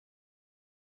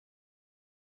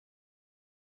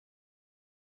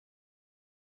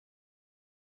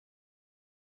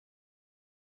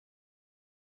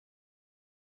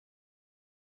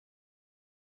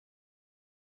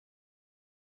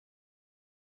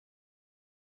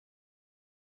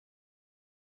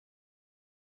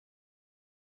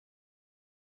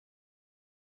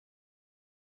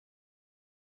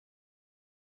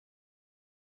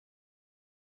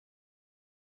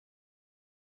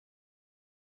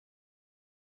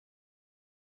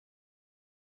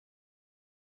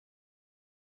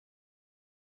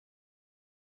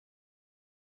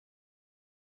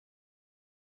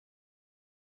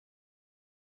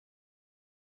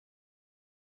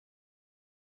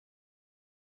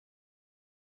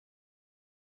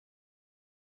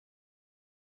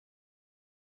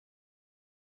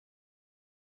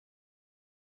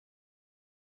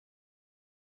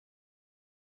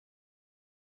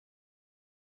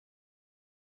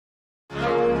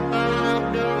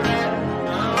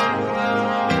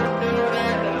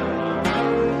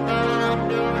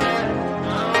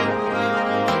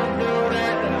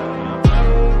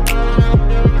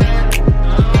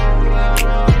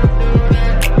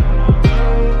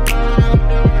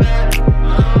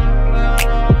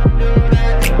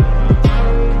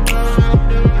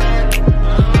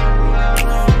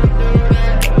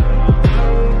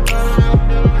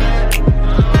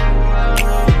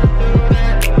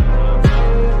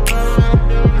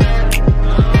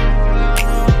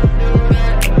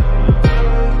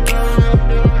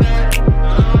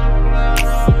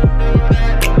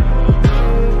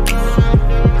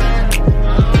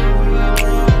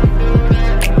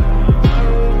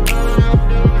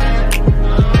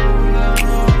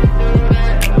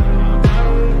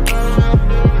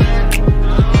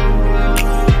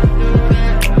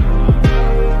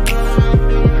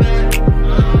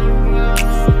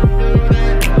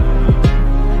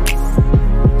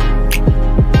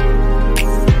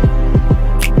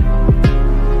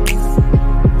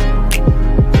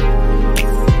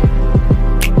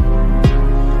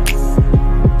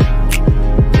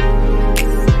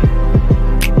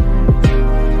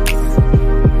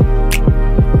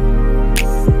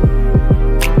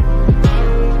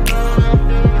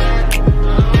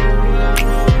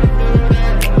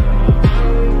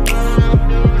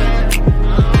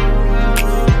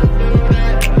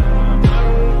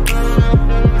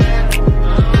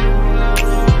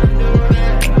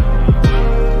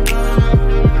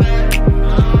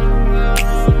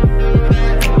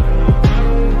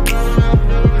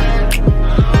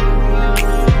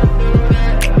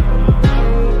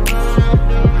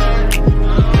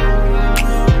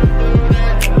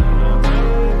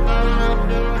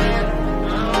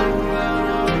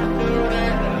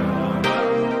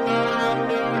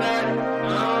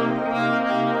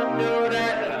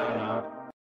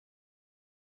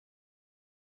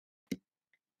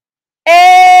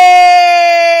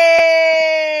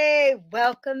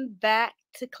welcome back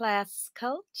to Class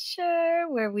Culture,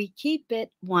 where we keep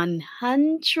it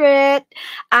 100.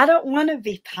 I don't want to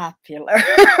be popular.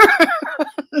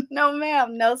 No,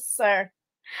 ma'am. No, sir.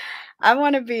 I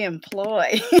want to be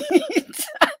employed.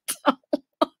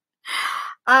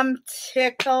 I'm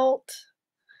tickled.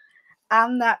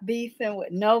 I'm not beefing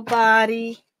with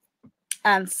nobody.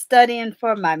 I'm studying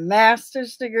for my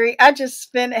master's degree. I just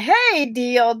finished. Hey,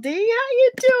 DLD, how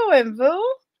you doing,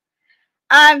 boo?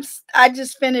 I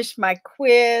just finished my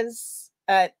quiz.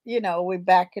 We're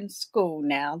back in school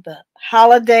now. The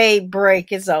holiday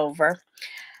break is over.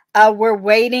 We're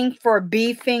waiting for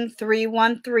Beefing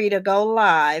 313 to go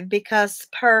live because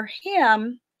per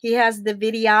him, he has the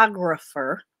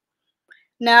videographer.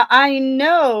 Now I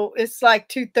know it's like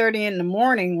 2:30 in the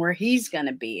morning where he's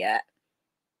gonna be at.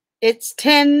 It's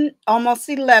 10, almost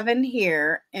 11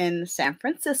 here in San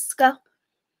Francisco.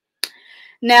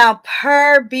 Now,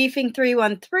 per Beefing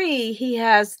 313, he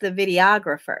has the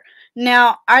videographer.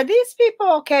 Now, are these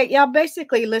people okay? Y'all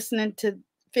basically listening to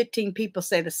 15 people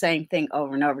say the same thing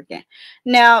over and over again.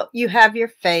 Now, you have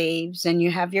your faves and you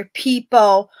have your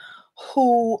people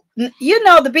who,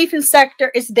 the beefing sector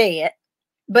is dead,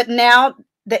 but now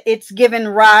that it's given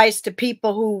rise to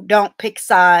people who don't pick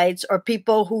sides, or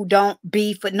people who don't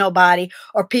beef with nobody,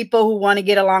 or people who want to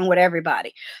get along with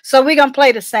everybody. So we're going to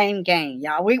play the same game,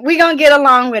 y'all. We're going to get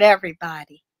along with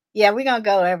everybody. Yeah, we're going to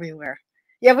go everywhere.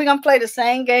 Yeah, we're going to play the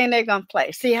same game they're going to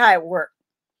play. See how it works.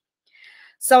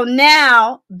 So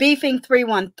now, Beefing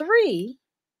 313,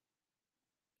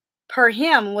 per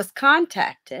him, was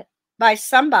contacted by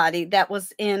somebody that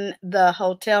was in the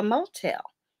hotel motel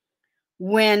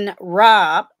when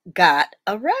Rob got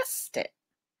arrested.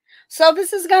 So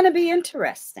this is going to be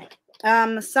interesting.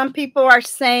 Some people are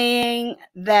saying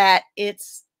that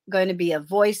it's going to be a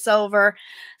voiceover.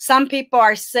 Some people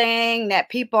are saying that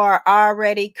people are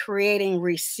already creating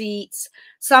receipts.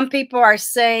 Some people are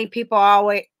saying people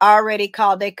already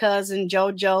called their cousin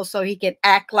JoJo so he can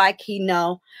act like he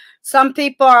know. Some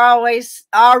people are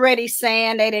already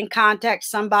saying they didn't contact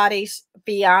somebody's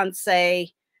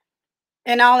fiance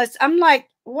and all this. I'm like,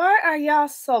 why are y'all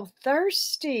so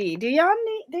thirsty?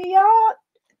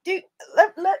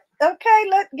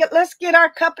 Let's get our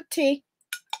cup of tea.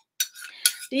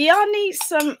 Do y'all need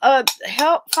some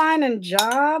help finding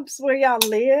jobs where y'all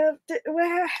live?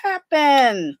 What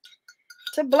happened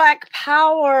to Black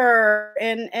Power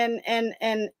and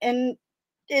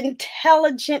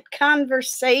intelligent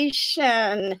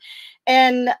conversation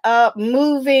and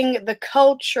moving the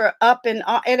culture up? And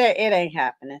it ain't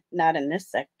happening. Not in this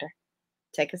sector.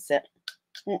 Take a sip.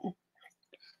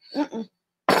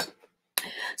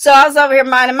 So I was over here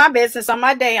minding my business on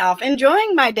my day off,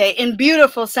 enjoying my day in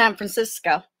beautiful San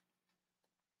Francisco.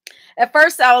 At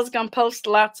first, I was gonna post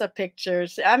lots of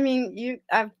pictures. I mean,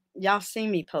 y'all see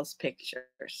me post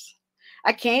pictures.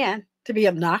 I can, to be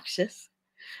obnoxious,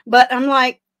 but I'm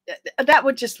like, that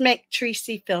would just make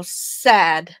Tracy feel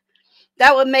sad.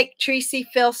 That would make Tracy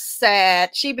feel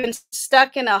sad. She's been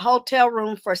stuck in a hotel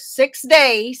room for 6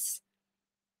 days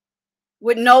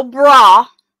with no bra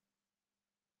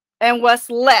and what's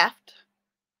left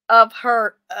of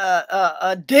her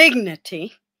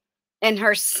dignity and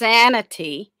her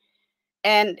sanity.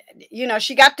 And,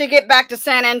 she got to get back to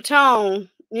San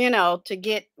Antonio, to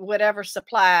get whatever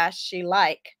supplies she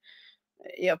like.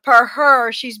 Per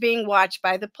her, she's being watched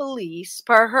by the police.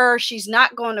 Per her, she's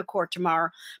not going to court tomorrow.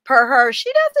 Per her,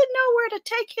 she doesn't know where to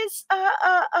take his,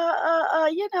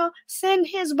 send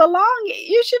his belongings.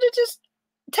 You should have just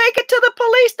take it to the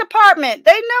police department.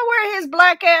 They know where his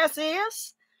black ass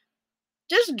is.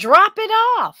 Just drop it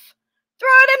off. Throw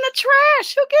it in the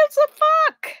trash. Who gives a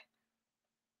fuck?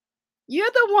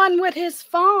 You're the one with his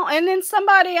phone. And then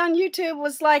somebody on YouTube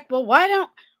was like, well, why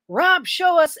don't Rob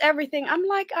show us everything? I'm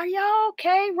like, are y'all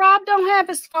okay? Rob don't have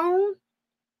his phone.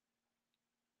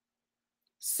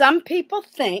 Some people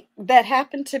think that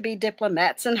happen to be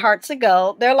diplomats and hearts of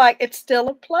gold. They're like, it's still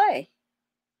a play.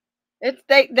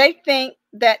 They think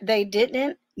that they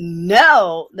didn't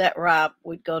know that Rob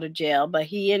would go to jail, but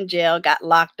he in jail, got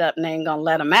locked up, and they ain't gonna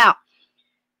let him out.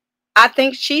 I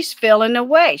think she's feeling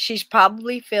away. She's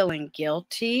probably feeling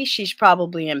guilty. She's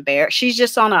probably embarrassed. She's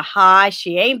just on a high.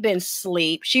 She ain't been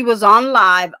asleep. She was on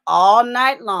live all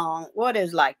night long. What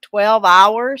is like 12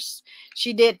 hours?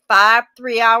 She did 5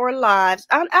 3-hour lives.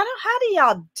 I don't. How do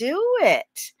y'all do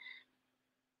it?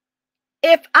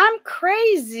 If I'm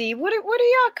crazy, what are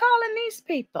y'all calling these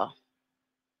people?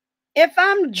 If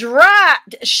I'm dry,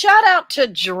 shout out to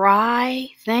Dry.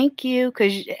 Thank you.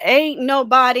 Because ain't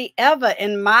nobody ever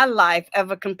in my life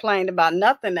ever complained about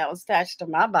nothing that was attached to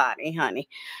my body, honey.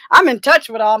 I'm in touch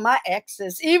with all my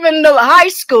exes, even the high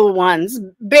school ones.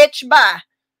 Bitch, bye.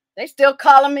 They still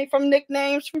calling me from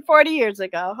nicknames from 40 years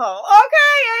ago. Oh,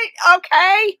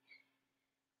 okay.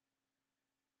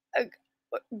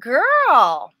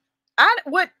 Girl,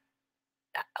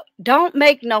 don't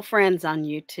make no friends on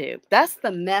YouTube. That's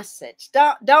the message.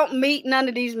 Don't meet none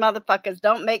of these motherfuckers.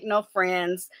 Don't make no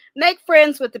friends. Make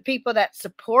friends with the people that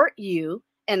support you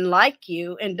and like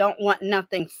you and don't want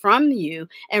nothing from you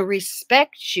and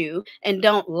respect you and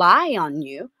don't lie on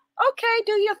you. Okay,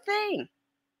 do your thing.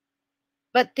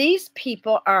 But these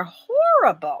people are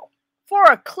horrible. For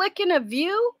a click and a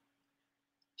view,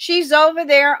 she's over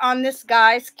there on this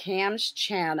guy's Cam's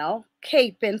channel,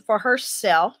 caping for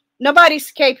herself.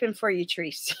 Nobody's caping for you,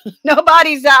 Tracy.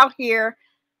 Nobody's out here.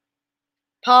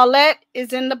 Paulette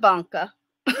is in the bunker.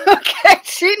 Okay,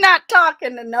 she's not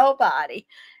talking to nobody.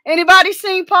 Anybody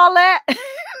seen Paulette?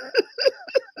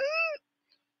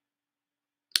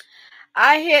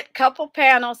 I hit a couple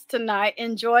panels tonight,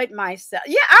 enjoyed myself.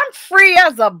 Yeah, I'm free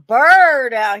as a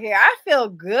bird out here. I feel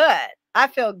good. I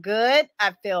feel good.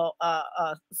 I feel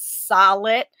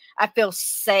solid. I feel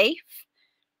safe.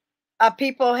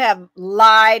 People have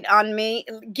lied on me.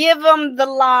 Give them the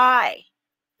lie.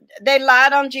 They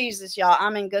lied on Jesus, y'all.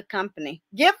 I'm in good company.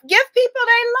 Give people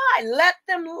they lie. Let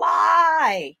them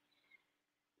lie.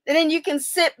 And then you can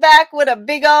sit back with a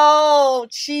big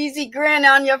old cheesy grin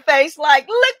on your face like,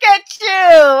 look at you.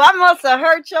 I must have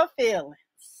hurt your feelings.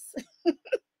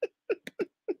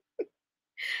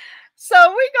 So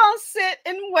we're going to sit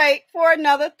and wait for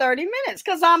another 30 minutes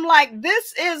because I'm like,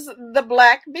 this is the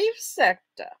Black Beef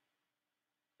Sector.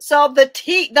 So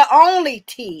the only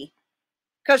tea,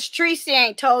 because Tracy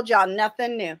ain't told y'all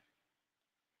nothing new.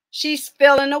 She's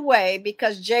spilling away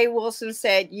because Jay Wilson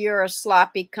said, you're a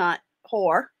sloppy cunt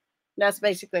whore. That's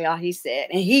basically all he said.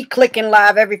 And he clicking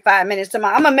live every 5 minutes. I'm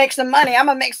going to make some money. I'm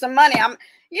going to make some money.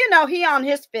 He on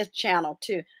his 5th channel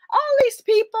too. All these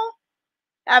people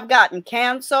have gotten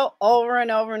canceled over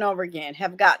and over and over again,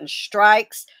 have gotten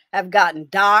strikes, have gotten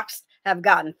doxxed, have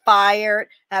gotten fired,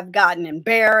 have gotten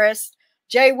embarrassed.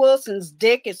 Jay Wilson's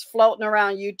dick is floating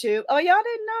around YouTube. Oh, y'all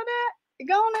didn't know that?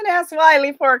 Go on and ask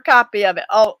Wiley for a copy of it.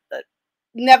 Oh,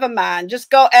 never mind. Just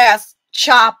go ask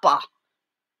Chopper.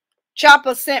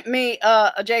 Chopper sent me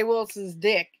Jay Wilson's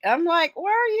dick. I'm like,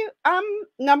 where are you? I'm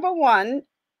number 1,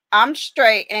 I'm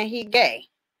straight and he gay.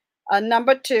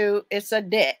 Number 2, it's a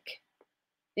dick.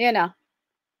 You know.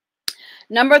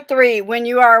 Number 3, when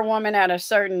you are a woman at a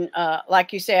certain,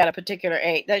 like you say, at a particular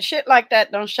age, that shit like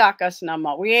that don't shock us no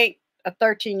more. We ain't a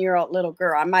 13-year-old little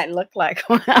girl. I might look like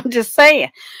one. I'm just saying.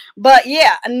 But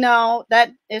yeah, no,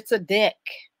 it's a dick.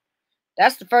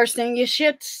 That's the first thing you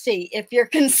should see if you're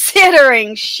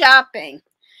considering shopping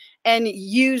and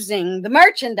using the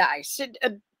merchandise.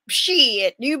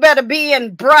 Shit, you better be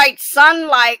in bright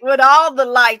sunlight with all the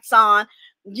lights on.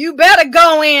 You better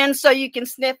go in so you can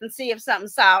sniff and see if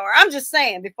something's sour. I'm just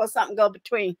saying before something go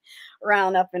between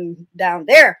around up and down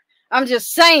there. I'm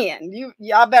just saying,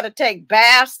 y'all better take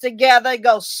baths together,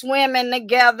 go swimming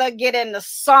together, get in the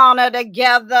sauna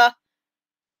together.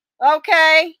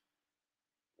 Okay?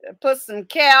 Put some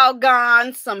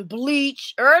Calgon, some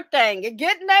bleach, everything.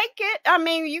 Get naked. I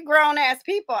mean, you grown-ass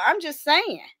people. I'm just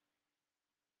saying.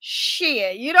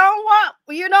 Shit, you don't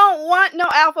want no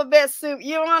alphabet soup.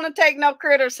 You don't want to take no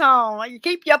critters home. You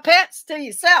keep your pets to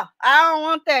yourself. I don't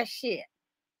want that shit.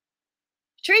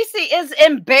 Tracy is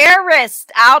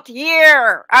embarrassed out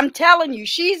here. I'm telling you,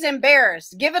 she's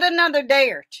embarrassed. Give it another day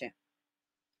or 2.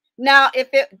 Now, if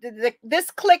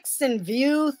this clicks and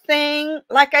view thing,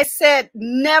 like I said,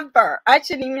 never. I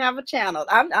shouldn't even have a channel.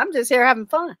 I'm just here having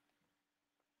fun.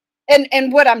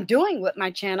 And what I'm doing with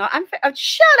my channel, I'm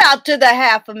shout out to the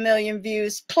 500,000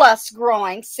 views plus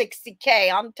growing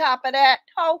 60K on top of that.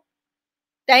 Oh,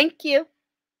 thank you.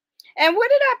 And what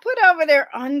did I put over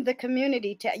there on the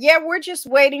community tab? Yeah, we're just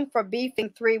waiting for Beefing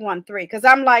 313 because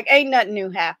I'm like, ain't nothing new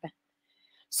happened.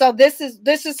 So this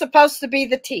is supposed to be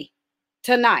the tea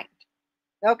tonight.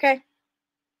 Okay.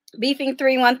 Beefing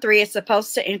 313 is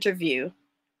supposed to interview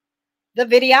the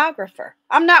videographer.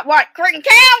 I'm not what Cam being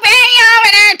over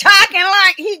there talking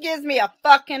like he gives me a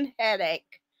fucking headache.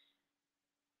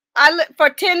 For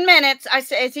 10 minutes, I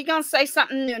said, is he gonna say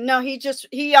something new? No,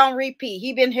 he on repeat.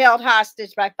 He been held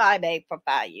hostage by 5A for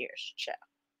 5 years. Child.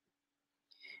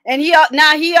 And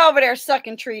now he over there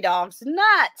sucking tree dogs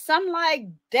nuts. I'm like,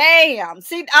 damn.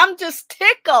 See, I'm just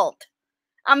tickled.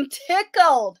 I'm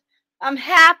tickled. I'm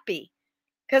happy.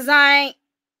 Cause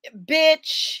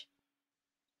bitch,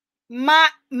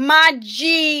 My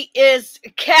G is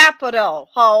capital,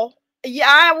 ho. Yeah,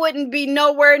 I wouldn't be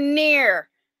nowhere near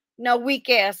no weak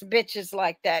ass bitches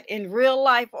like that in real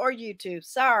life or YouTube.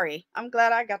 Sorry. I'm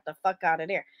glad I got the fuck out of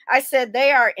there. I said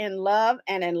they are in love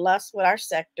and in lust with our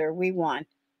sector. We won.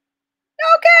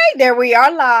 Okay, there we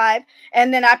are live.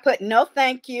 And then I put no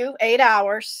thank you, 8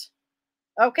 hours.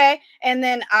 Okay. And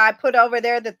then I put over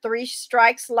there the 3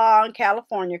 strikes law in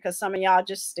California because some of y'all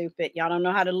just stupid. Y'all don't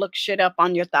know how to look shit up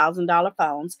on your $1,000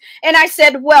 phones. And I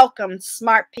said, welcome,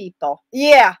 smart people.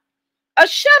 Yeah. A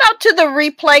shout out to the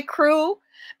replay crew.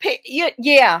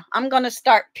 Yeah, I'm going to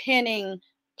start pinning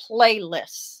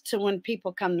playlists to when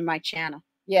people come to my channel.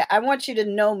 Yeah, I want you to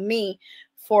know me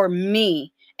for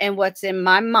me and what's in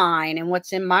my mind and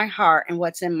what's in my heart and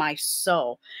what's in my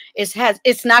soul. It's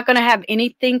not going to have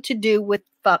anything to do with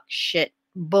fuck shit,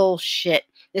 bullshit.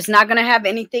 It's not going to have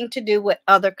anything to do with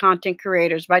other content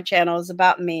creators. My channel is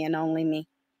about me and only me.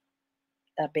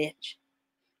 A bitch.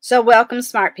 So welcome,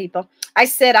 smart people. I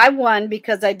said I won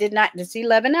because I did not. This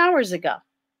 11 hours ago.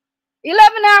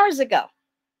 11 hours ago.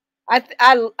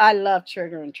 I love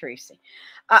Trigger and Tracy.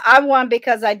 I won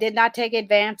because I did not take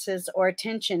advances or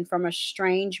attention from a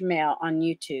strange male on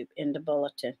YouTube in the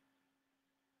bulletin.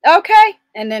 Okay.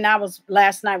 And then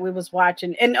last night we was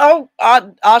watching an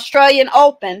Australian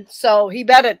Open. So he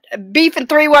better, Beef in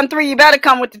 313, you better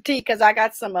come with the tea because I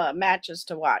got some matches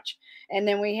to watch. And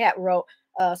then we wrote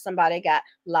somebody got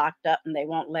locked up and they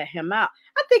won't let him out.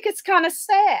 I think it's kind of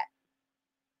sad.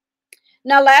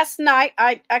 Now, last night,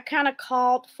 I kind of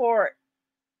called for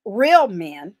real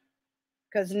men,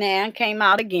 because Nan came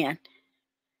out again,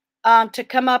 to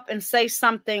come up and say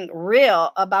something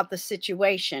real about the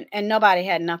situation. And nobody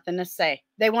had nothing to say.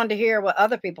 They wanted to hear what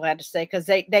other people had to say because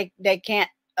they can't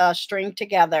string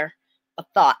together a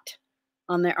thought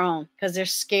on their own because they're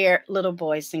scared little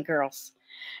boys and girls.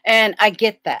 And I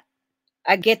get that.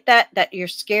 I get that you're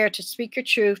scared to speak your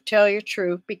truth, tell your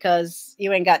truth, because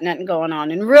you ain't got nothing going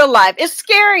on in real life. It's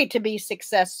scary to be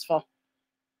successful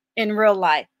in real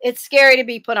life. It's scary to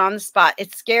be put on the spot.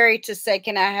 It's scary to say,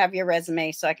 can I have your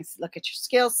resume so I can look at your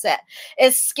skill set?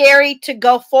 It's scary to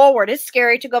go forward. It's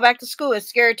scary to go back to school. It's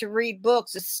scary to read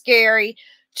books. It's scary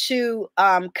to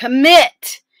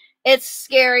commit. It's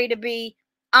scary to be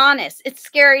honest. It's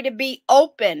scary to be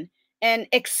open and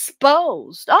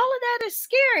exposed. All of that is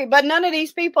scary, but none of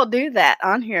these people do that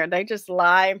on here. They just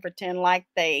lie and pretend like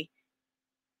they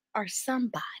are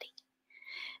somebody,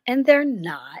 and they're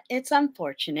not. It's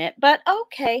unfortunate, but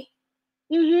okay.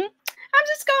 I'm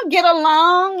just gonna get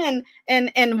along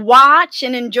and watch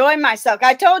and enjoy myself.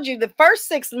 I told you the first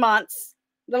 6 months,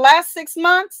 the last 6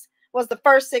 months was the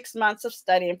first 6 months of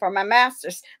studying for my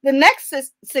master's. The next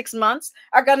 6 months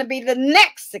are going to be the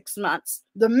next 6 months,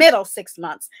 the middle 6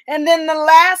 months. And then the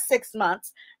last 6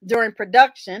 months during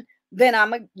production, then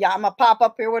I'm a pop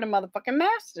up here with a motherfucking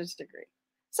master's degree.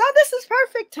 So this is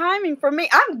perfect timing for me.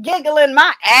 I'm giggling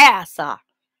my ass off.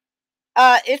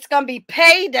 It's going to be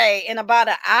payday in about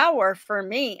an hour for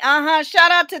me.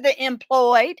 Shout out to the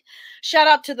employed. Shout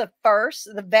out to the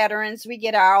veterans. We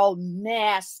get our old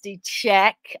nasty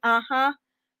check.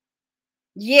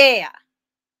 Yeah.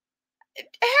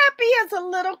 Happy as a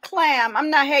little clam. I'm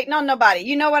not hating on nobody.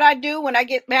 You know what I do when I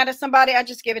get mad at somebody? I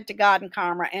just give it to God and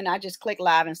karma, and I just click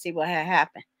live and see what had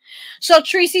happened. So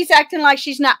Tracy's acting like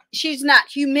she's not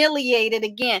humiliated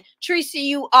again. Tracy,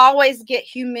 you always get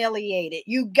humiliated.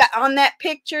 You got on that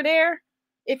picture there.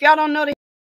 If y'all don't know,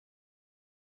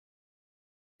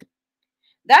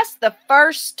 that's the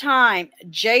first time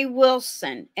Jay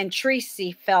Wilson and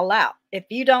Tracy fell out. If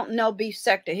you don't know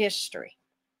Beefsector history,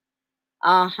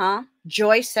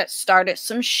 Joyce had started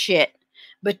some shit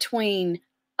between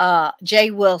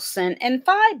Jay Wilson and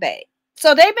Bae.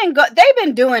 So they've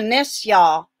been doing this,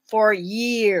 y'all, for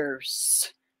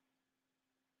years.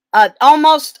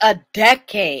 Almost a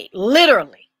decade,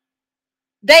 literally.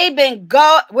 They've been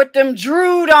with them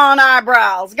drewed on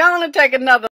eyebrows. Gonna take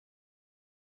another.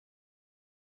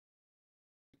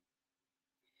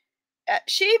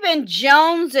 She been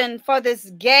jonesing for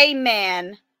this gay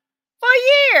man for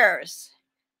years.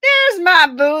 There's my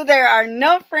boo. There are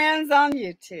no friends on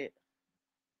YouTube.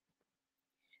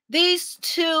 These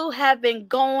two have been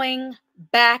going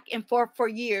back and forth for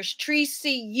years. Tracy,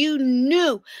 you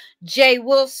knew Jay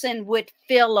Wilson would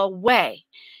feel away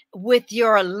with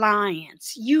your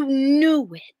alliance. You knew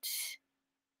it.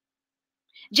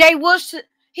 Jay Wilson,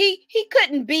 he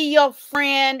couldn't be your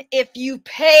friend if you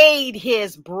paid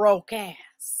his broke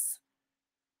ass.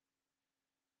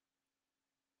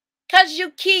 Because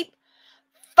you keep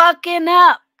fucking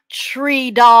up, tree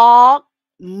dog,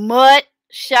 mutt.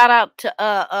 Shout out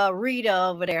to Rita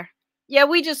over there. Yeah,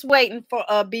 we just waiting for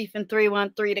Beefin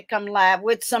 313 to come live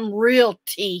with some real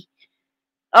tea.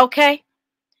 Okay?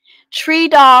 Tree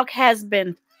Dog has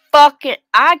been fucking.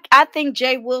 I think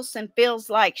Jay Wilson feels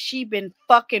like she been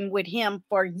fucking with him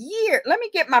for years. Let me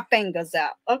get my fingers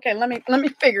out. Okay, let me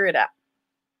figure it out.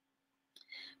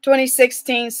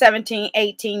 2016, 17,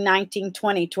 18, 19,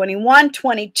 20, 21,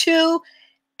 22,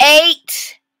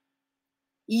 8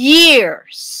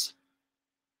 years.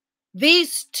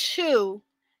 These two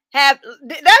have,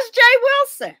 that's Jay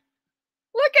Wilson.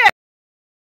 Look at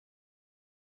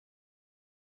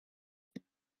it.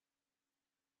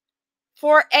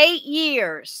 For 8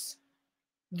 years,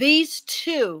 these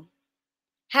two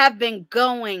have been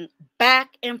going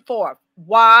back and forth.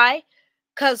 Why?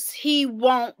 Because he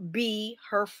won't be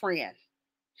her friend.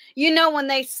 You know, when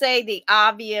they say the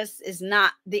obvious is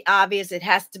not the obvious, it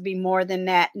has to be more than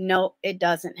that. No, it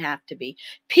doesn't have to be.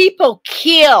 People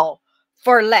kill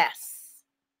for less,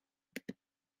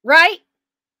 right?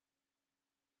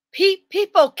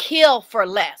 People kill for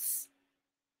less.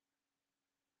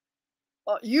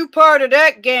 You part of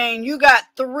that gang, you got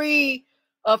 3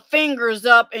 fingers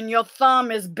up and your thumb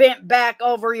is bent back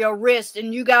over your wrist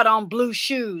and you got on blue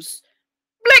shoes.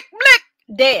 Blick,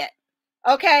 blick, dead.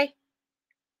 Okay?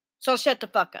 So shut the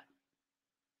fuck up.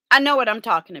 I know what I'm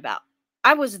talking about.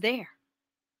 I was there.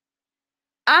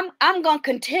 I'm going to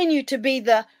continue to be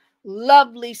the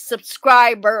lovely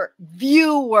subscriber,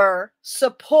 viewer,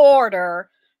 supporter,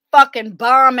 fucking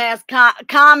bomb-ass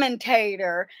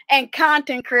commentator and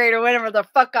content creator, whatever the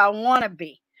fuck I want to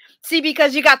be. See,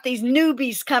 because you got these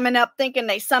newbies coming up thinking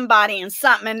they somebody and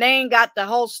something, and they ain't got the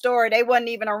whole story. They wasn't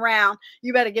even around.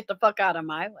 You better get the fuck out of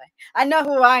my way. I know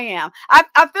who I am. I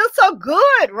feel so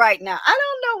good right now. I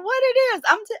don't know what it is.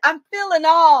 I'm feeling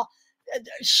all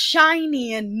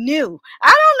shiny and new.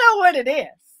 I don't know what it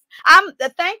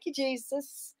is. Thank you,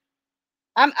 Jesus.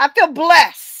 I feel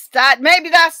blessed. Maybe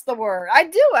that's the word. I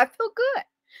do. I feel good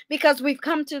because we've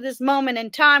come to this moment in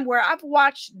time where I've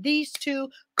watched these two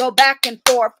go back and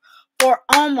forth for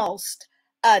almost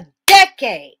a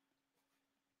decade.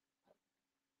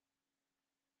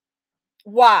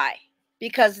 Why?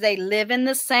 Because they live in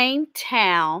the same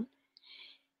town.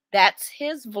 That's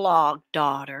his vlog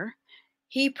daughter.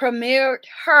 He premiered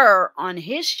her on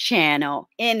his channel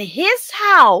in his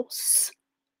house.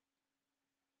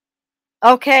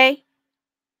 Okay?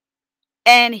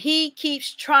 And he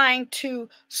keeps trying to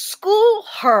school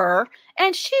her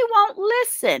and she won't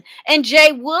listen. And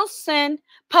Jay Wilson,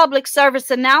 public service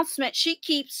announcement, she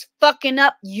keeps fucking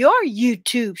up your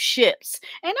YouTube ships.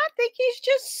 And I think he's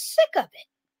just sick of it.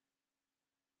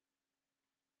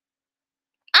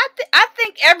 I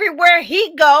think everywhere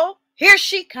he go, here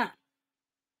she come.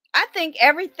 I think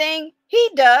everything he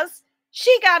does,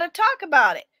 she got to talk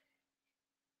about it.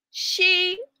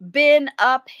 She been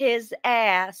up his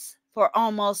ass for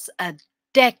almost a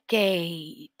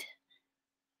decade.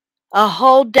 A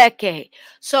whole decade.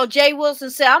 So Jay Wilson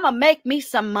said, I'm going to make me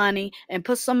some money and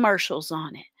put some commercials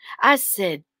on it. I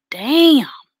said, damn.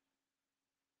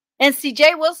 And see,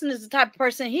 Jay Wilson is the type of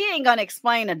person, he ain't going to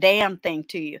explain a damn thing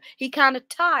to you. He kind of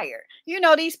tired. You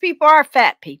know, these people are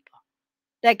fat people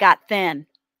that got thin.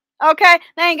 Okay?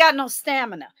 They ain't got no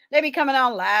stamina. They be coming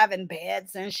on live in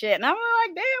beds and shit. And I'm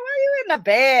like, damn, why are you in the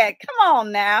bed? Come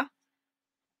on now.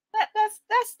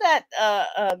 That's that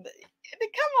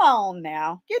come on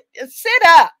now. Sit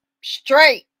up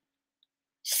straight.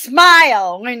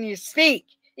 Smile when you speak.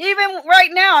 Even right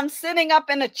now, I'm sitting up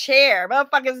in a chair.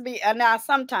 Motherfuckers be now.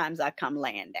 Sometimes I come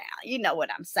laying down. You know what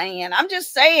I'm saying? I'm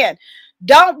just saying,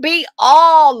 don't be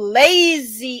all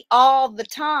lazy all the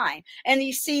time. And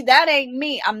you see, that ain't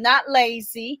me. I'm not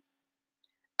lazy.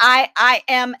 I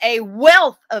am a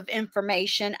wealth of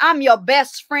information. I'm your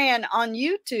best friend on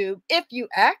YouTube if you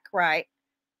act right.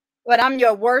 But I'm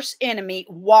your worst enemy,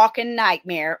 walking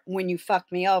nightmare when you fuck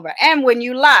me over. And when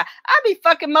you lie. I be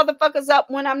fucking motherfuckers up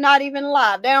when I'm not even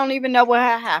live. They don't even know what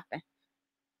happened.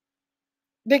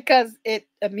 Because it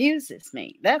amuses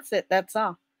me. That's it. That's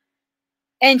all.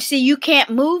 And see, you can't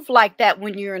move like that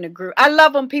when you're in a group. I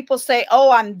love when people say,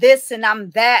 oh, I'm this and I'm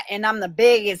that, and I'm the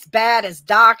biggest, baddest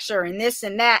doctor and this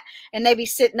and that. And they be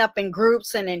sitting up in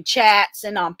groups and in chats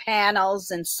and on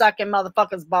panels and sucking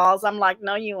motherfuckers' balls. I'm like,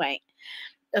 no, you ain't.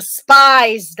 The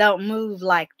spies don't move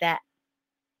like that.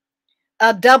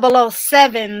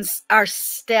 007s are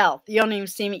stealth. You don't even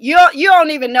see me. You don't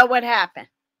even know what happened.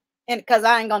 And because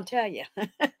I ain't going to tell you.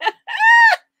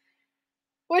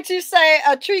 What you say?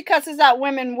 A tree cusses out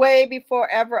women way before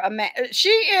ever a man. She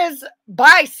is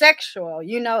bisexual.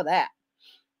 You know that.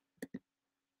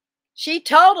 She's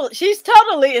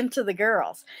totally into the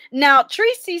girls. Now,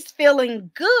 Tracy's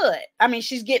feeling good. I mean,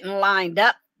 she's getting lined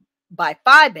up by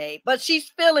 5A, but she's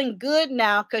feeling good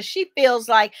now because she feels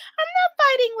like, I'm not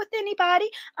fighting with anybody.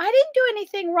 I didn't do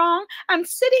anything wrong. I'm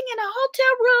sitting in a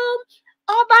hotel room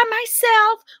all by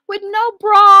myself with no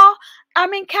bra.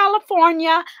 I'm in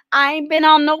California. I ain't been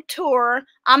on no tour.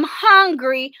 I'm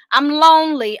hungry. I'm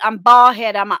lonely. I'm bald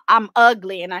headed. I'm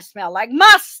ugly, and I smell like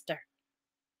mustard.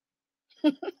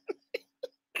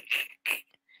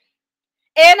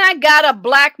 And I got a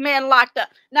black man locked up.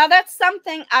 Now, that's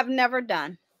something I've never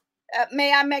done.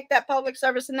 May I make that public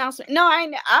service announcement? No,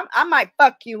 I might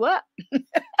fuck you up.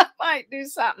 I might do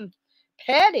something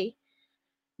petty,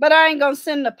 but I ain't going to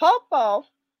send the popo.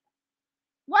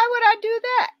 Why would I do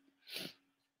that?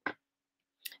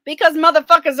 Because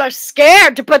motherfuckers are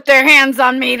scared to put their hands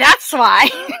on me. That's why.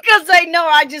 Because they know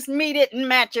I just meet it and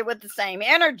match it with the same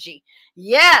energy.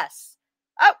 Yes.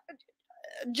 Oh,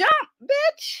 jump,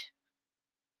 bitch.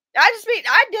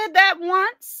 I did that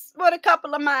once with a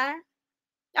couple of mine.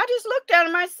 I just looked at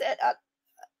him. I said,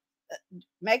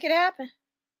 make it happen.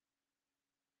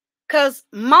 Because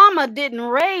mama didn't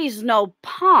raise no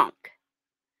punk.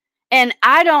 And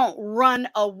I don't run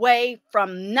away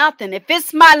from nothing. If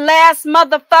it's my last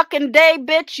motherfucking day,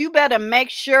 bitch, you better make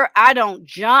sure I don't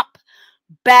jump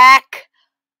back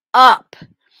up.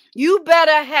 You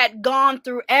better had gone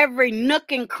through every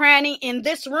nook and cranny in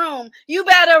this room. You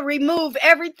better remove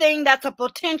everything that's a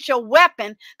potential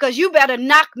weapon, because you better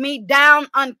knock me down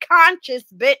unconscious,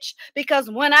 bitch, because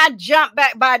when I jump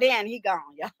back by then, he gone,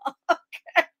 y'all.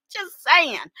 Okay, just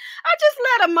saying. I just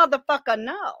let a motherfucker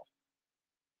know.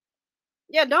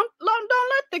 Yeah, don't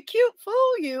let the cute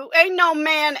fool you. Ain't no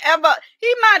man ever.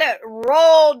 He might have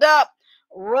rolled up,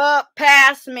 rubbed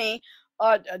past me,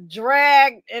 or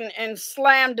dragged and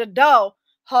slammed the door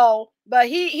hole, but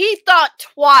he thought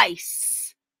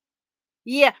twice.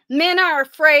 Yeah, men are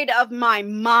afraid of my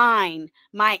mind,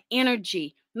 my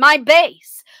energy, my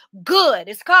base. Good.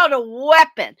 It's called a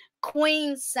weapon.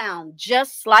 Queens sound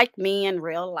just like me in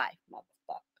real life,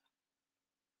 motherfucker.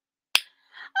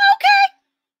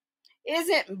 Okay.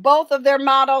 Isn't both of their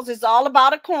mottos is all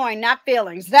about a coin, not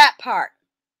feelings? That part.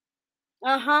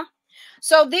 Uh-huh.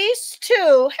 So these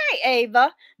two, hey,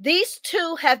 Ava, these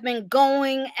two have been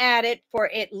going at it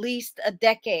for at least a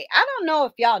decade. I don't know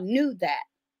if y'all knew that,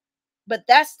 but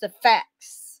that's the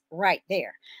facts right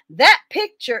there. That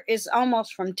picture is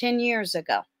almost from 10 years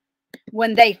ago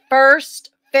when they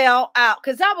first fell out.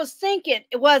 Because I was thinking,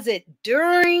 was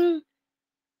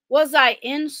I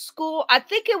in school? I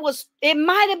think it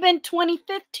might have been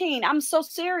 2015. I'm so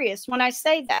serious when I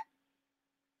say that.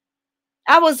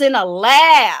 I was in a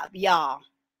lab, y'all.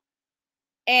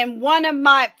 And one of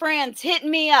my friends hit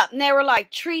me up and they were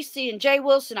like, Tracy and Jay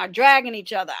Wilson are dragging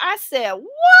each other. I said,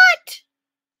 what?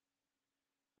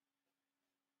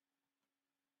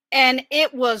 And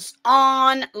it was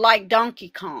on like Donkey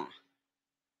Kong.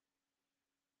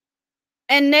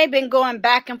 And they've been going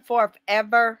back and forth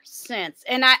ever since.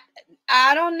 And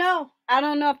I don't know. I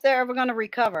don't know if they're ever going to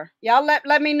recover. Y'all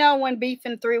let me know when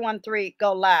Beefing 313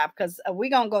 go live, because we're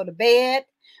going to go to bed.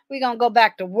 We're going to go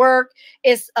back to work.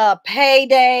 It's a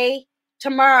payday.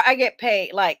 Tomorrow I get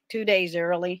paid like 2 days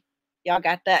early. Y'all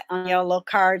got that on your little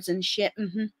cards and shit.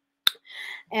 And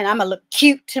I'm going to look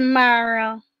cute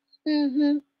tomorrow.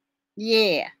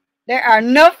 Yeah. There are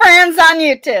no friends on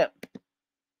YouTube.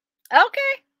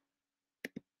 Okay.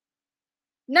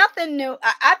 Nothing new.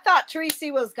 I thought Tracy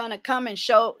was going to come and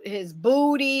show his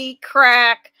booty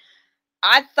crack.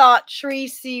 I thought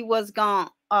Tracy was going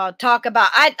to talk about,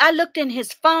 I looked in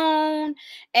his phone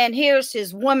and here's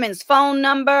his woman's phone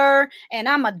number and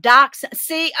I'm a dox.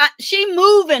 See, she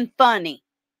moving funny.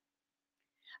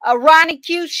 Ronnie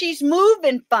Q, she's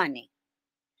moving funny.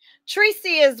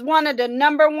 Tracy is one of the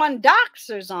 #1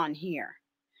 doxers on here.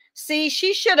 See,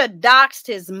 she should have doxed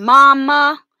his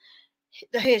mama,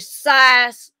 his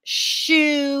size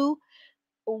shoe,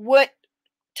 what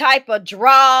type of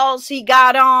drawers he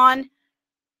got on.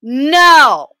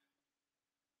 No.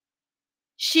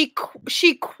 She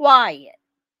quiet.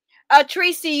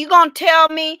 Tracy, you gonna tell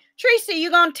me? Tracy, you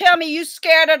gonna tell me you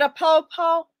scared of the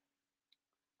po-po?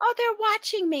 Oh, they're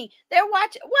watching me. They're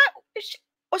watching.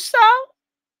 What? So?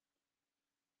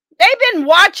 They've been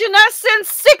watching us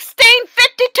since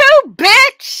 1652,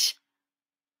 bitch.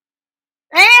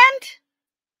 And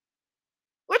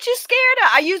what you scared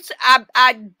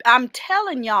of? I'm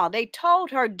telling y'all, they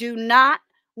told her, do not.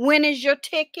 When is your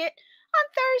ticket? On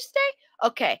Thursday.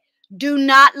 Okay. Do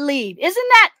not leave. Isn't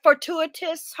that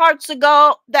fortuitous,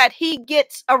 HUGz, that he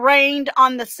gets arraigned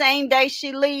on the same day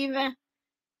she leaving?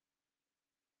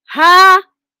 Huh?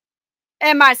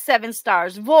 And my 7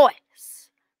 stars voice.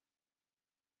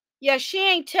 Yeah, she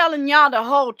ain't telling y'all the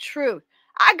whole truth.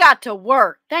 I got to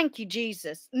work. Thank you,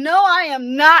 Jesus. No, I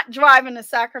am not driving to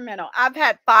Sacramento. I've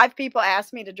had 5 people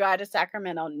ask me to drive to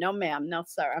Sacramento. No, ma'am. No,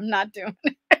 sir. I'm not doing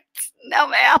it. No,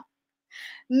 ma'am.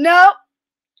 No,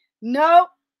 no,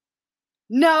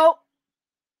 no,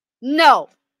 no.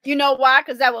 You know why?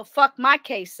 Because that will fuck my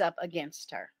case up against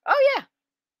her. Oh, yeah.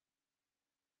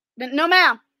 But no,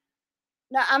 ma'am.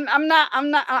 No, I'm not.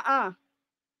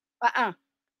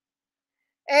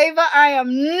 Ava, I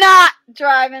am not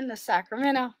driving to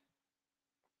Sacramento.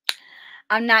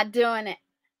 I'm not doing it.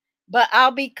 But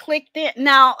I'll be clicked in.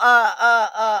 Now,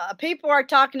 people are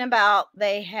talking about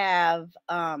they have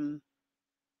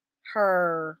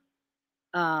her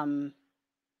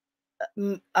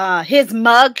his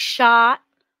mug shot.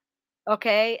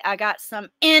 Okay, I got some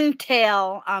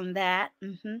intel on that.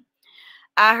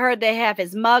 I heard they have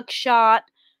his mug shot.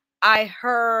 I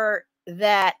heard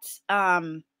that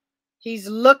he's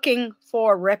looking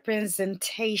for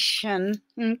representation.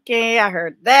 Okay, I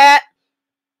heard that.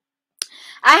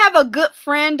 I have a good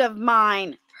friend of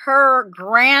mine, her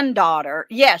granddaughter.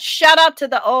 Yes, shout out to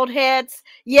the old heads.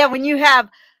 Yeah, when you have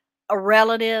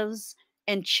relatives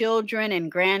and children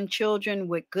and grandchildren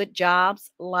with good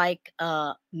jobs like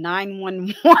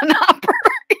 911 operators,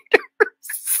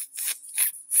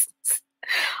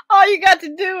 all you got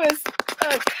to do is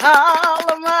call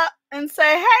them up and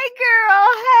say, hey, girl,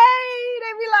 hey.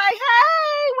 They be like,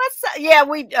 hey, what's up? Yeah,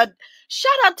 we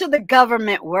shout out to the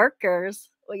government workers.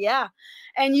 Well, yeah.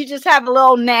 And you just have a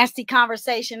little nasty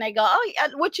conversation. They go, oh, yeah,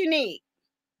 what you need?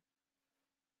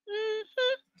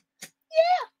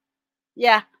 Yeah.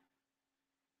 Yeah.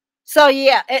 So,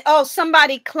 yeah.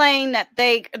 Somebody claimed that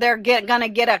they're going to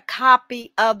get a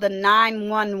copy of the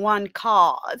 911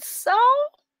 call. So,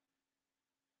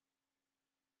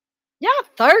 y'all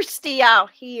thirsty out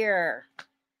here.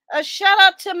 A shout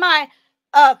out to my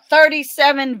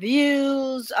 37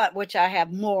 views, which I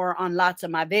have more on lots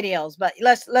of my videos, but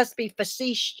let's be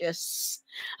facetious.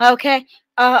 Okay.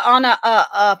 On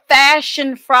a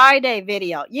Fashion Friday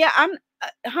video. Yeah, I'm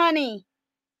honey,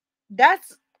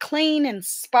 that's clean and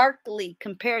sparkly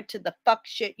compared to the fuck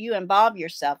shit you involve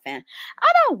yourself in.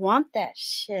 I don't want that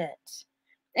shit.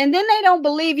 And then they don't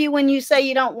believe you when you say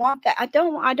you don't want that. I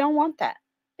don't want that.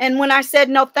 And when I said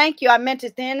no thank you, I meant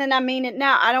it then and I mean it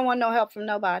now. I don't want no help from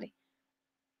nobody.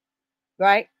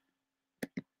 Right?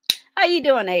 How you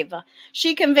doing, Ava?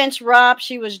 She convinced Rob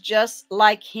she was just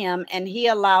like him and he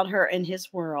allowed her in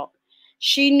his world.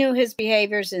 She knew his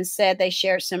behaviors and said they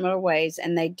shared similar ways,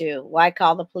 and they do. Why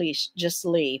call the police? Just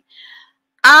leave.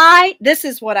 This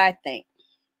is what I think.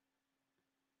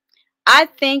 I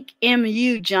think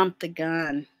MU jumped the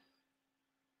gun.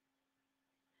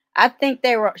 I think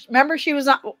they were, remember she was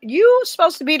on, you were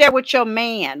supposed to be there with your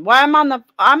man. Why would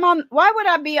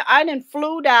I be, I done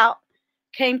flew out,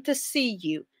 came to see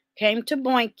you, came to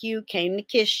boink you, came to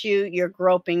kiss you, you're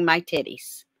groping my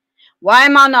titties. Why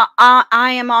am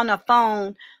I am on the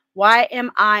phone? Why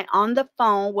am I on the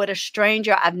phone with a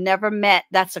stranger I've never met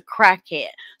that's a crackhead?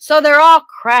 So they're all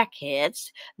crackheads.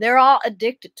 They're all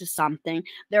addicted to something.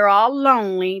 They're all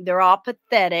lonely. They're all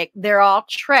pathetic. They're all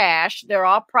trash. They're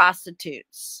all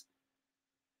prostitutes.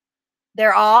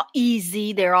 They're all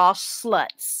easy. They're all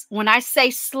sluts. When I say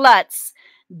sluts,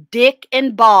 dick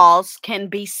and balls can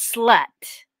be slut.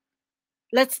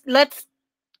 Let's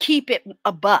keep it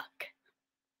a buck.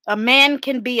 A man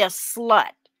can be a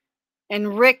slut.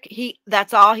 And Rick,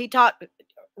 that's all he taught.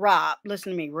 Rob,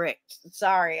 listen to me, Rick.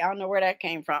 Sorry, I don't know where that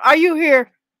came from. Are you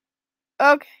here?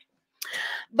 Okay.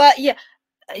 But yeah,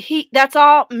 that's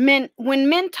all men. When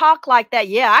men talk like that,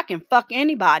 yeah, I can fuck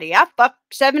anybody. I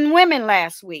fucked 7 women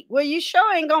last week. Well, you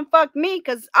sure ain't gonna fuck me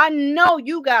because I know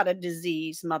you got a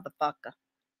disease, motherfucker.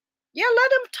 Yeah,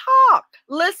 let them talk.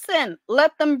 Listen,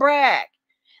 let them brag.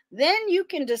 Then you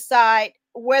can decide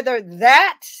whether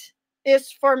that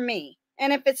is for me.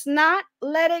 And if it's not,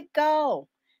 let it go.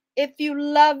 If you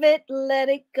love it, let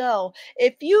it go.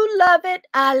 If you love it,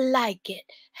 I like it.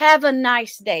 Have a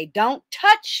nice day. Don't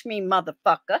touch me,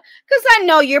 motherfucker, because I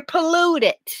know you're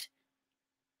polluted.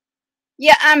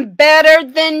 Yeah, I'm better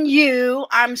than you.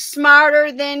 I'm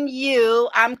smarter than you.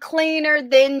 I'm cleaner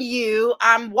than you.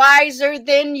 I'm wiser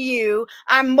than you.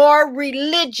 I'm more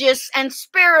religious and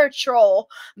spiritual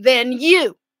than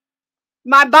you.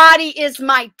 My body is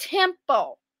my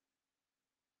temple.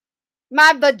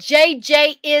 My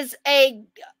vajayjay is a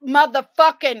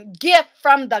motherfucking gift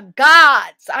from the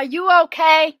gods. Are you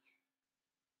okay?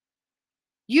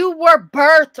 You were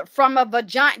birthed from a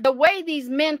vagina. The way these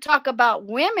men talk about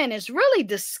women is really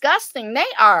disgusting. They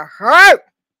are hurt.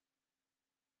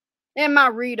 In my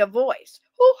Rita voice.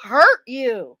 Who hurt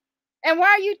you? And why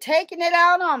are you taking it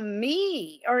out on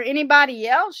me or anybody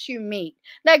else you meet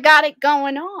that got it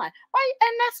going on? Why?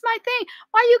 And that's my thing.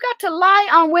 Why you got to lie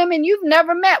on women you've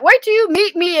never met? Wait till you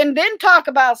meet me and then talk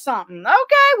about something.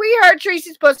 Okay, we heard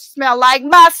Tracy's pussy smell like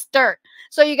mustard.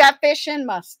 So you got fish and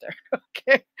mustard.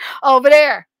 Okay, over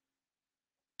there.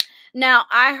 Now,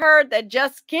 I heard that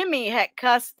Just Kimmy had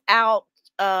cussed out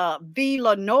V.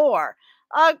 Lenore.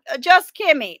 Just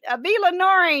Kimmy, V.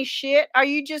 Lenore ain't shit. Are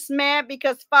you just mad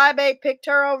because 5A picked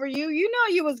her over you? You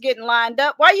know you was getting lined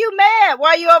up. Why you mad?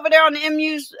 Why you over there on the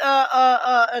MU's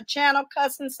channel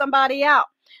cussing somebody out?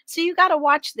 So you got to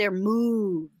watch their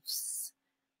moves.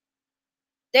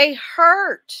 They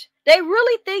hurt. They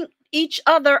really think each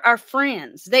other are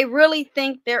friends. They really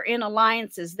think they're in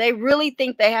alliances. They really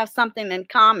think they have something in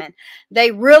common.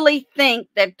 They really think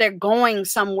that they're going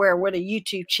somewhere with a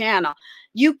YouTube channel.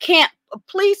 You can't,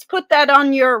 please put that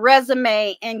on your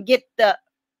resume and get the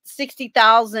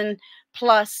 60,000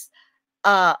 plus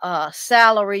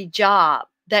salary job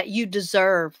that you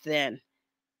deserve then.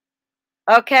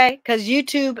 Okay? Because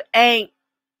YouTube ain't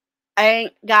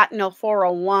got no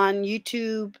 401.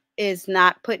 YouTube is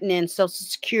not putting in Social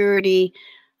Security.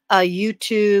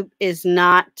 YouTube is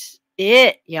not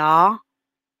it, y'all.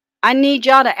 I need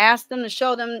y'all to ask them to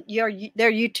show them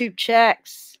their YouTube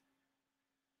checks.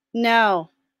 No.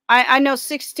 I know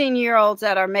 16-year-olds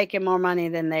that are making more money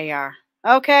than they are.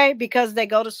 Okay? Because they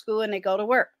go to school and they go to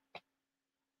work.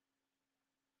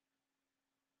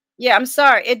 Yeah, I'm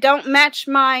sorry. It don't match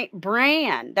my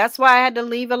brand. That's why I had to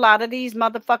leave a lot of these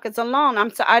motherfuckers alone.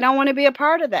 I don't want to be a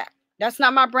part of that. That's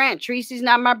not my brand. Tracy's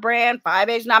not my brand.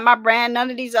 5A's not my brand. None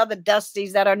of these other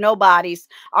dusties that are nobodies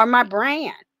are my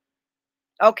brand.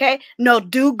 Okay? No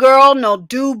do girl, no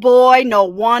do boy,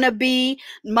 no wannabe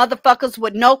motherfuckers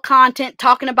with no content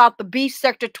talking about the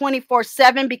Beefsector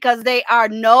 24/7 because they are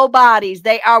nobodies.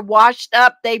 They are washed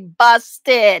up. They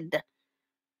busted.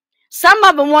 Some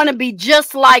of them want to be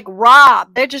just like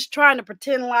Rob. They're just trying to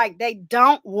pretend like they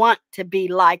don't want to be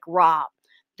like Rob.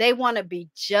 They want to be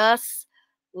just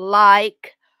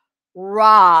like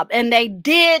Rob. And they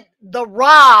did the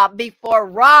Rob before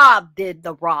Rob did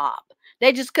the Rob.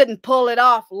 They just couldn't pull it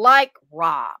off like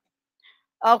Rob.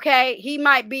 Okay? He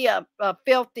might be a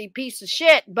filthy piece of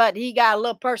shit, but he got a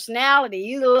little personality.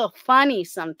 He's a little funny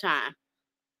sometimes.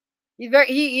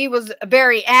 He was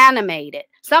very animated.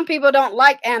 Some people don't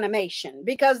like animation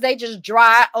because they just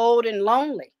dry, old, and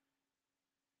lonely.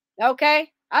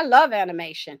 Okay? I love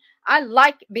animation. I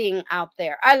like being out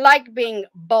there. I like being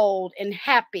bold and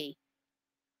happy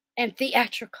and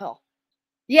theatrical.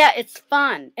 Yeah, it's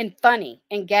fun and funny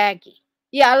and gaggy.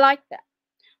 Yeah, I like that.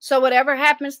 So whatever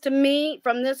happens to me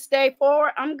from this day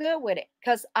forward, I'm good with it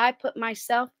because I put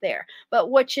myself there. But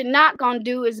what you're not going to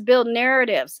do is build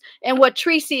narratives. And what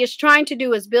Tracy is trying to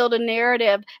do is build a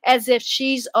narrative as if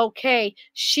she's okay.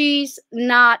 She's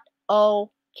not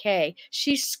okay.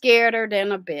 She's scareder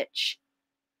than a bitch.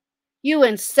 You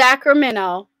in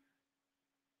Sacramento.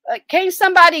 Can't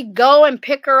somebody go and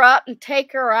pick her up and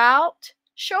take her out?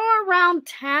 Show her around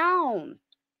town.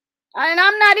 And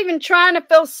I'm not even trying to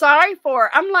feel sorry for her.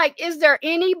 I'm like, is there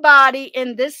anybody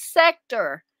in this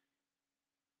sector?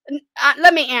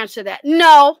 Let me answer that.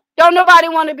 No, don't nobody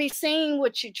want to be seen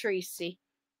with you, Tracy.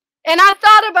 And I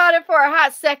thought about it for a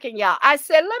hot second, y'all. I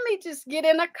said, let me just get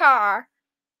in a car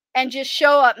and just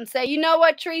show up and say, you know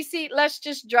what, Tracy? Let's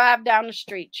just drive down the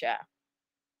street, y'all.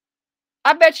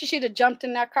 I bet you she'd have jumped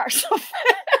in that car so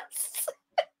fast.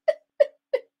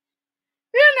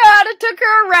 You know, I'd have took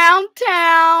her around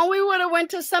town. We would have went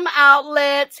to some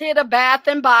outlets, hit a Bath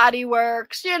and Body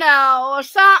Works, you know, or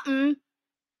something.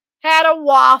 Had a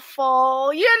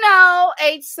waffle, you know,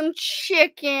 ate some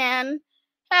chicken,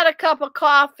 had a cup of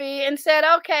coffee, and said,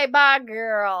 okay, bye,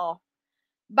 girl.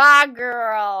 Bye,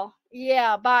 girl.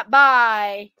 Yeah,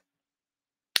 bye.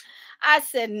 I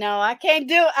said, no, I can't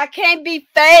do it. I can't be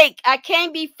fake. I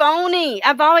can't be phony.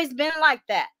 I've always been like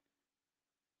that.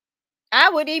 I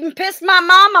would even piss my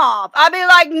mom off. I'd be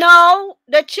like, no,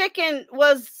 the chicken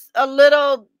was a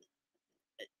little,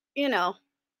 you know,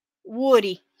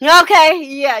 woody. Okay,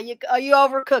 yeah, you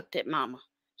overcooked it, mama.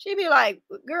 She'd be like,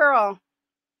 girl.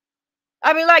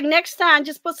 I'd be like, next time,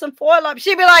 just put some foil up.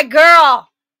 She'd be like, girl,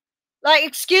 like,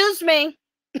 excuse me.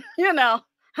 You know,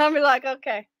 I'd be like,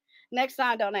 okay, next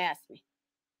time, don't ask me.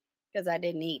 Because I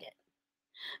didn't eat it.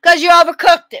 Because you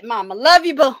overcooked it, mama. Love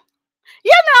you, boo.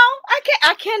 You know,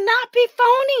 I cannot be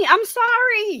phony. I'm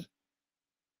sorry.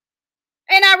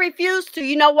 And I refuse to.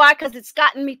 You know why? Because it's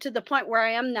gotten me to the point where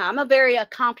I am now. I'm a very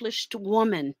accomplished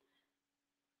woman.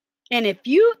 And if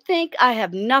you think I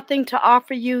have nothing to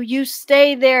offer you, you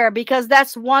stay there, because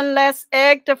that's one less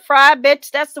egg to fry,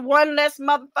 bitch. That's the one less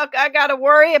motherfucker I got to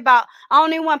worry about. I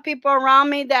only want people around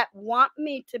me that want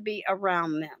me to be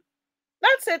around them.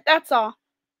 That's it. That's all.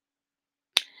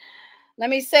 Let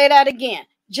me say that again.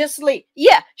 Just leave.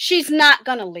 Yeah, she's not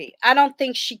going to leave. I don't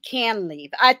think she can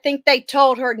leave. I think they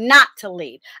told her not to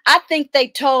leave. I think they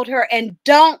told her, and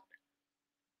don't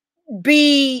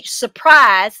be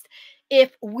surprised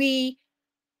if we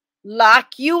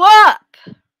lock you up.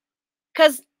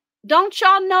 Because don't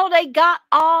y'all know they got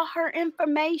all her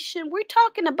information? We're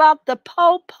talking about the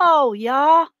po-po,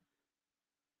 y'all.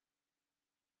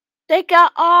 They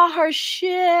got all her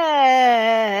shit.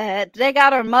 They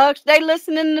got her mugs. They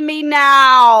listening to me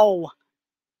now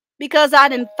because I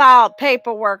didn't file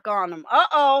paperwork on them.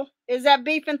 Uh-oh. Is that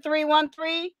beefing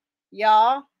 313?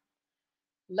 Y'all,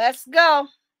 let's go.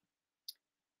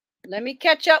 Let me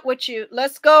catch up with you.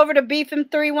 Let's go over to beefing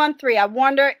 313. I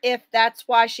wonder if that's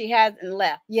why she hasn't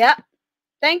left. Yep.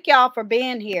 Thank y'all for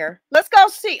being here. Let's go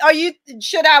see.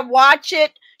 Should I watch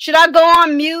it? Should I go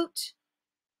on mute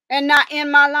and not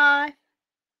end my live?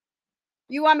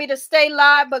 You want me to stay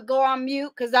live but go on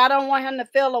mute? Because I don't want him to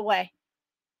feel away.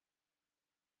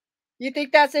 You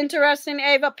think that's interesting,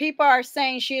 Ava? People are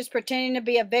saying she is pretending to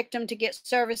be a victim to get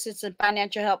services and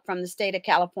financial help from the state of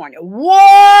California.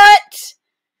 What?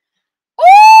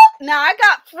 Ooh, now, I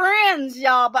got friends,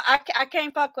 y'all, but I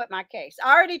can't fuck with my case.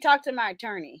 I already talked to my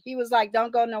attorney. He was like,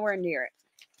 don't go nowhere near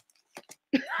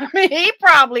it. I mean, he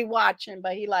probably watching,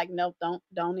 but he like, nope,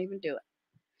 don't even do it.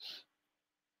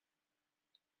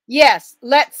 Yes,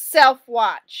 let's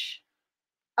self-watch.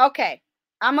 Okay,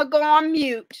 I'm going to go on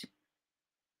mute,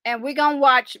 and we're going to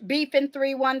watch Beefing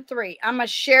 313. I'm going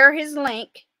to share his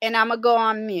link, and I'm going to go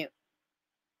on mute.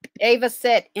 Ava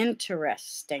said,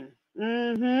 interesting.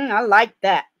 I like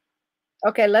that.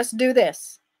 Okay, let's do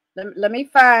this. Let me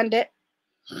find it.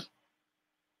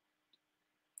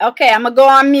 Okay, I'm going to go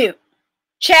on mute.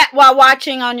 Chat while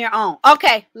watching on your own.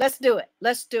 Okay, let's do it.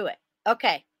 Let's do it.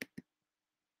 Okay.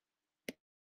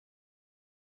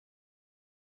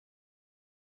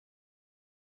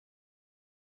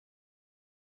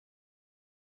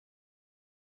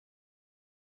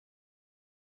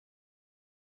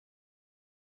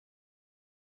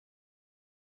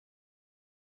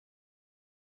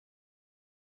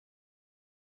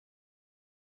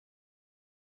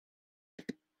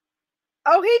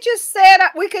 Oh, he just said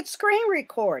we could screen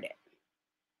record it.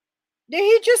 Did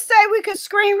he just say we could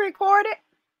screen record it?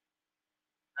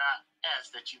 I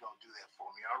ask that you don't do that for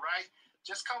me, all right?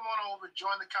 Just come on over,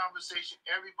 join the conversation.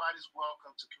 Everybody's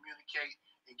welcome to communicate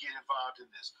and get involved in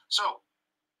this. So,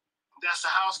 that's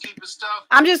the housekeeping stuff.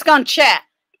 I'm just going to chat.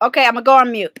 Okay, I'm going to go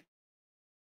on mute.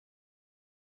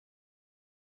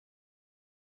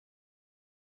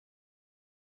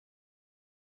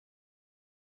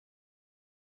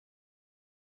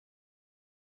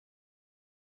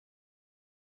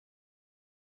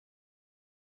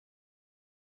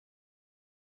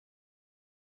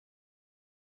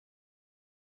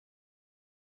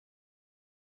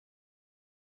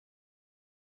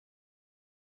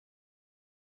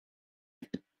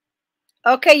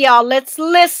 Okay, y'all, let's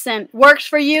listen. Works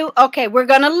for you? Okay, we're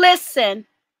going to listen.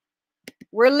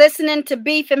 We're listening to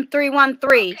Beefing 313.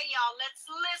 Okay, y'all, let's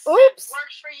listen. Oops.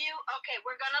 Works for you? Okay,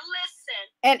 we're going to listen.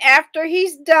 And after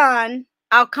he's done,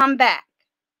 I'll come back.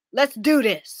 Let's do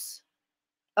this.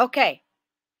 Okay,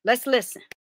 let's listen.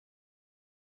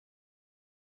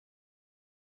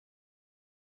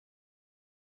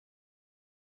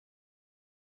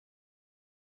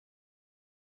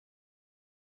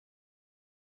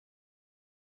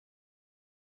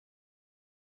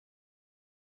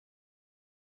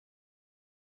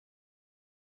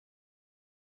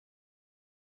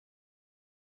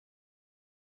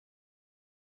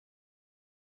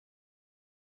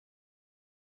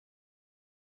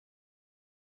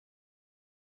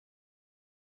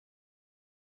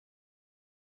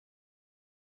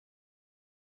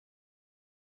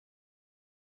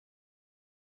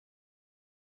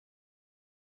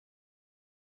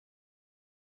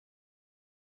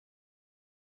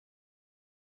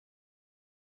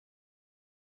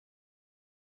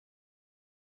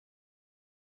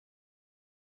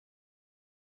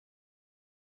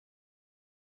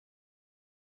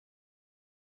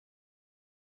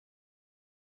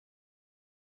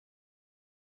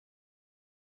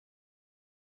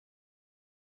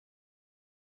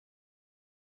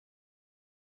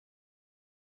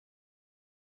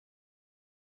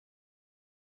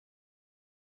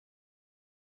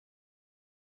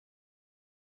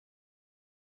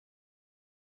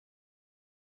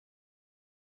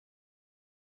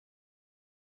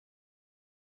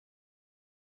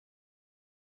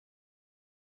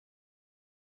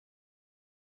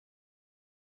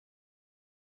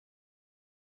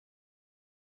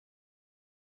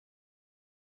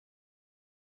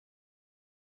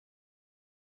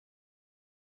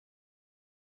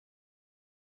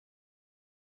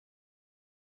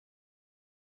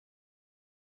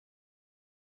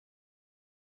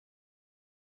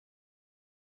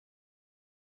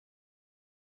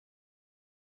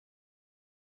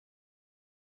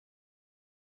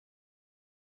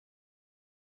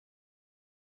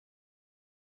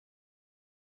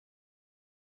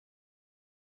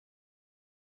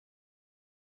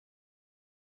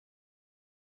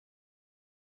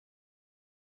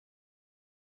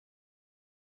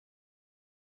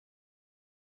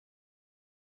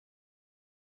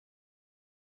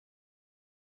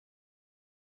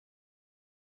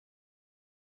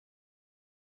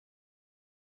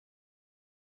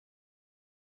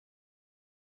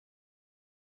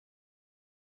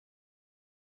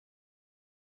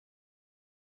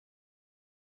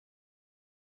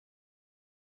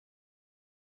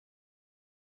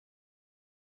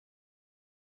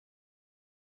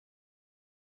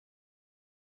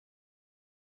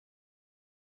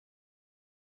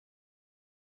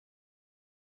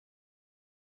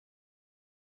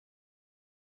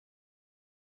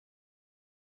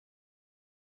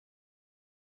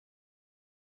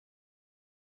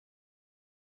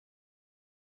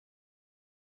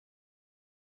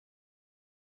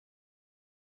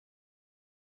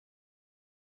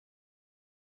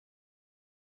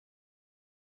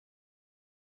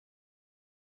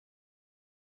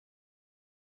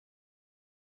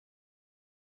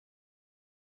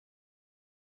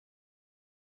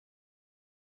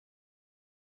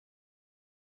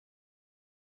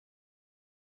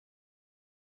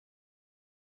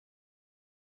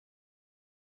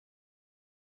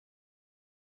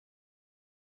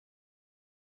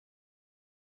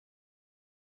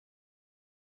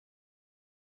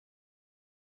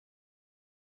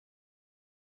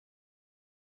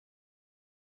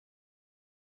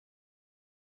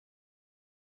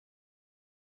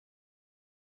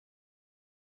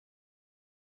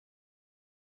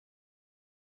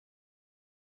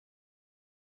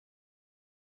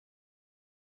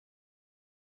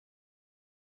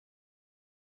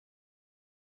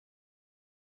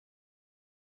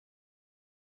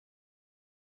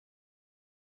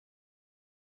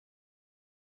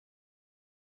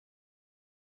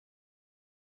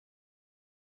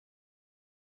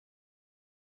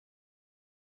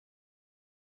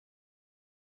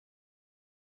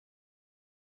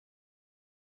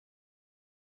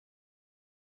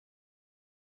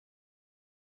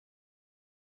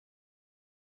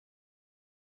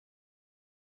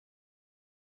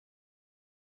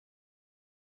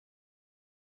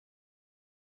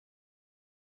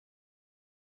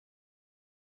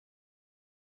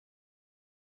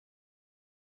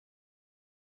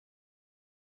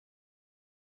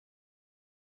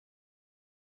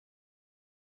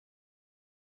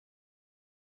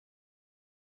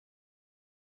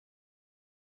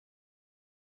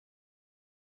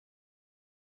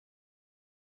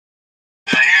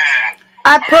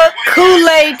 I put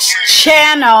Kool-Aid's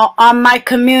channel on my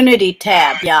community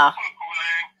tab, y'all.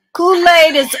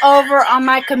 Kool-Aid is over on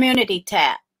my community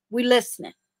tab. We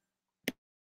listening.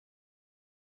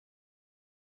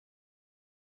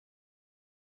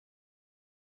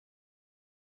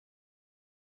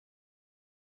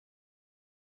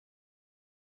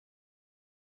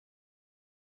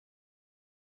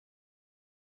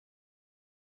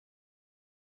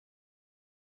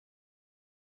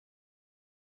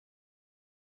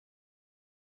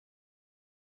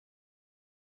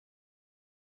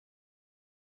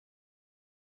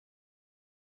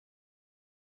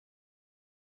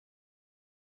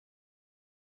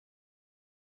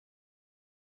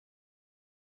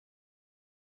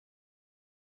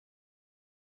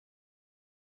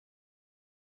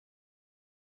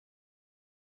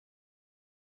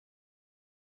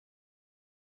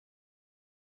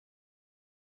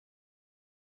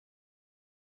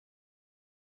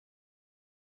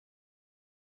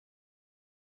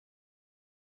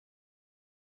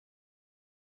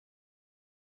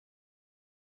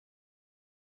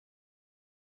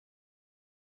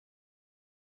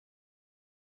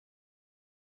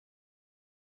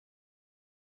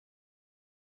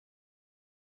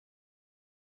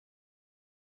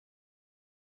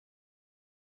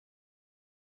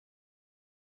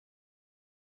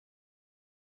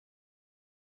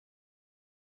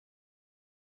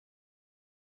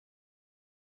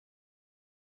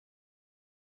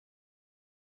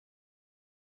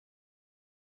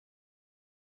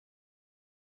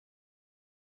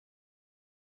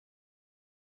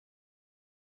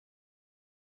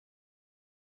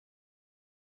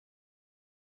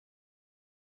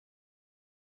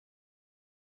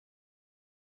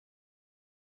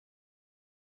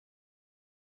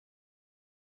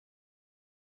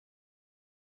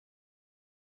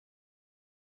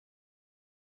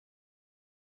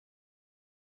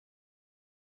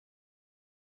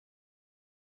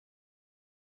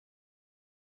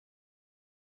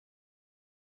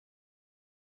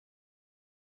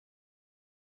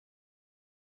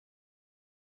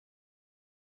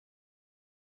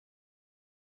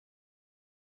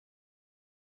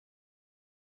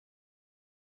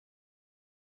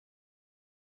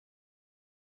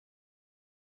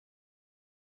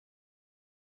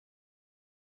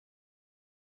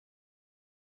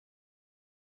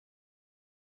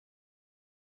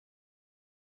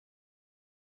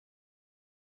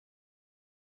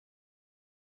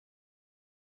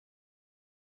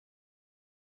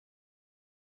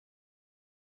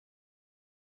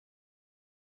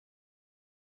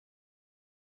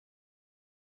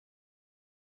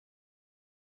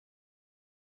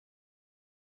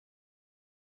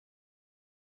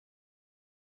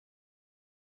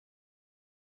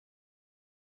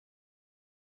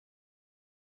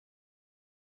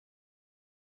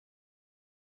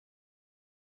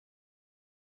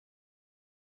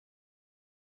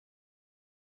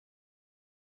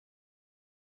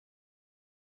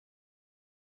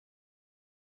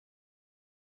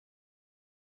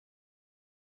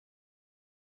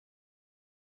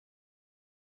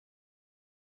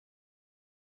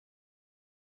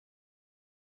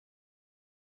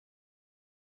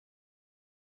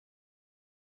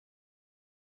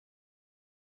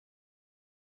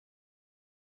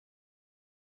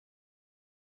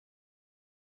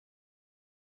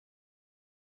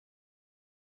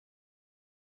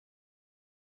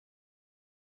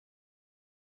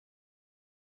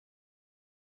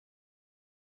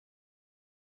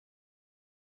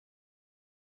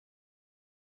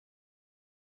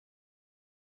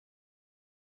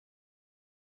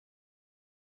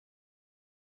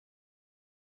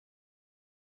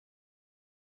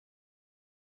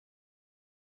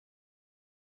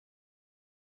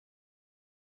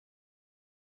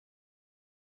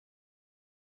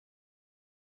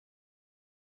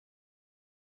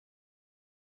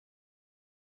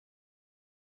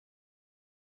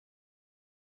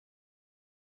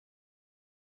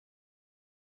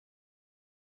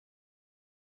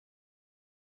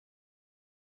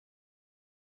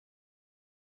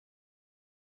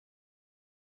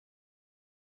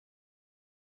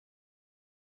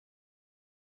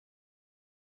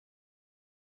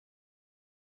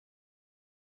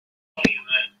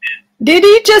 Did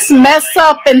he just mess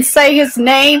up and say his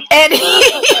name, Eddie?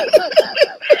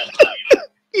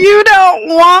 You don't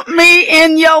want me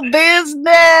in your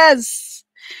business.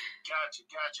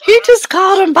 He just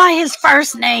called him by his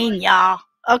first name, y'all.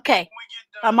 Okay,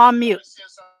 I'm on mute.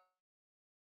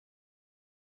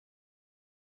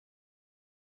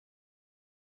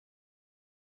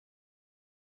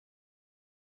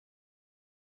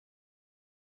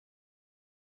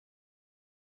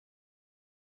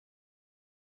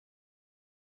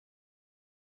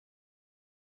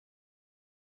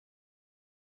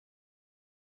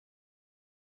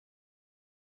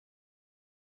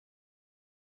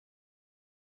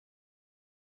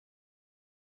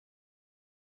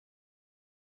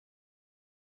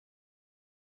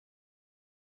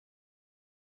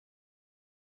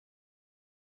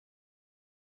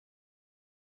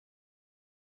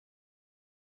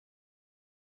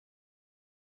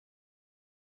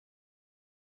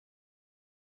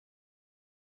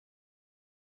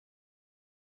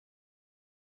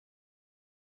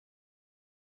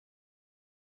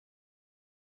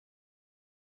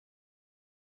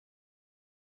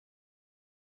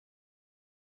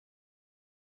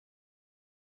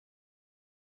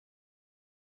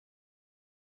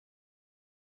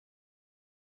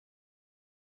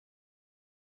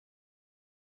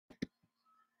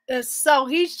 So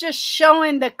he's just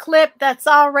showing the clip that's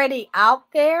already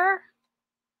out there.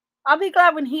 I'll be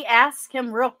glad when he asks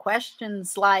him real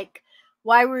questions like,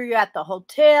 why were you at the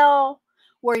hotel?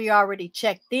 Were you already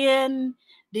checked in?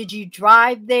 Did you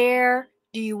drive there?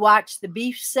 Do you watch the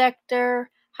Beefsector?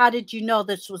 How did you know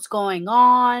this was going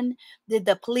on? Did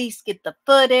the police get the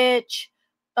footage?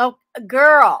 Oh,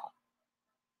 girl.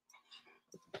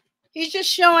 He's just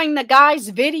showing the guy's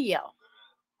video.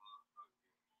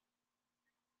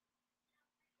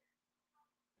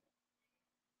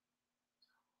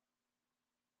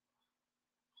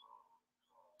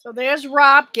 So there's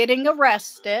Rob getting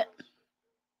arrested.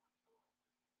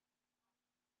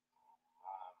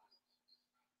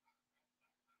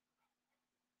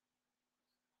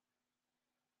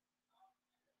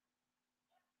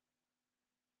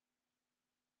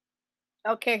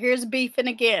 Okay, here's beefing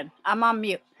again. I'm on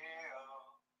mute.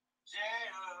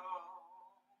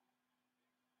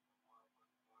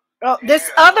 Oh, this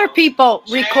other people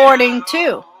recording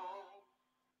too.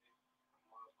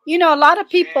 You know, a lot of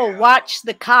people watch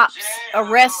the cops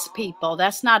arrest people.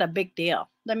 That's not a big deal.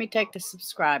 Let me take the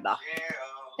subscribe off.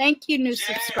 Thank you, new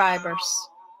subscribers.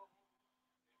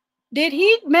 Did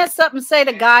he mess up and say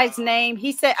the guy's name?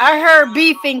 He said, I heard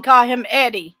beefing call him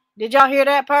Eddie. Did y'all hear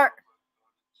that part?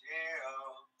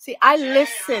 See, I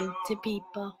listen to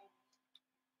people.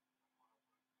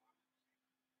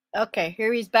 Okay,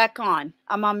 here he's back on.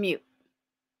 I'm on mute.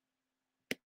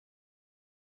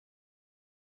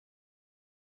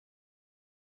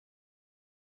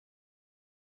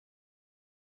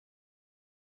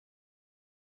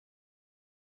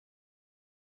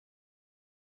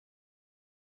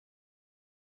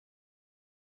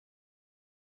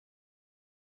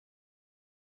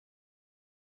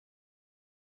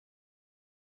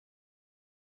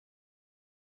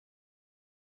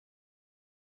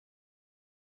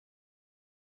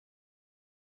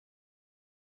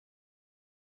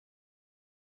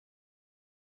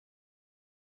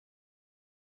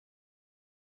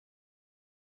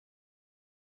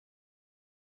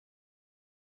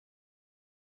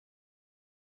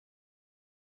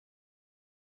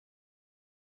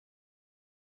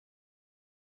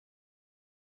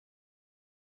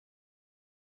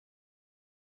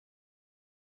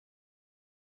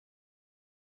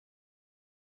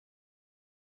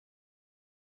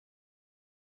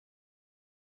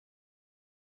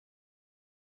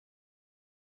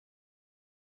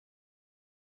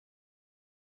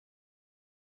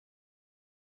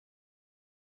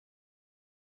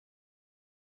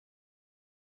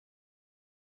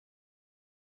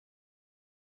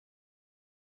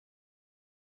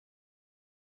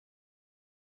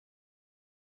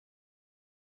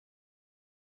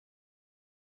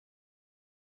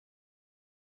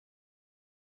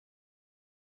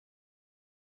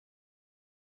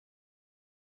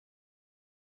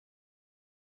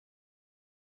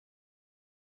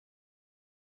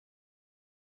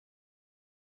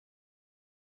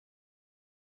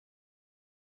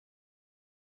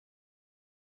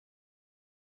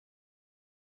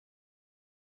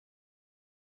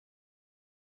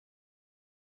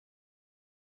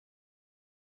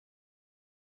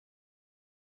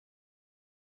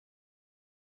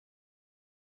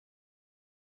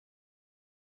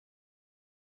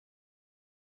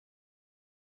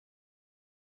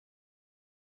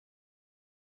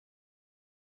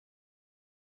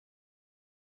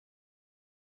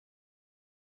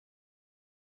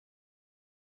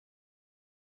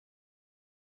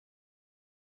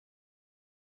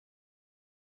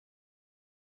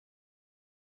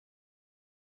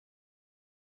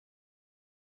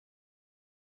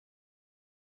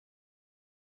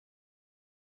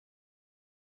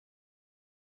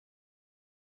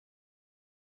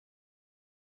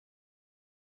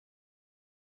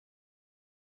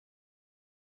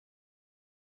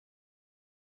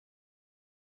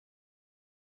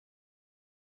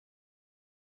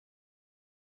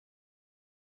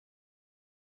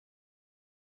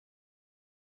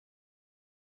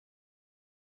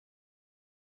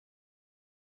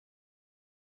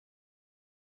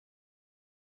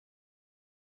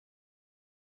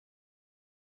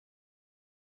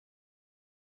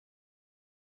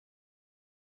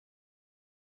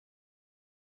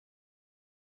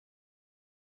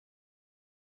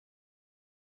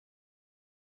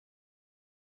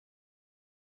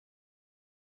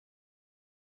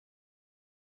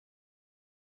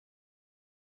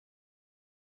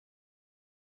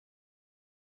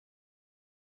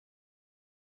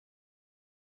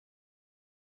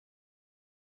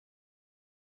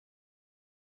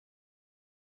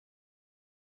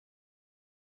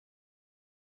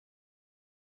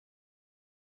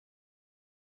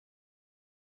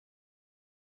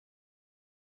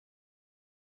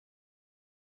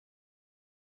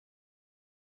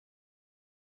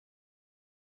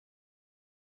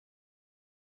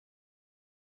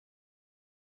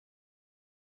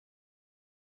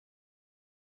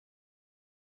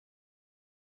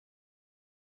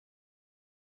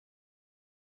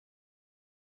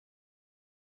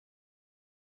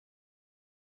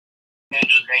 And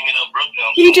just hanging up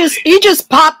Brooklyn. He just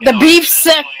popped the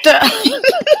Beefsector.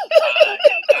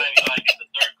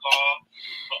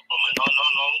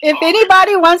 If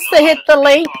anybody wants to hit the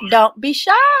link, don't be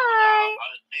shy.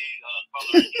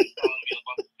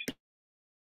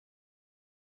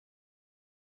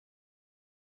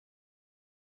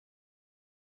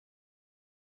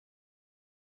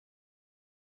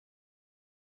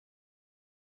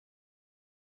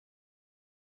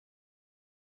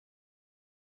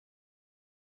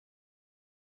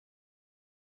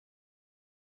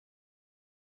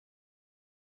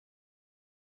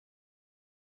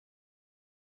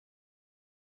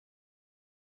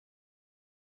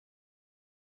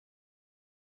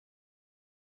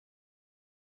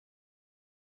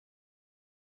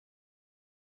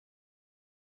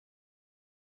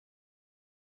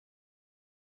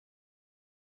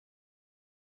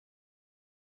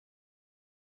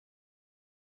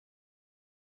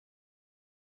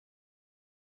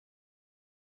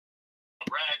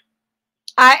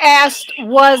 I asked,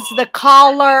 was the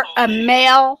caller a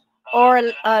male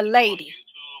or a lady?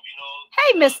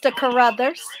 Hey, Mr.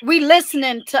 Carruthers, we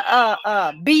listening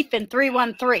to Beef in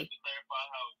 313.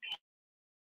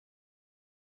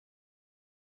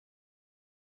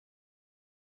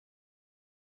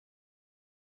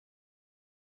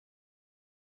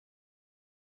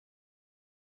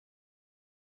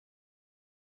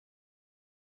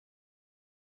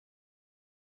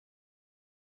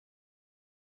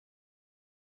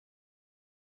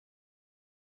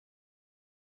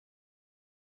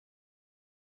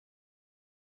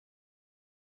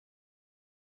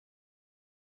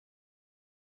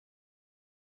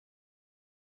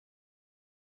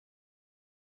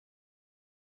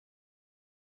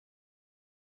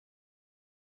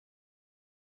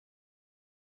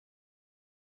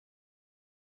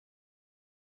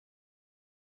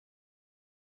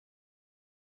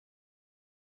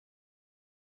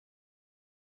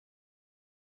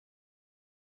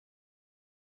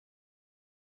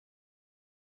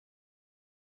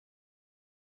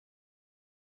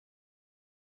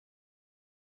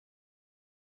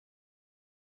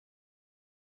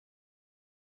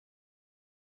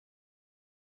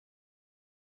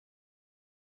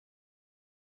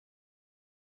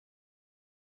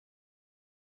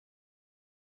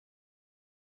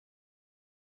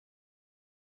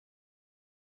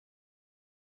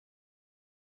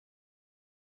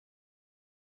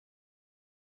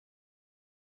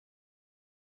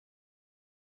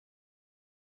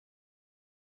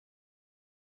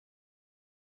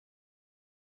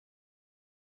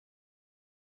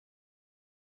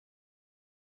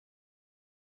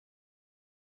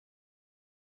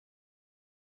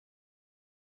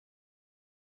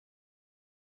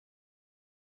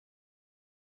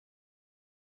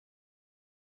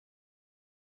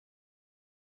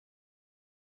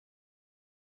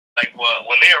 Like, well,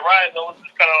 when they arrived, it was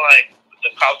just kind of like the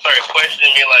cops started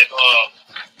questioning me, like,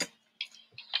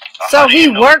 so he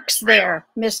works there,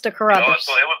 Mr. Carruthers. You know,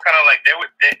 so it was kind of like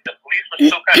the police were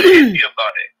still kind of iffy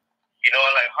about it. You know,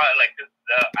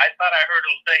 I thought I heard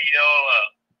him say, you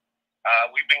know,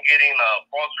 we've been getting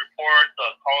false reports,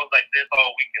 calls like this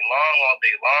all weekend long, all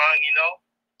day long. You know,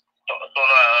 so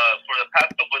for the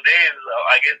past couple of days,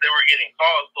 I guess they were getting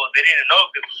calls, so they didn't know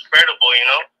if it was spreadable. You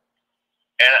know.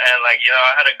 And like, you know,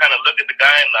 I had to kind of look at the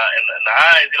guy in the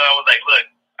eyes, you know, I was like, look,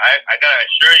 I got to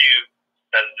assure you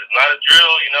that it's not a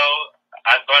drill, you know.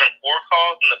 I've gotten 4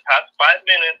 calls in the past 5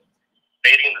 minutes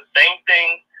stating the same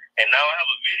thing, and now I have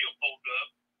a video pulled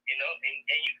up, you know,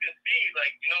 and you can see,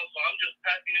 like, you know, so I'm just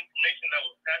passing information that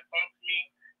was passed on to me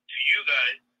to you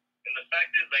guys, and the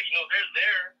fact is, like, you know, they're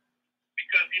there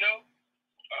because, you know,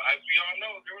 we all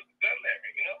know there was a gun there,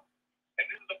 you know. And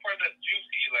this is the part that's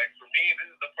juicy. Like, for me, this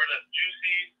is the part that's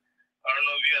juicy. I don't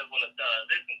know if you guys want to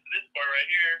listen to this part right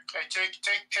here. Hey, take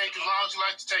as long as you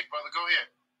like to take, brother. Go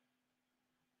ahead.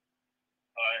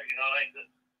 All right, you know, like,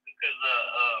 because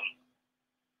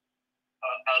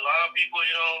a lot of people,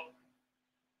 you know,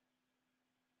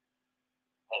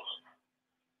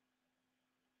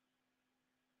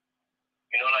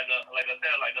 like I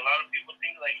said, like, a lot of people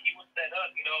think, like, he was set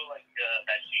up, you know, like,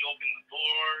 that she opened the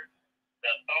door,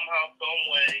 that somehow, some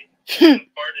way,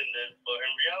 part in this, but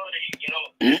in reality, you know,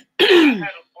 I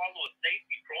had to follow a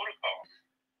safety protocol.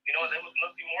 You know, there was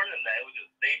nothing more than that. It was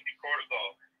just safety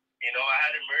protocol. You know, I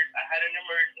had an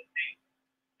emergency,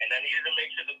 and I needed to make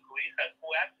sure the police had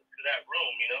full access to that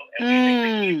room. You know,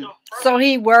 and so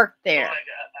he worked there.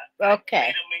 So, like, okay.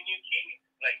 I made him a new key,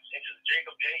 like, and just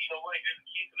Jacob, yeah, you know what? Here's the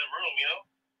key to the room. You know,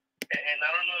 and I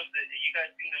don't know if you guys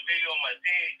seen the video on my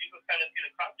page. You could kind of see the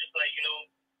cop just, like, you know,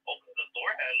 opens the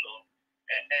door handle.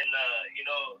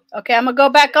 Okay, I'm gonna go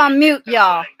back on mute,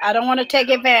 y'all. I don't want to take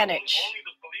advantage.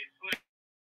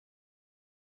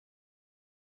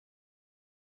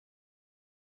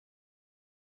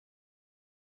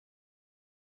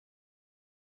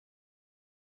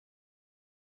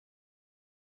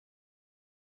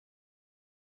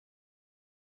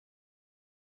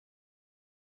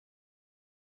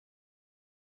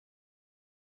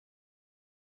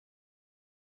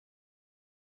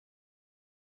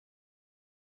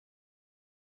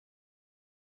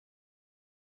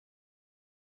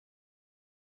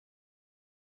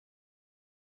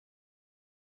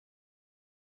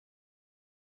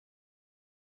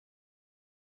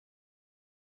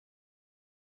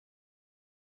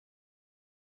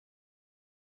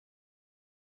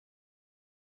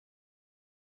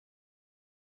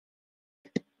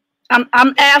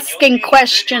 I'm asking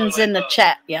questions in the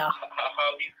chat, y'all.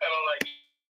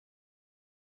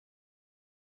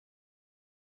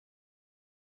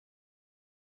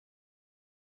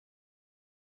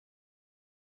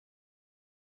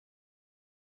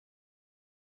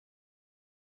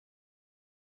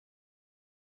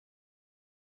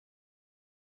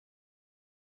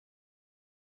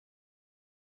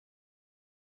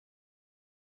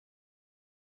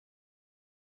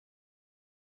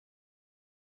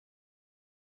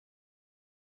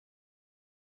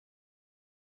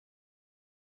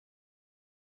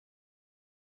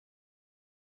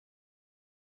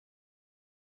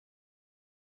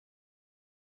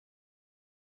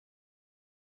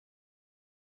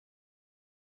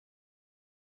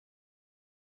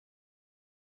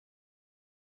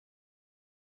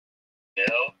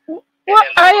 Well,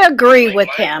 I agree with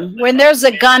him. When there's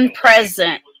a gun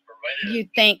present, you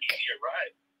think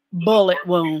bullet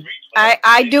wound.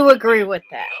 I do agree with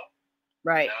that.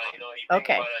 Right.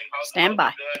 Okay. Stand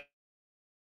by.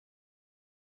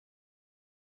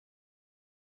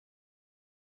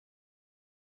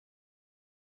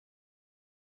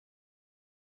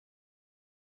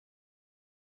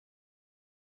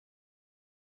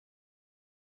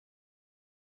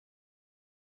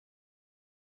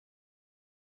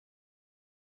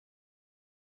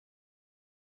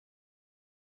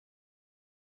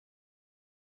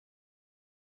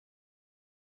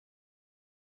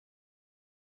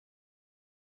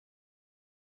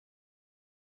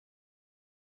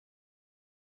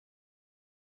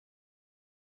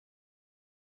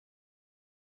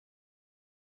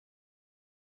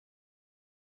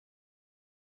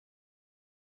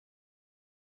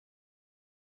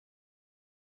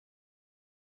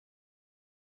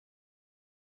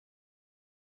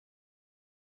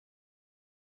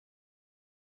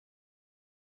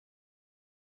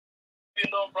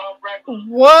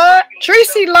 What?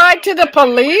 Tracy lied to the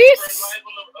police?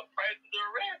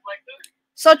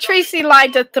 So Tracy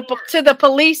lied to the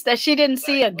police that she didn't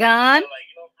see a gun?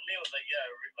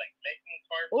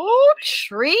 Oh,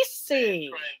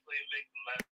 Tracy.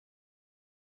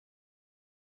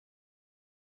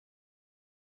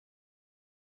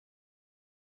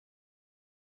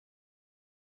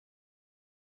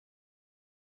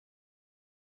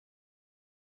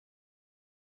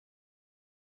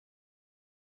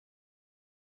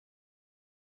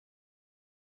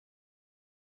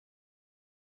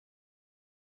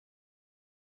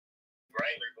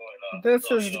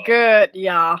 This is good,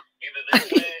 y'all.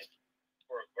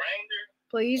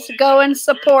 Please go and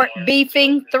support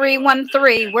Beefing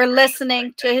 313. We're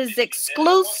listening to his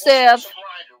exclusive,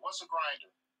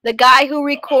 the guy who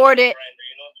recorded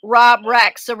Rob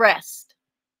Rack's arrest.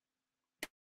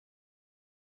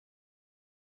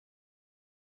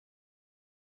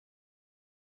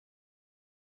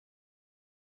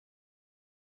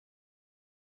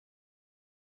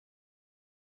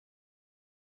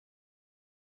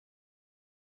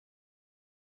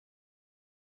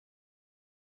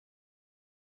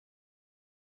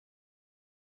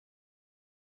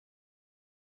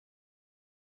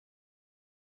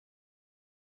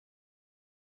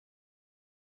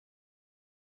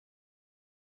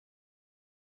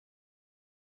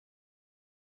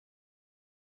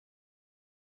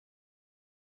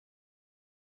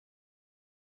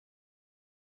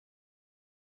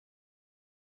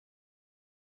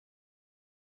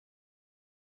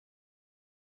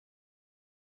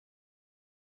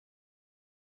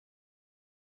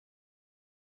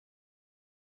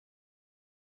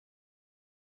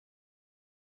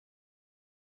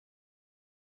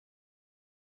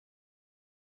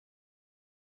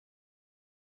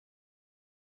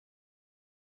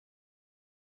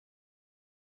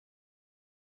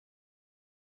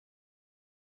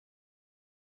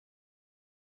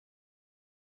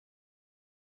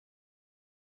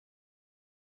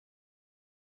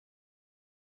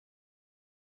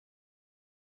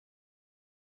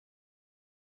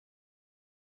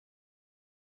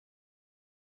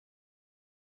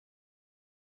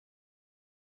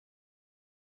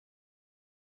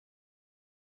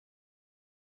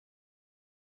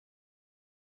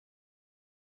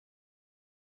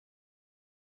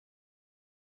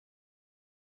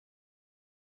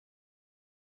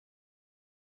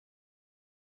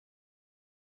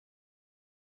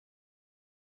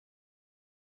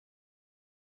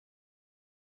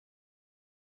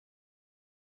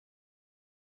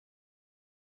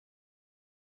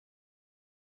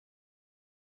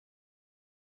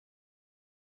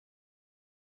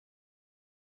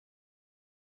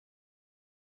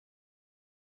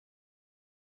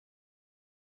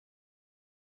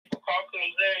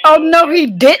 Oh, no, he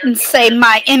didn't say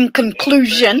my in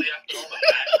conclusion.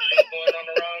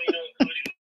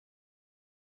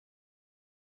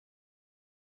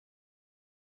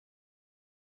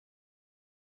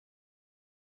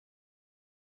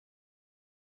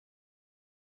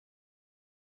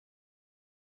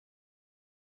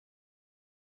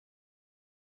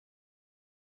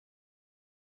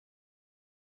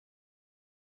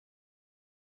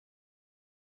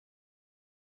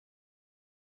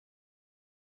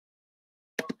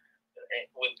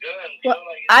 Well,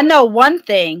 I know one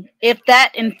thing. If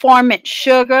that informant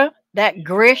Sugar, that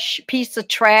Grish piece of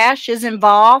trash is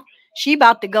involved, she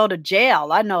about to go to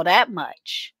jail. I know that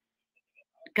much.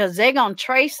 Because they're going to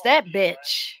trace that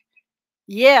bitch.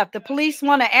 Yeah, if the police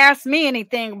want to ask me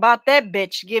anything about that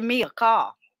bitch, give me a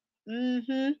call.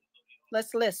 Mm-hmm.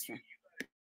 Let's listen.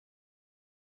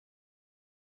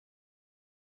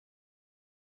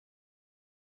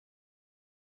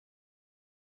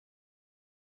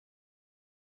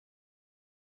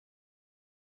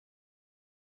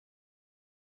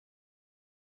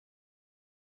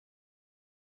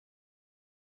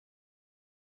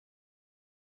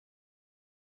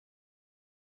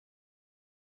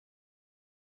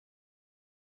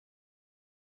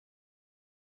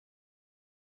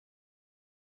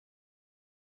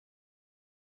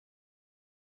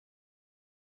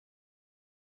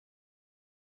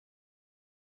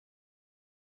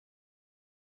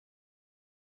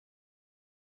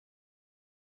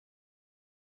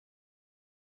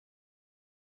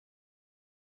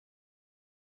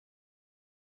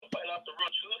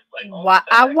 Why,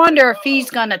 I wonder if he's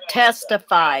going to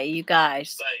testify, you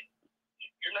guys.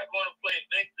 You're not going to play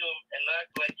victim and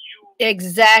act like you.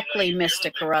 Exactly,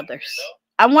 Mr. Carruthers.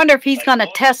 I wonder if he's going to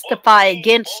testify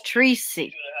against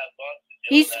Tracy.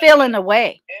 He's feeling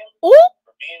away. Ooh.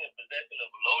 For being in possession of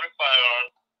a loaded firearm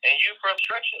and you for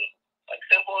obstruction. Like,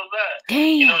 simple as that.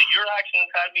 Damn. You know, your actions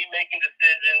had me making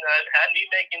decisions, had me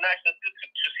making actions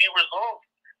to see results.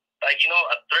 Like, you know,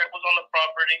 a threat was on the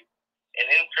property, and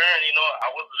in turn, you know,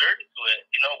 I was alerted to it,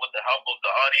 you know, with the help of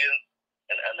the audience,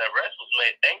 and the arrest was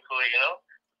made, thankfully, you know.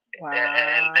 Wow.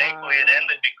 And thankfully it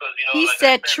ended because, you know, he like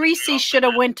said I said, Tracy should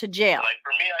have went to jail. Like,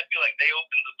 for me, I feel like they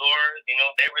opened the door, you know,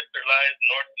 they risked their lives in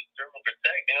order to serve and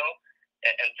protect, you know,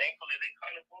 and thankfully they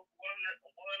caught him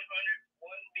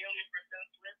 101,000,000%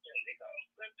 slipping. They got him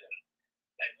slipping.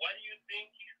 Like, why do you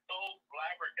think he's so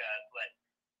flabbergasted? Like,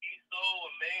 he's so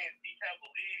amazed. He can't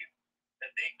believe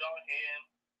that they got him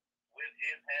with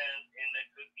his hands in the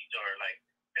cookie jar. Like,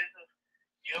 this is,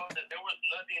 you know, that there was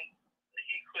nothing that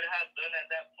he could have done at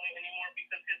that point anymore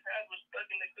because his hands were stuck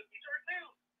in the cookie jar too.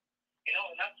 You know,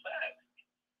 and that's bad.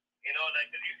 You know, like,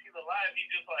 because you see the live, he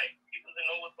just, like, he doesn't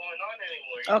know what's going on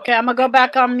anymore. Okay, I'm going to go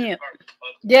back on mute.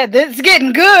 Yeah, this is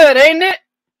getting good, ain't it?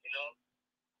 You know?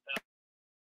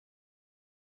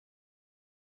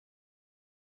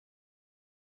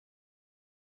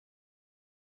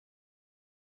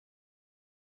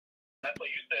 That's what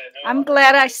you said. I'm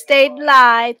glad I stayed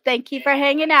live. Thank you for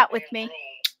hanging out with me.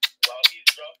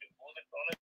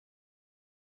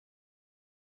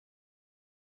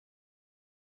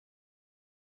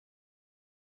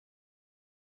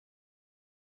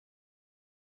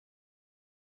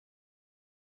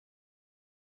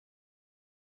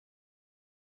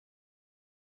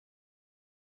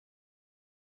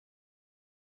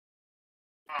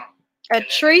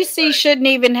 Tracy shouldn't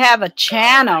even have a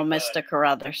channel, Mr.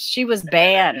 Carruthers. She was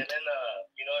banned.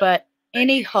 But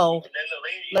anyhow,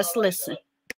 let's listen.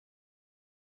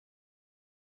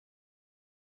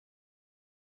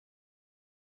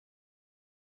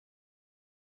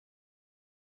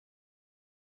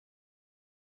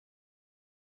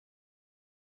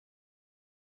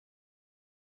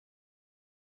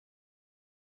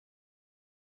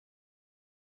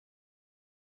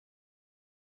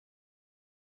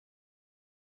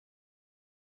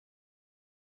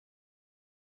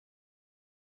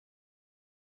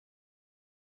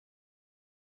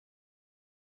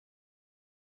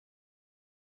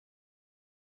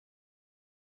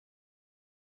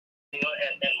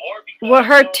 Well,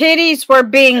 her titties were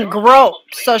being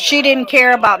groped, so she didn't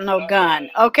care about no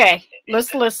gun. Okay,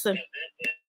 let's listen.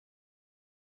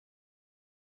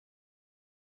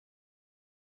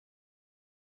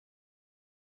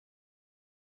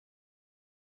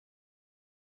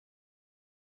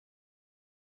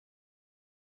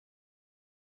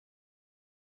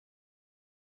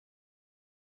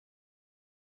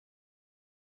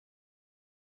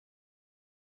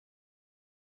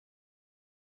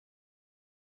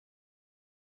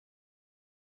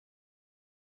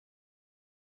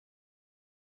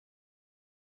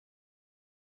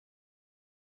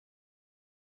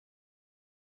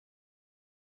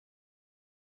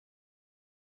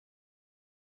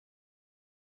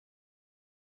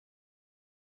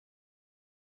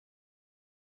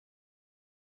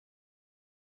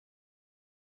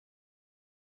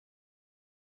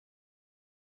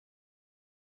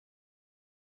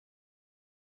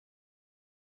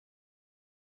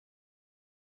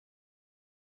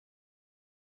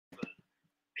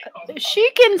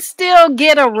 She can still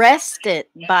get arrested,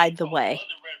 by the way.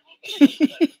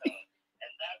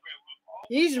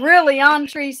 He's really on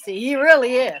Tracy. He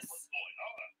really is.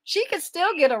 She could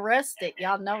still get arrested.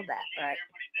 Y'all know that, right?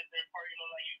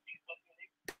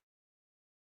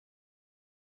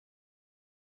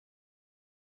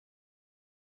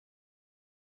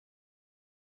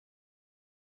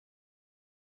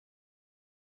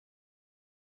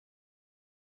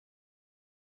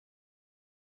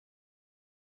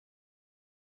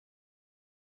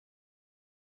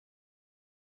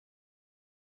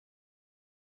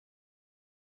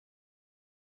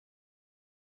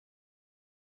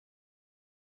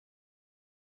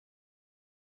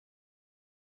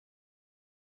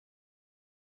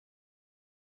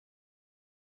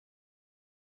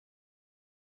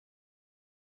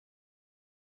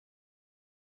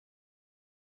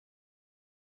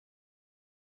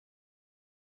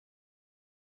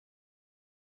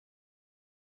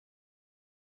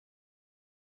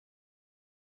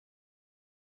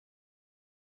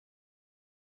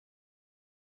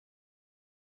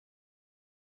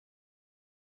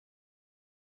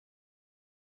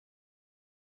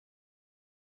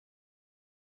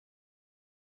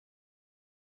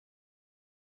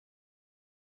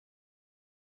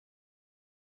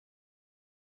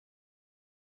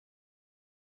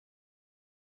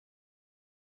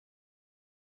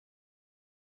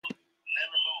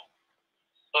 Never moved.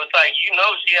 So it's like, you know,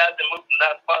 she has to move from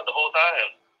that spot the whole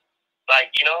time.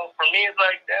 Like, you know, for me, it's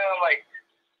like, damn, like,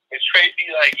 it's Tracy,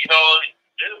 like, you know,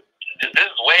 this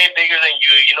is way bigger than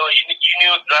you. You know, you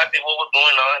knew exactly what was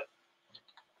going on.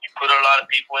 You put a lot of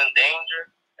people in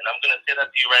danger, and I'm going to say that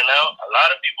to you right now, a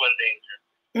lot of people in danger.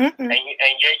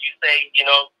 And yet you say, you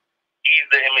know, he's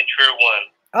the immature one.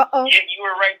 Yet you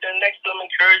were right there next to him,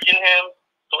 encouraging him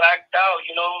to act out,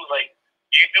 you know, like,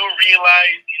 you do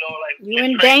realize, you know, like, you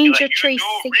in danger, Tracy.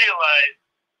 You do realize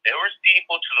there was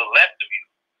people to the left of you.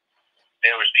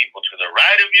 There was people to the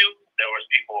right of you. There was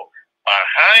people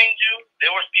behind you.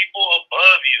 There was people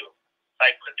above you,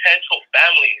 like potential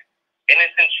families,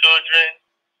 innocent children,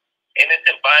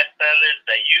 innocent bystanders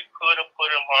that you could have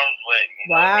put in harm's way. You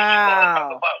know? Wow. And you want to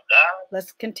talk about God?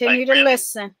 Let's continue to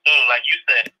listen. Like you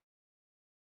said.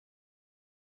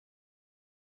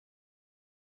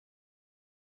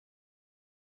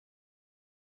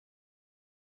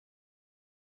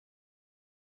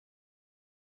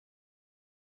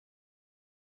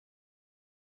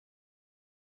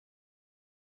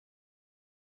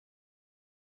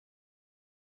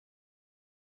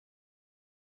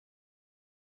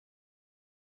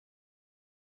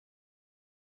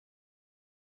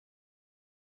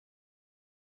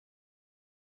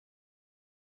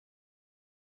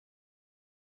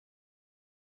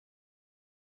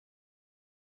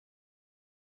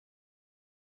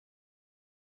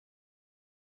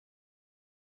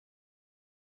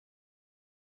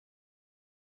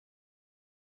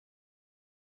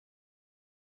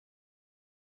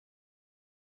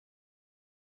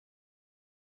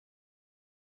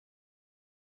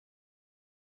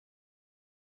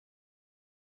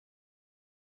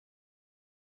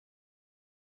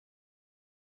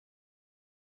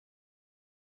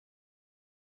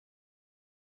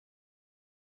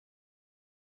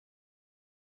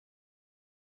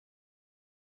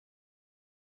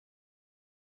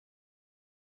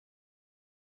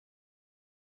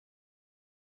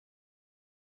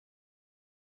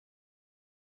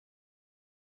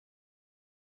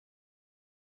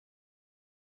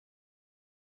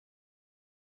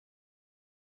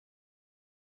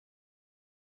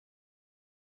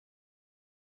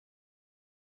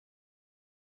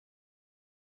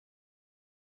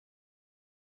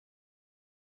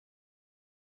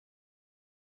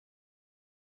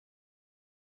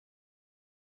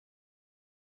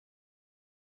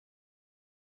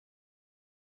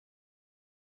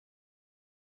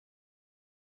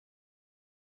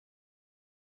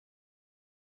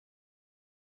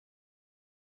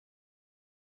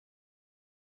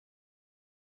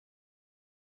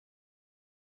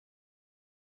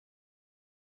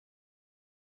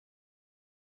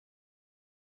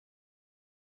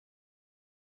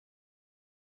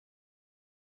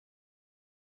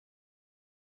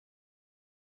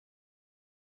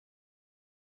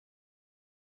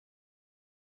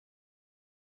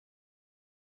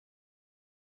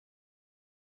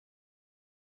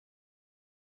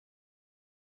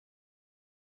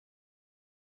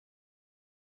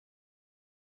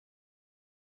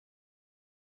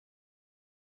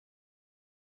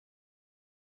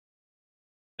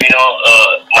 You know,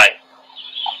 like,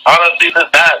 honestly, that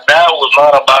was not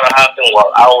about to happen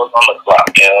while I was on the clock,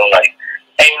 you know, like,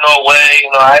 ain't no way,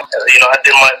 I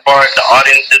did my part, the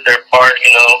audience did their part,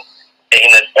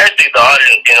 and especially the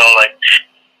audience, like,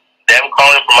 them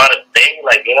calling from out of state,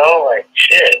 like, like,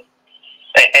 shit.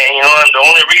 And and the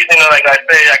only reason, like I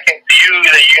say, I came to you,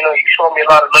 that, you showed me a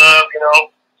lot of love,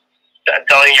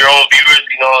 telling your own viewers,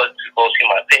 to go see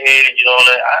my page,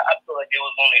 I feel like it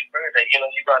was only fair that,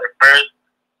 you got it first.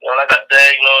 Like I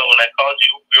said, when I called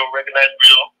you, real recognized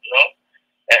real,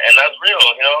 and that's real,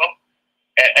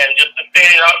 And just to say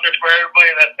it out there for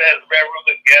everybody that says Red Roof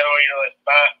is ghetto, it's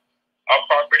not. Our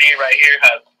property right here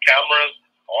has cameras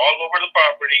all over the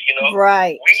property,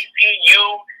 Right. We see you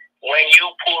when you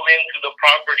pull into the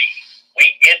property. We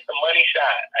get the money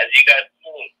shot, as you guys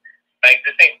seen. Like,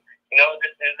 this ain't,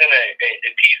 this isn't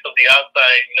a piece of the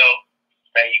outside,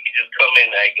 that you can just come in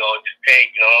and go, just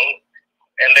take,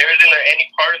 And there isn't any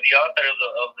part of the outside of the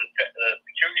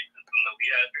security system that we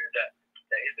have here that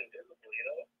isn't visible,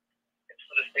 It's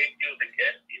for the safety of the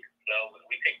guests,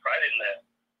 we take pride in that.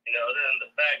 Other than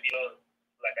the fact,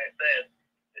 like I said,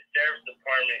 the sheriff's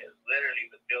department is literally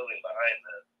the building behind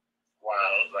us.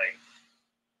 Wow, like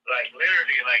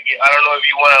literally, like, I don't know if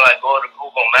you want to, like, go to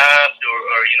Google Maps or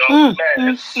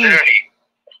man, it's literally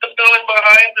the building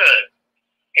behind us.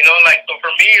 Like, so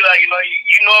for me, like,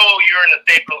 you're in a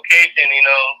safe location,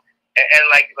 and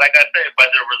like I said, by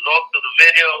the results of the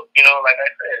video, like I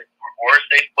said, we're a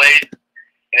safe place.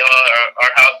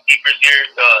 Our housekeepers here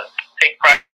take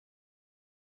pride.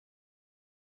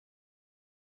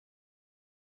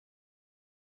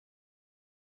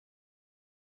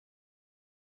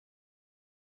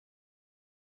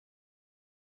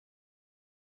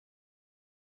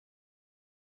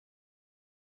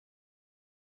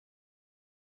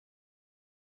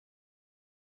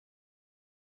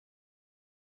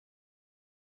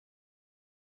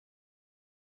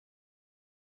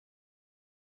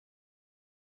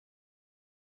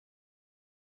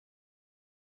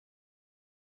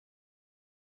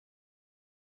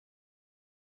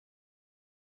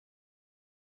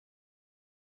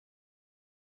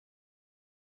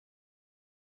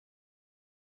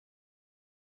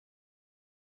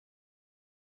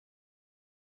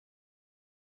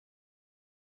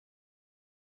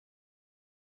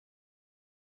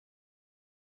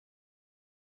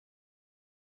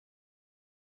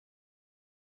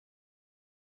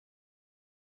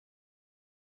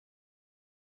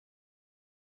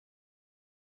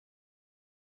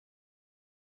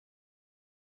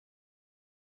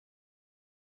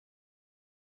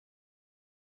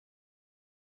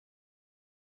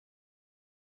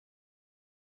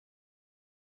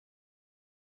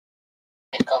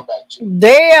 Come back to.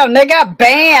 Damn, they got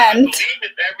banned. I believe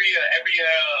it's every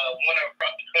one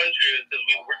across the country, because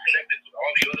we're connected to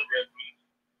all the other Red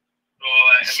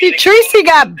Roots. So, Tracy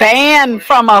got banned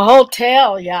from a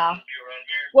hotel, y'all.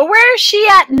 Well, where is she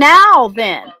at now,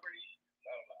 then?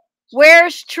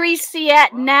 Where's Tracy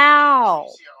at now?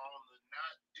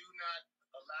 Do not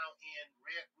allow in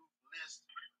Red Roof list,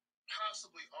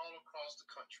 possibly all across the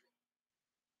country.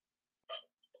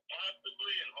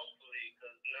 Possibly and hopefully,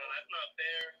 because that's not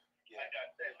fair. Like I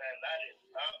said, man, that is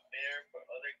not fair for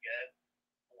other guests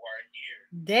who are here.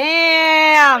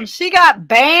 Damn, she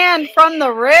got banned from the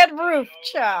Red Roof,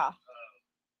 child.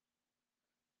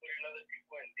 Putting other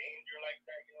people in danger like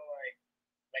that,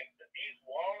 like these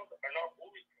walls are not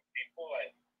moving people.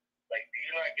 Like, do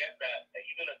you not get that? Like,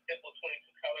 even a simple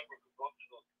 22 caliber could go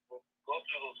through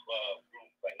those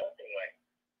rooms like nothing. Like,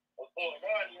 what's going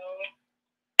on,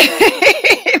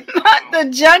 The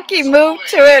junkie moved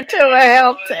to a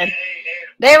Hilton.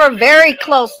 They were very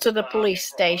close to the police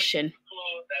station.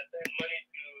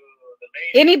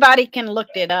 Anybody can look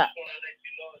it up.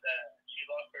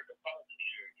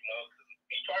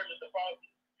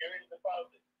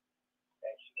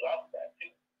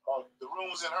 The room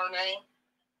was in her name?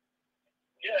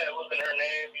 Yeah, it was in her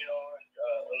name,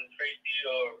 Tracy,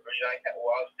 or I can't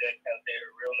say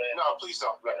her real name. No, please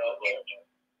don't.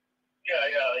 Yeah,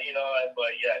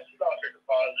 but yeah, she lost her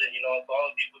deposit, so all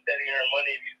the people sending her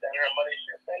money, if you send her money,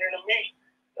 she'll send her to me.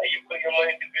 Like, you put your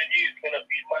money to good use, it's gonna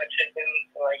feed my chickens,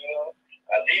 like,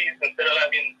 at least instead of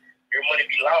having your money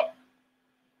be lost.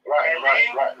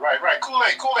 Right.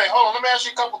 Kool-Aid. Hold on, let me ask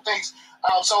you a couple things.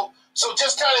 So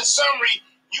just kind of summary,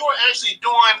 you were actually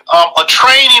doing a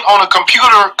training on a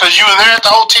computer because you were there at the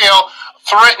hotel,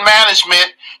 threat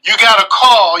management. You got a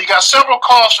call. You got several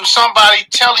calls from somebody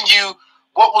telling you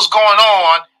what was going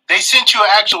on. They sent you an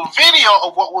actual video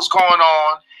of what was going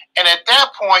on, and at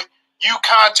that point, you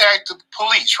contacted the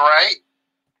police, right?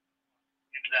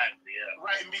 Exactly, yeah.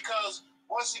 Right, and because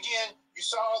once again, you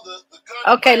saw the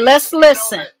gun. Okay, let's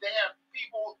listen. They have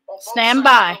people on both Stand sides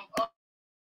by. of them.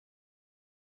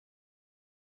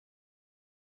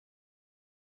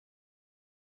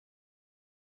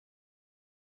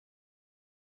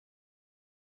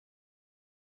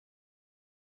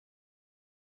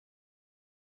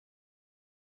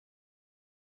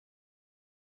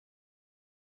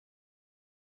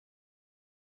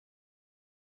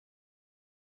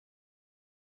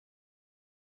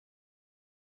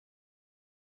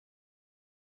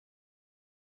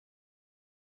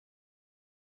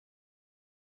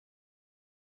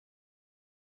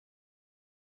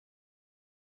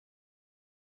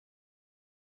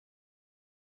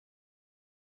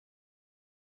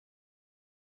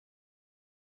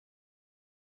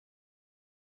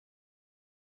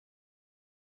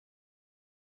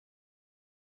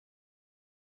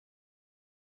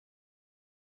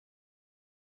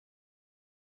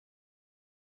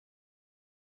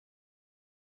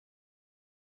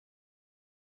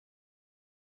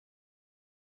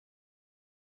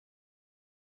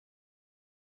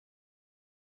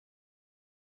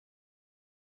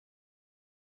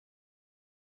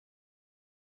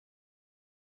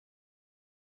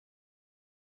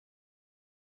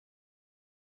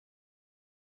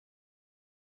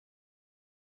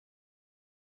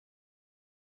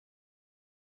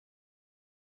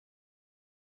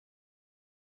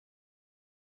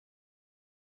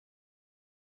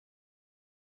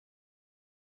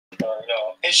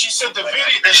 And she sent the video.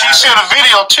 And she sent a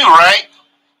video too, right?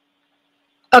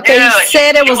 Okay, Yeah, he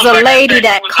said it was a lady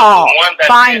that called.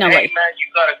 Finally. Hey man, you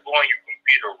gotta go on your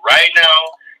computer right now.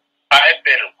 Type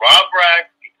in Rob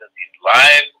Rack because he's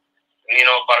live. You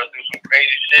know, about to do some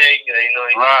crazy shit. You know, he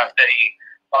said he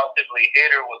possibly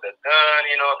hit her with a gun.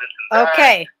 You know, this and that.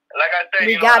 Okay. Like I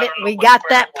said, We got it. We got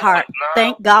that part.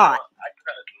 Thank God. I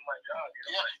gotta do my job.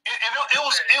 You know? Yeah, and it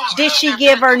was. Did she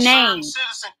give her name?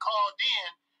 Citizen called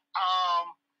in.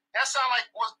 That sounded like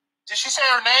did she say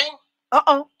her name?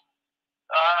 Uh-oh.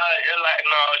 Like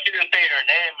no, she didn't say her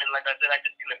name, and like I said, I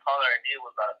just seen the caller ID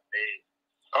was out of state.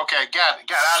 Okay, got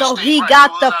it. So he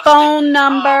got the phone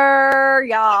number,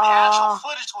 y'all. The actual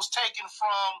footage was taken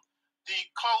from the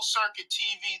closed circuit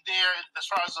TV there, as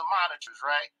far as the monitors,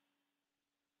 right?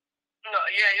 No,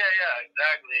 yeah,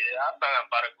 exactly. I'm not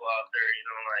about to go out there, you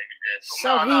know, like shit.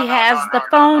 So he has the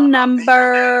phone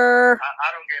number. I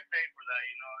don't get paid for that,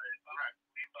 you know.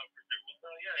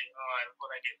 Yeah, you know, that's what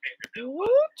I get paid to do.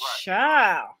 Ooh,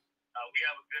 child. We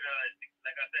have a good,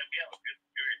 like I said, we have a good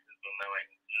security system. Like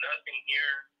nothing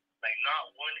here, like not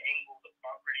one angle of the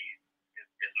property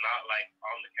is not like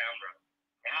on the camera.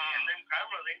 And then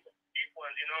cameras ain't the cheap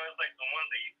ones, you know. It's like the ones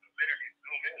that you can literally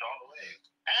zoom in all the way.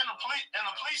 And the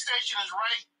police station is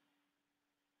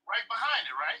right behind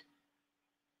it, right?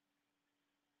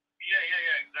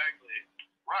 Yeah, exactly.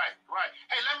 Right.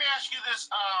 Hey, let me ask you this.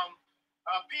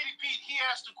 Petey Pete, he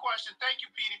asked a question. Thank you,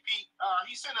 Petey Pete.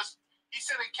 He sent a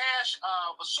cash,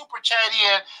 a super chat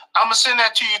in. I'm gonna send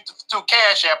that to you through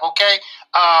Cash App, okay?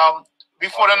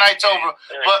 Before the night's over.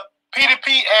 But Petey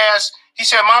Pete asked. He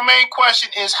said, "My main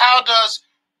question is, how does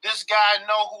this guy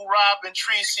know who Rob and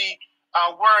Tracy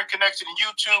were connected in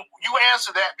YouTube?" You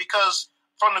answer that because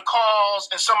from the calls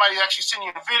and somebody actually sent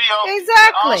you the video.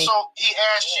 Exactly. Also, he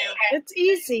asked you. It's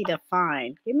easy to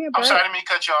find. Give me a break. I'm sorry, I didn't mean to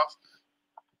cut you off.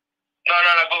 No,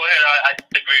 go ahead. I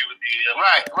agree with you.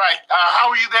 Right. How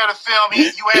were you there to film?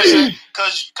 You answered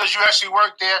because you actually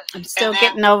worked there. I'm still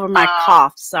getting over my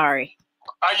cough. Sorry.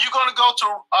 Are you going to go to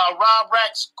Rob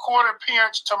Rack's court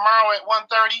appearance tomorrow at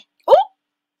 1:30? Oh.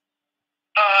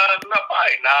 No,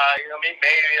 probably not. You know what I mean?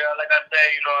 Maybe, like I said,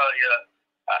 you know,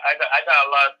 I got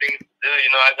a lot of things to do. You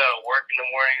know, I got to work in the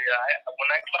morning. When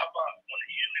I clock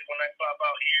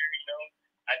out here, you know,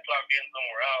 I clock in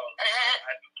somewhere else. Hey.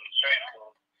 I do some straight.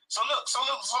 So look.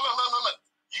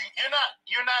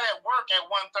 You're not at work at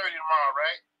 1:30 tomorrow,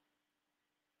 right?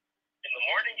 In the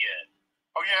morning, yeah.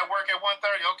 Oh, you're at work at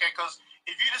 1:30. Okay, because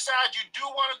if you decide you do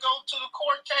want to go to the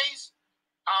court case,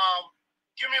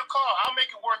 give me a call. I'll make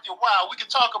it worth your while. We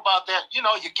can talk about that. You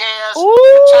know, your gas,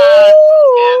 your time,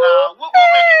 and we'll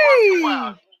make it worth your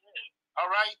while.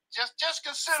 All right, just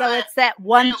consider. So that it's at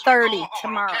 1:30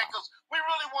 tomorrow. Okay, because we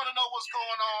really want to know what's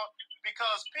going on.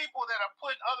 Because people that are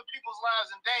putting other people's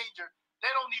lives in danger, they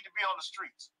don't need to be on the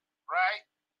streets, right?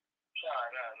 No.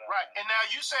 Right. And now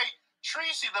you say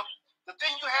Tracy, the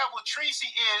thing you have with Tracy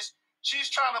is she's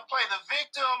trying to play the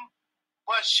victim,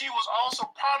 but she was also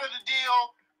part of the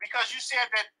deal because you said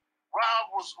that Rob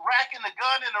was racking the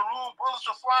gun in the room, bullets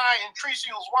were flying, and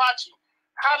Tracy was watching.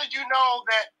 How did you know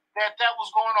that was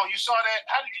going on? You saw that?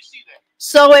 How did you see that?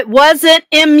 So it wasn't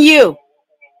MU.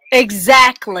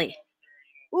 Exactly.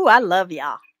 Ooh, I love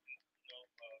y'all.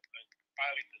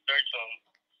 Finally, to search them,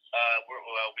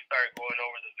 we started going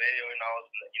over the video, and I was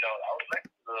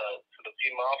next to the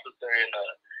female officer, and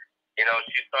we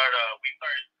started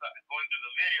going through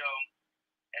the video,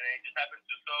 and it just happened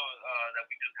to show that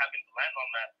we just happened to land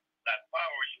on that spot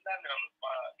where she landed on the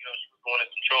spot. You know, she was going to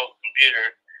control the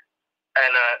computer,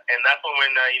 and that's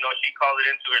when she called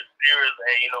it into her spirit.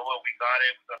 Hey, you know what? We got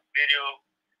it. We got the video.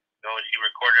 You know, she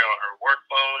recorded on her work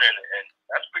phone, and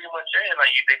that's pretty much it.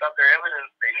 Like, they got their evidence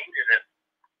they needed, and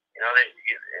you know,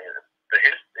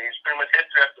 it's pretty much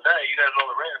history after that. You guys know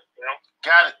the rest, you know.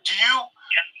 Got it. Do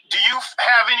you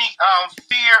have any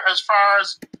fear as far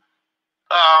as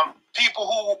people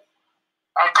who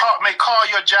may call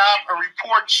your job and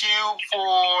report you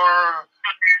for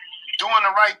doing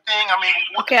the right thing? I mean,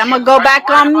 okay, I'm gonna go back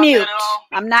on mute.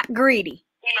 I'm not greedy.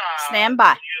 Stand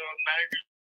by.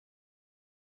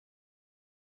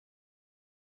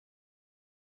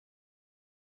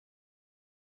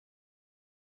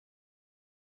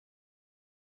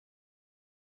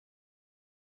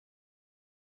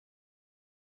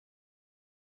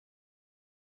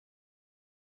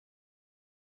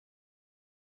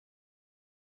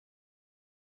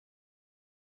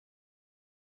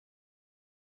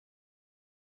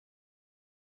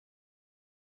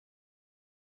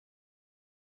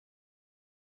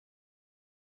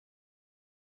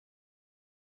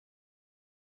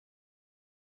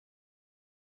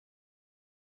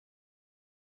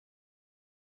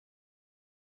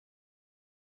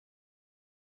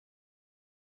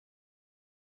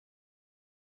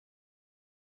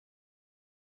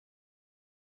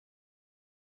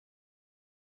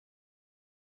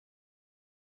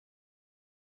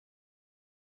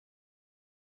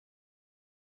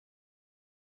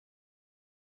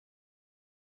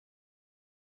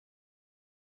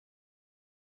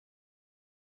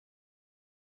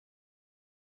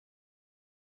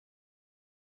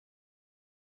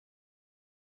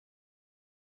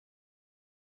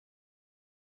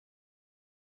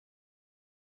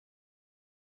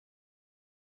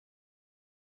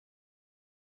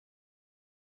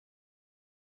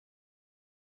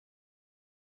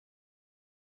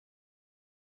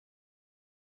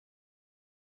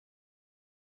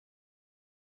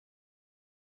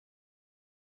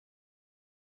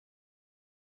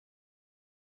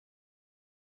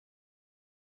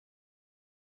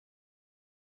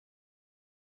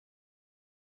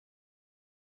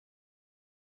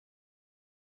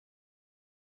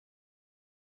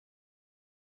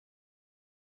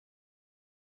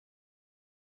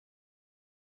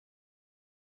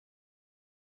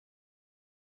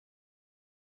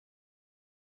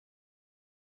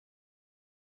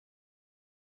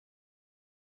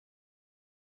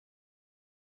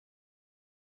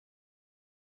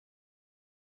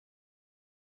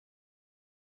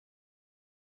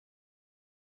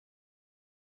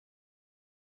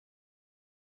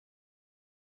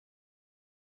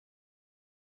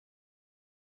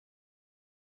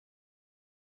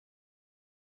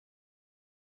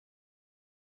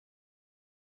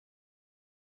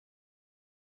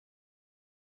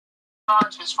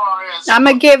 As far as I'm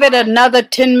going to give it another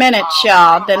 10 minutes,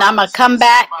 y'all. Then I'm going to come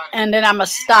back and then I'm going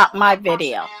to stop my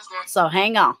video. So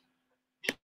hang on.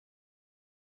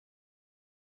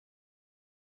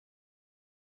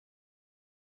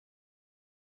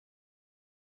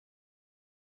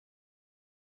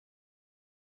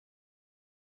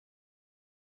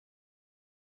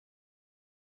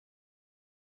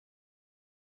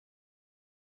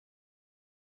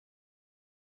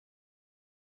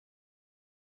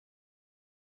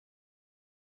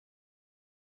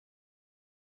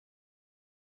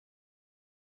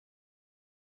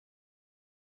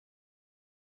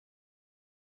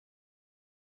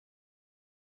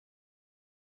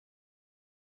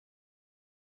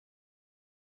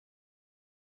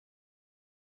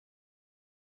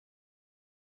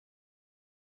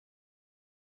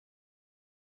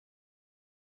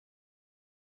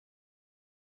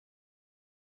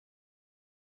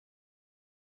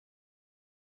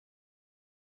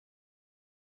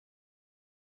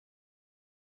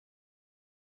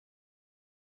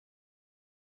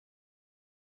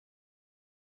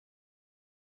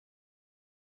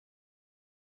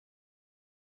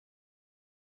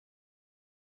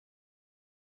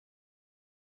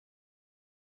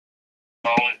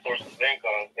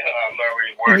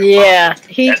 Yeah,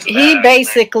 he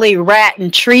basically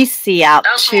ratting Tracy out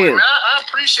too. I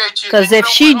appreciate you. Because if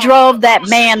she drove that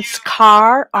man's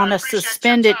car on a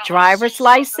suspended driver's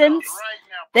license,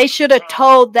 they should have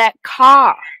towed that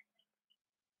car.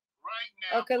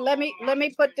 Okay, let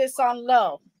me put this on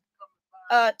low.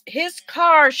 His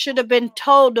car should have been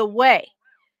towed away,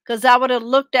 because I would have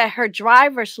looked at her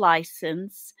driver's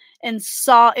license and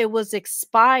saw it was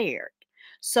expired.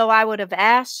 So I would have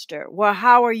asked her, well,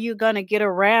 how are you going to get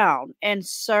around? And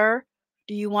sir,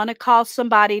 do you want to call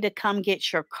somebody to come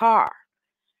get your car?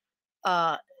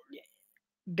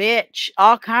 Bitch,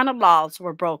 all kind of laws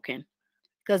were broken.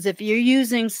 Because if you're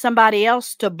using somebody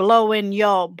else to blow in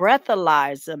your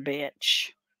breathalyzer, bitch.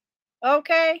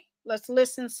 Okay, let's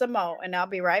listen some more and I'll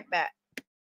be right back.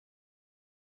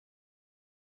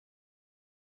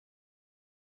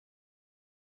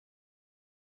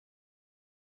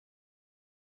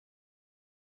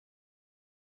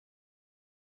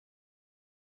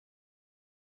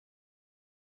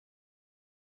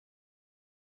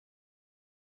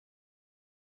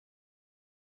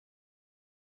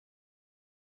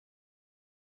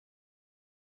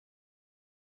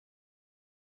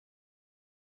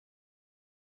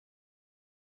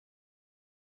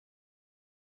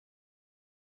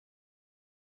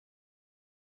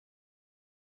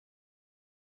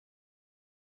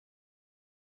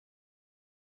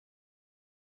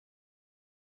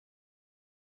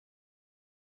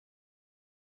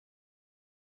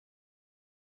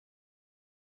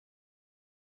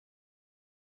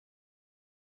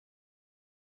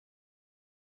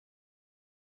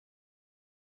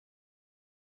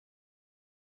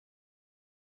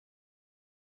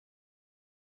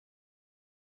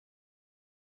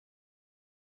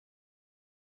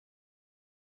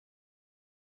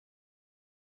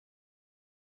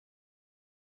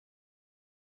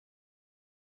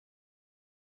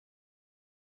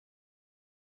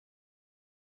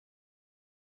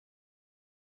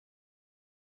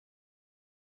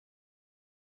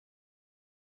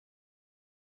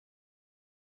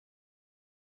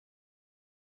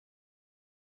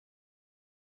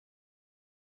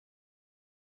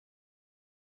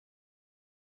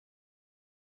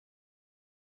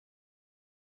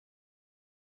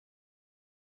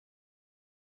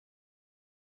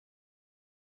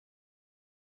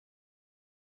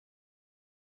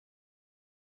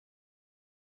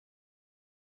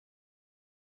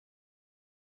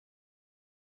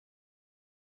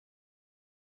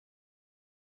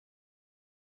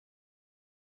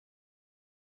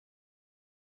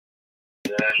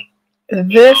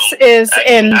 This is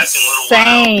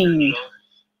insane.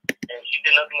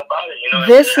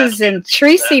 This is in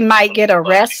Tracy might get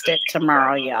arrested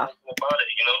tomorrow, y'all.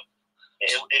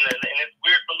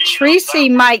 Tracy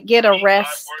might get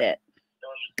arrested.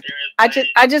 I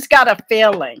just got a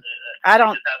feeling. I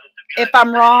don't. If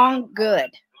I'm wrong,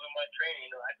 good.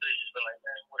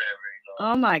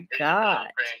 Oh my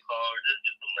God.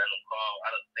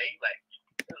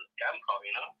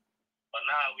 But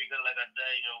now we gotta, like I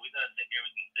said, we gotta take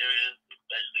everything serious,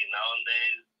 especially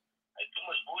nowadays. Like too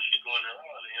much bullshit going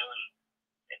around,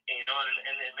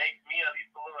 and it makes me at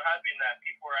least a little happy that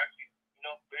people are actually,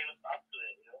 bringing a stop to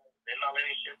it. They're not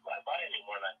letting shit fly by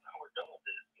anymore. Like now we're done with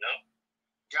this,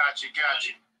 Gotcha.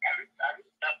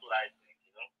 That's what I think,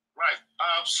 Right.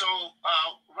 So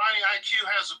Ronnie IQ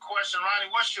has a question.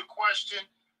 Ronnie, what's your question?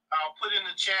 I'll put in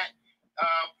the chat.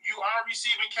 You are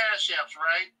receiving cash apps,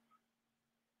 right?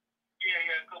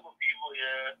 Yeah, a couple people,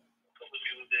 A couple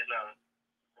people did not.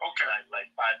 Okay.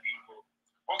 Like 5 people.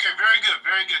 Okay, very good,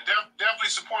 very good. Definitely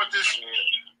support this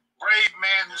brave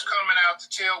man who's coming out to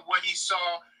tell what he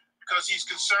saw, because he's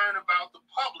concerned about the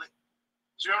public,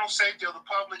 general safety of the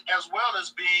public, as well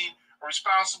as being a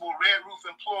responsible Red Roof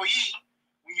employee.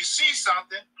 When you see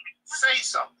something, say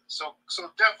something. So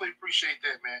definitely appreciate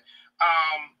that, man.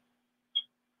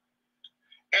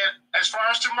 And as far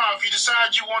as tomorrow, if you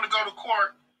decide you want to go to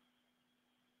court,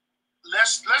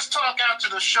 let's talk after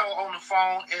the show on the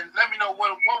phone, and let me know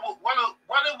what it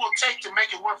will take to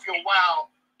make it worth your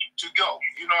while to go.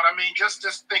 You know what I mean? Just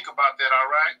think about that. All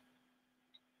right.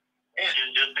 And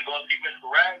just to go see Mr.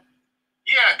 Rag.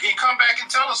 Yeah, and come back and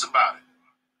tell us about it.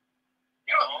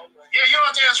 You know, you don't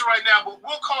have to answer right now, but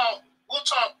we'll talk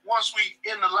once we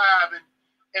in the live and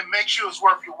make sure it's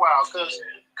worth your while, because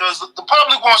the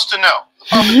public wants to know. The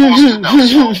public wants to know.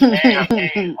 So,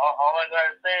 all I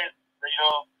gotta say is,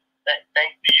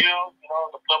 thanks to you,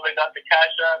 the public got the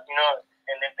cash up,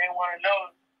 and if they want to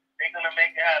know, they're gonna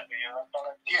make it happen. That's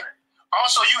all I can say.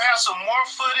 Also, you have some more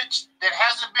footage that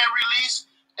hasn't been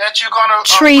released that you're gonna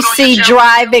Tracy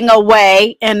driving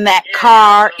away in that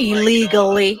car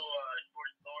illegally.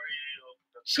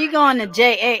 She going to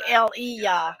JALE, y'all. I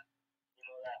feel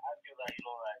like,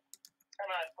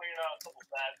 kind of clearing out a couple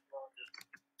facts,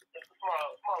 just a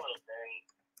small little thing.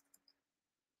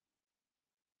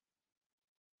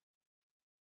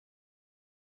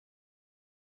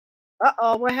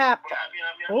 What happened?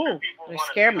 Oh, they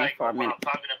scared me for a minute. I'm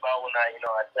talking about when I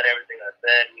said everything I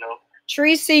said,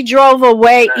 Tracy drove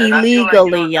away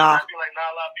illegally, y'all. I feel like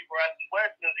not a lot of people are asking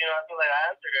questions, I feel like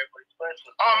I answered everybody's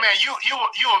questions. Oh man, you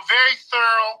were very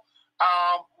thorough.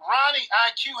 Ronnie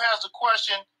IQ has a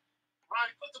question.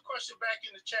 Ronnie, put the question back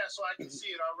in the chat so I can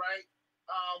see it, all right?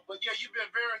 But yeah, you've been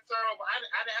very thorough, but I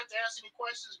didn't have to ask any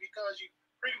questions because you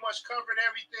pretty much covered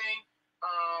everything.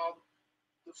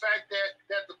 The fact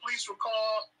that the police were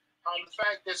called, the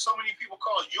fact that so many people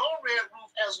called your Red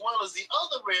Roof as well as the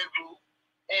other Red Roof.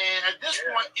 And at this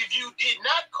point, if you did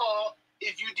not call,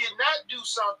 if you did not do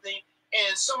something,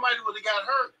 and somebody would have got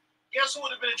hurt, guess who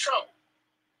would have been in trouble?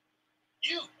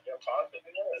 You. You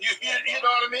know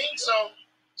what I mean? So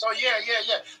yeah.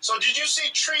 So did you see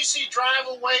Tracy drive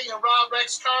away in Rob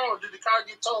Rex's car, or did the car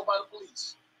get towed by the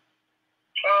police?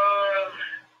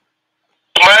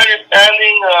 My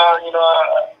understanding,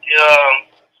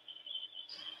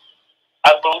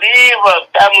 I believe a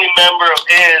family member of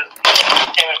his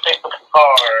came and picked up the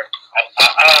car.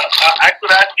 I could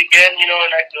ask again,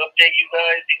 and I could update you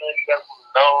guys. You guys will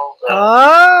know.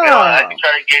 I can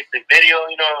try to get the video,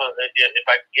 if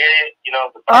I can get it. If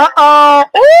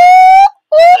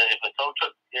a tow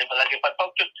truck, if a tow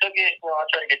truck took it, I'll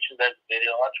try to get you guys the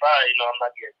video. I'll try. I'm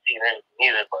not guaranteeing anything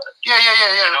either, but yeah.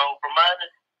 From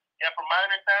my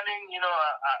understanding,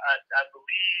 I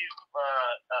believe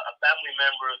a family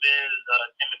member of his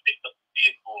came and picked up the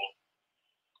vehicle.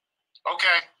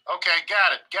 Okay,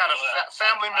 got it.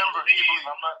 Family member.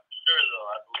 I'm not sure though.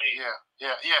 I believe.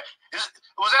 Yeah.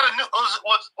 Was that a new?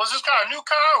 Was this car a new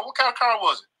car, or what kind of car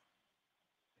was it?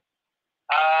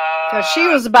 Because she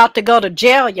was about to go to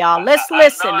jail, y'all. Let's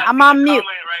listen. I'm on mute.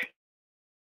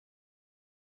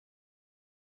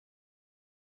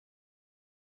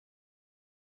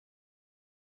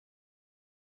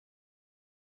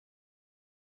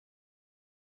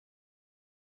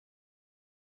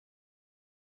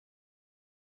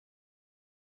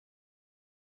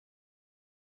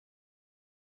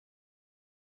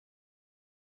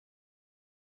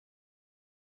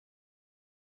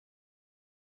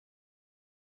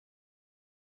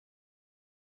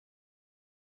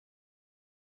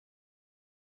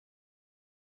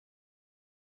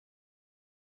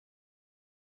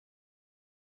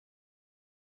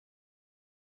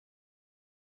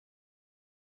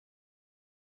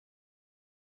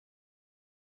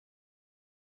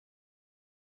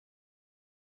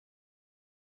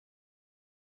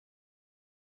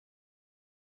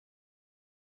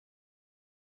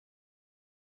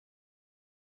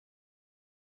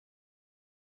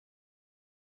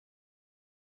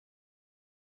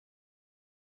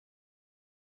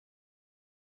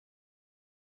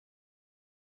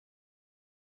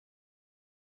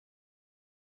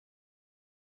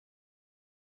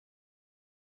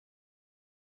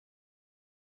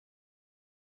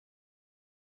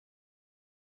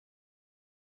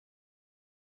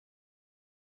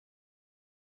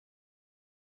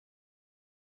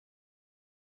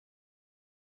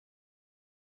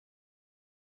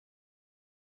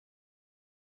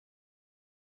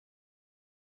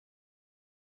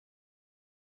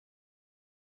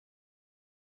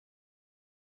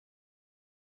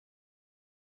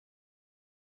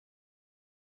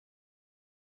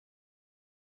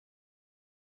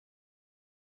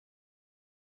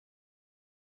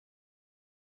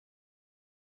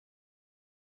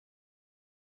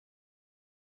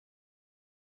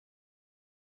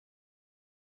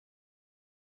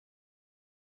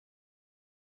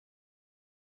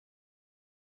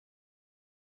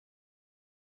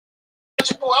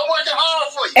 Boy, I'm working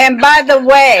hard for you. And by the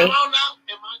way, Am I not?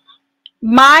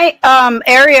 my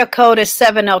area code is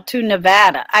 702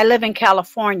 Nevada. I live in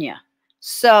California.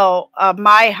 So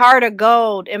my heart of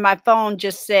gold in my phone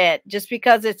just said, just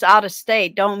because it's out of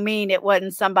state don't mean it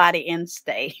wasn't somebody in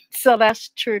state. So that's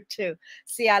true too.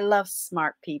 See, I love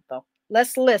smart people.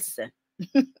 Let's listen.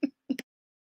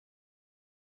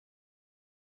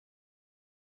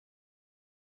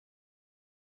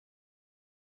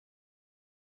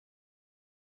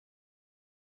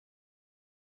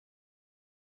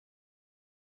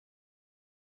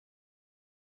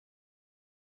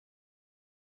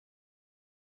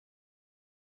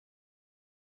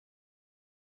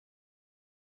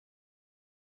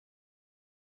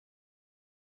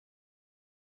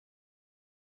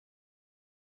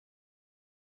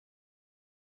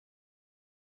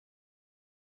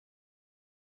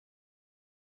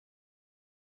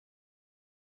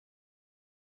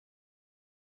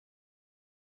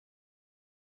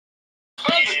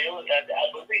 I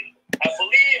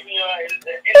believe, you know, it's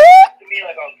to me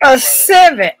like on a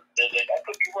civic. I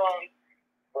could be wrong,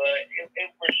 but it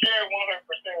for sure 100%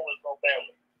 was no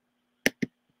family.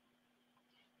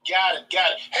 Got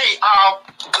it. Hey,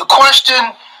 the question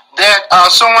that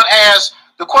someone asked,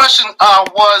 the question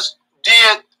was,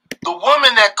 did the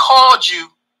woman that called you,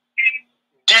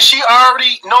 did she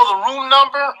already know the room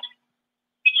number?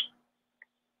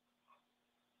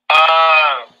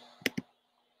 I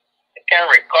can't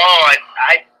recall.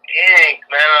 I think,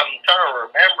 man, I'm trying to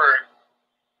remember.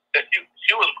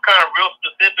 She was kind of real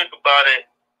specific about it.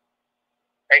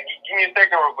 Hey, give me a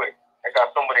second real quick. I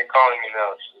got somebody calling me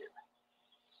now. Shit.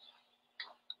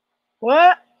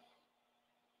 What?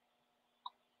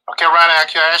 Okay, Ryan,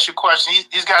 can I ask you a question?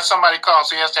 He's got somebody calling,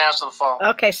 so he has to answer the phone.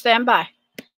 Okay, stand by.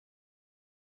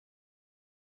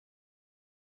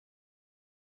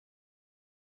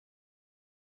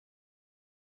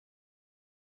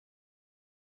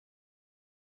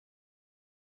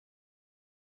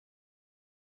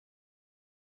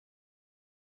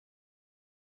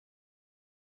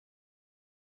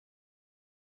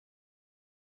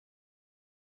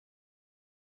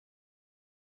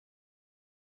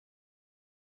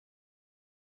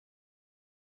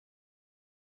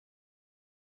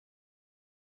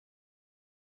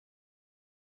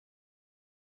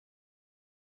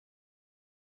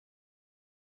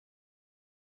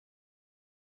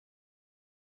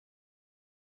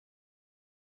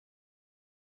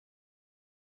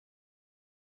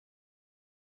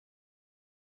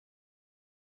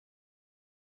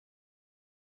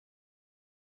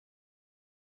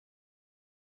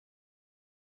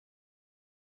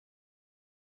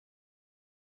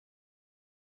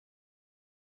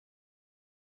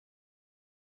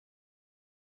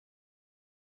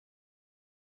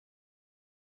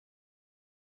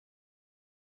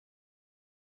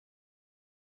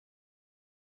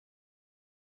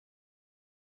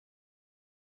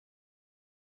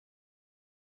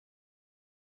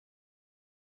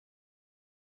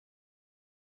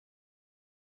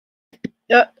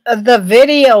 The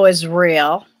video is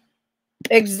real.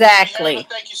 Exactly,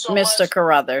 so Mr.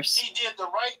 Carruthers. He did the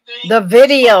right thing. The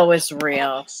video is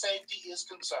real. Safety is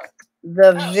concerned.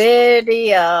 The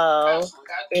video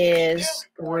is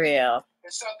real.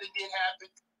 If something did happen,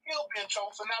 he'll be in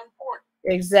trouble for not reporting.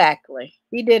 Exactly.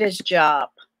 He did his job.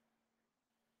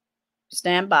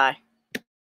 Stand by.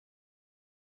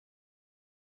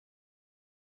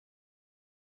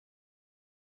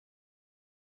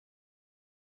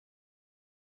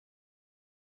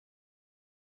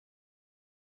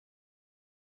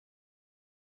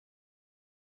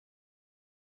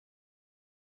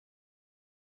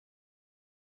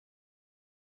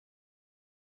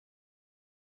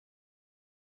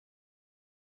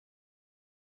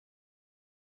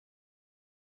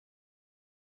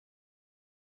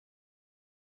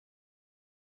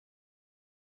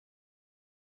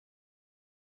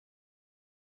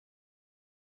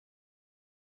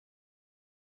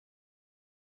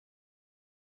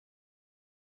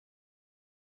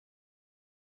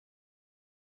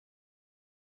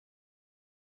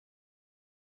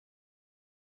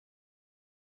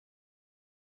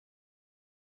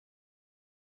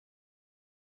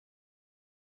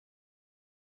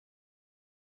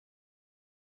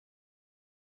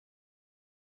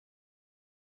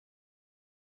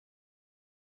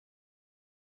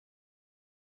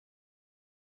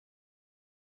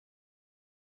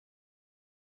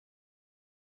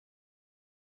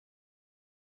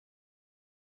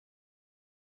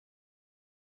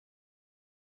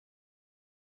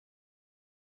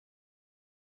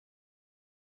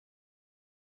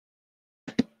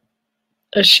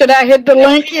 Should I hit the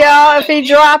link, y'all, if he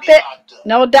drop it?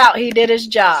 No doubt he did his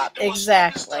job.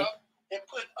 Exactly.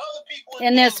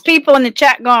 And there's people in the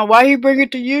chat going, why you bring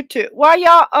it to YouTube? Why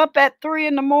y'all up at 3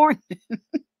 in the morning?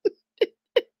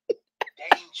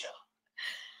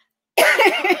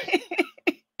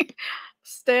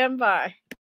 Stand by.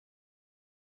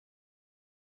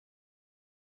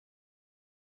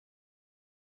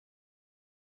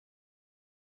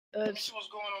 Make sure what's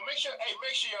going on. Make sure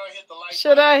y'all hit the like.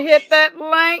 Should I hit that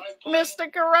link,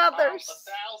 Mr. Carruthers?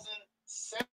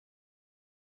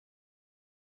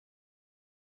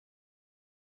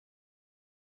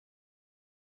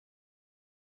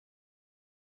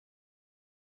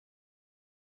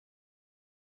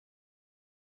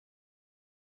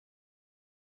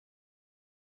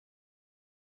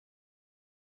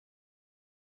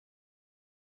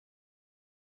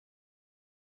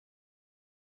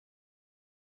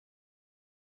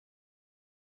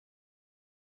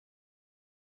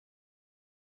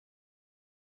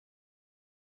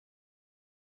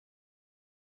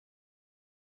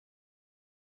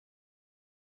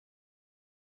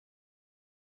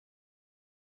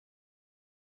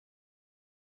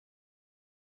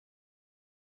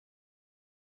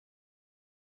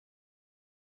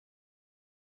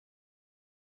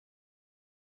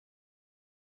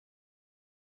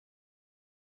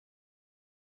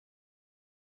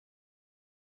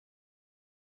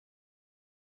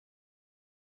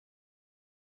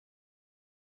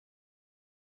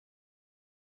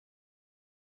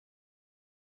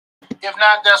 If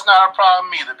not, that's not a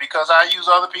problem either, because I use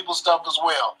other people's stuff as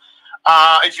well.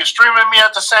 If you're streaming me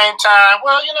at the same time,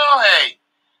 well, you know, hey,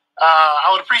 I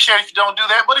would appreciate it if you don't do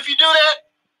that. But if you do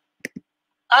that,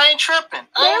 I ain't tripping.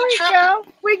 There we go.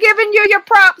 We giving you your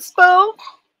props, boo.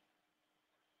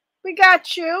 We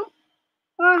got you.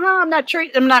 I'm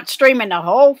not streaming the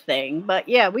whole thing, but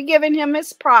yeah, we giving him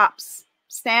his props.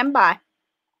 Stand by.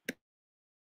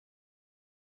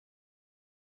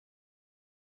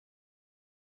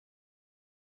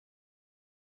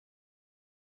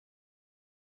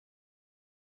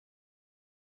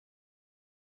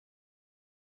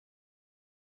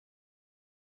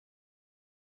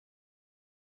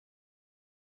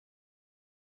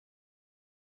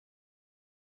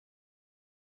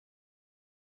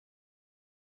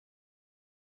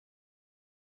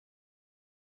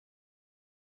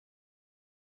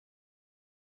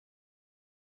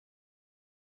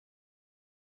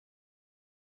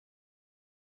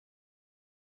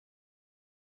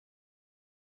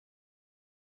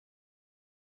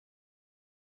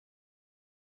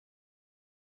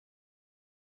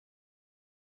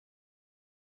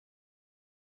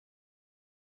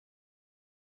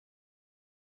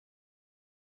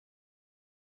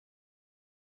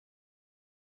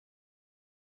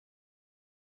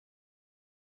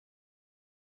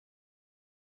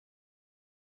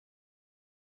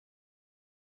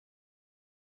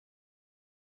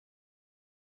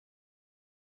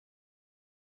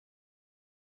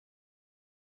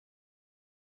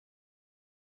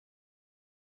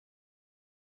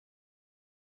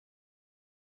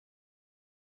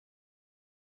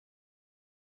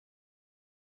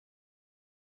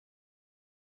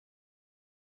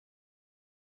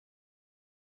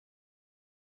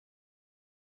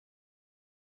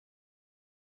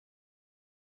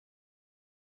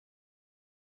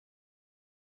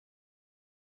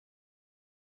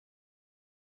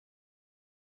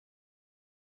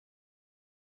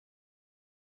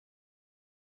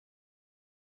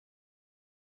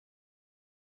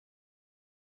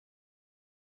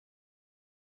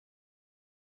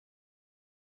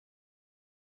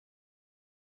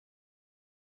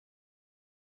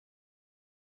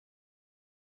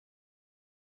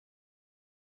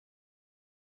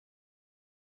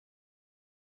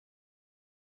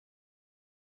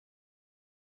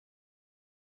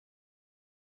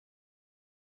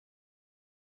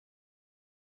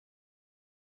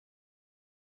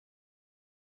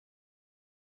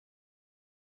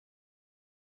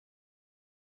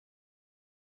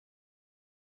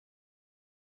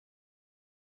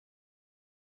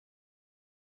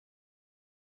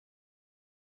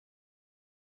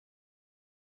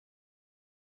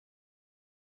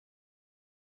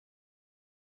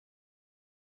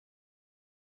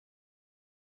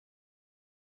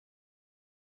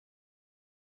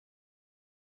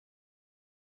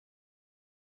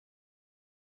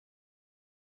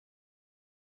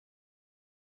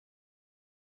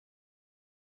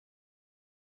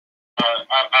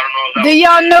 I don't know. Do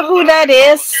y'all know who that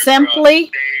is?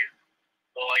 Simply.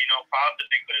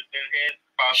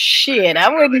 Shit, I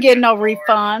wouldn't get no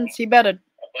refunds. He better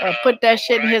put that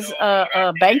shit in his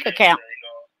bank account.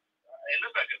 It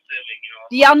looks like a Civic,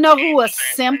 Do y'all know who a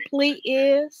Simply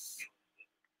is?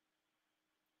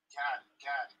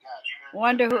 Got it.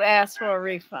 Wonder who asked for a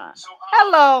refund. So,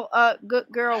 Hello, good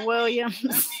girl Williams. is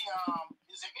there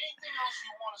anything else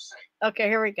you want to say? Okay,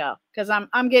 here we go. Cause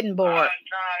I'm getting bored. Nah,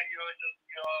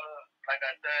 like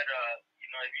I said,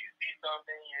 if you see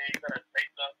something, you gotta say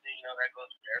something. That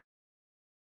goes for everything.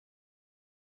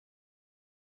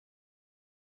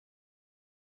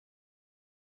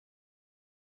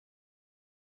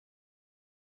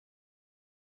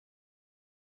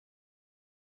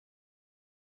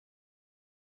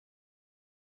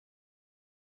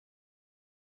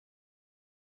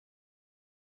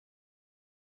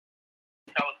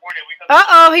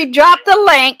 Uh-oh, he dropped the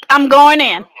link. I'm going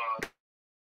in.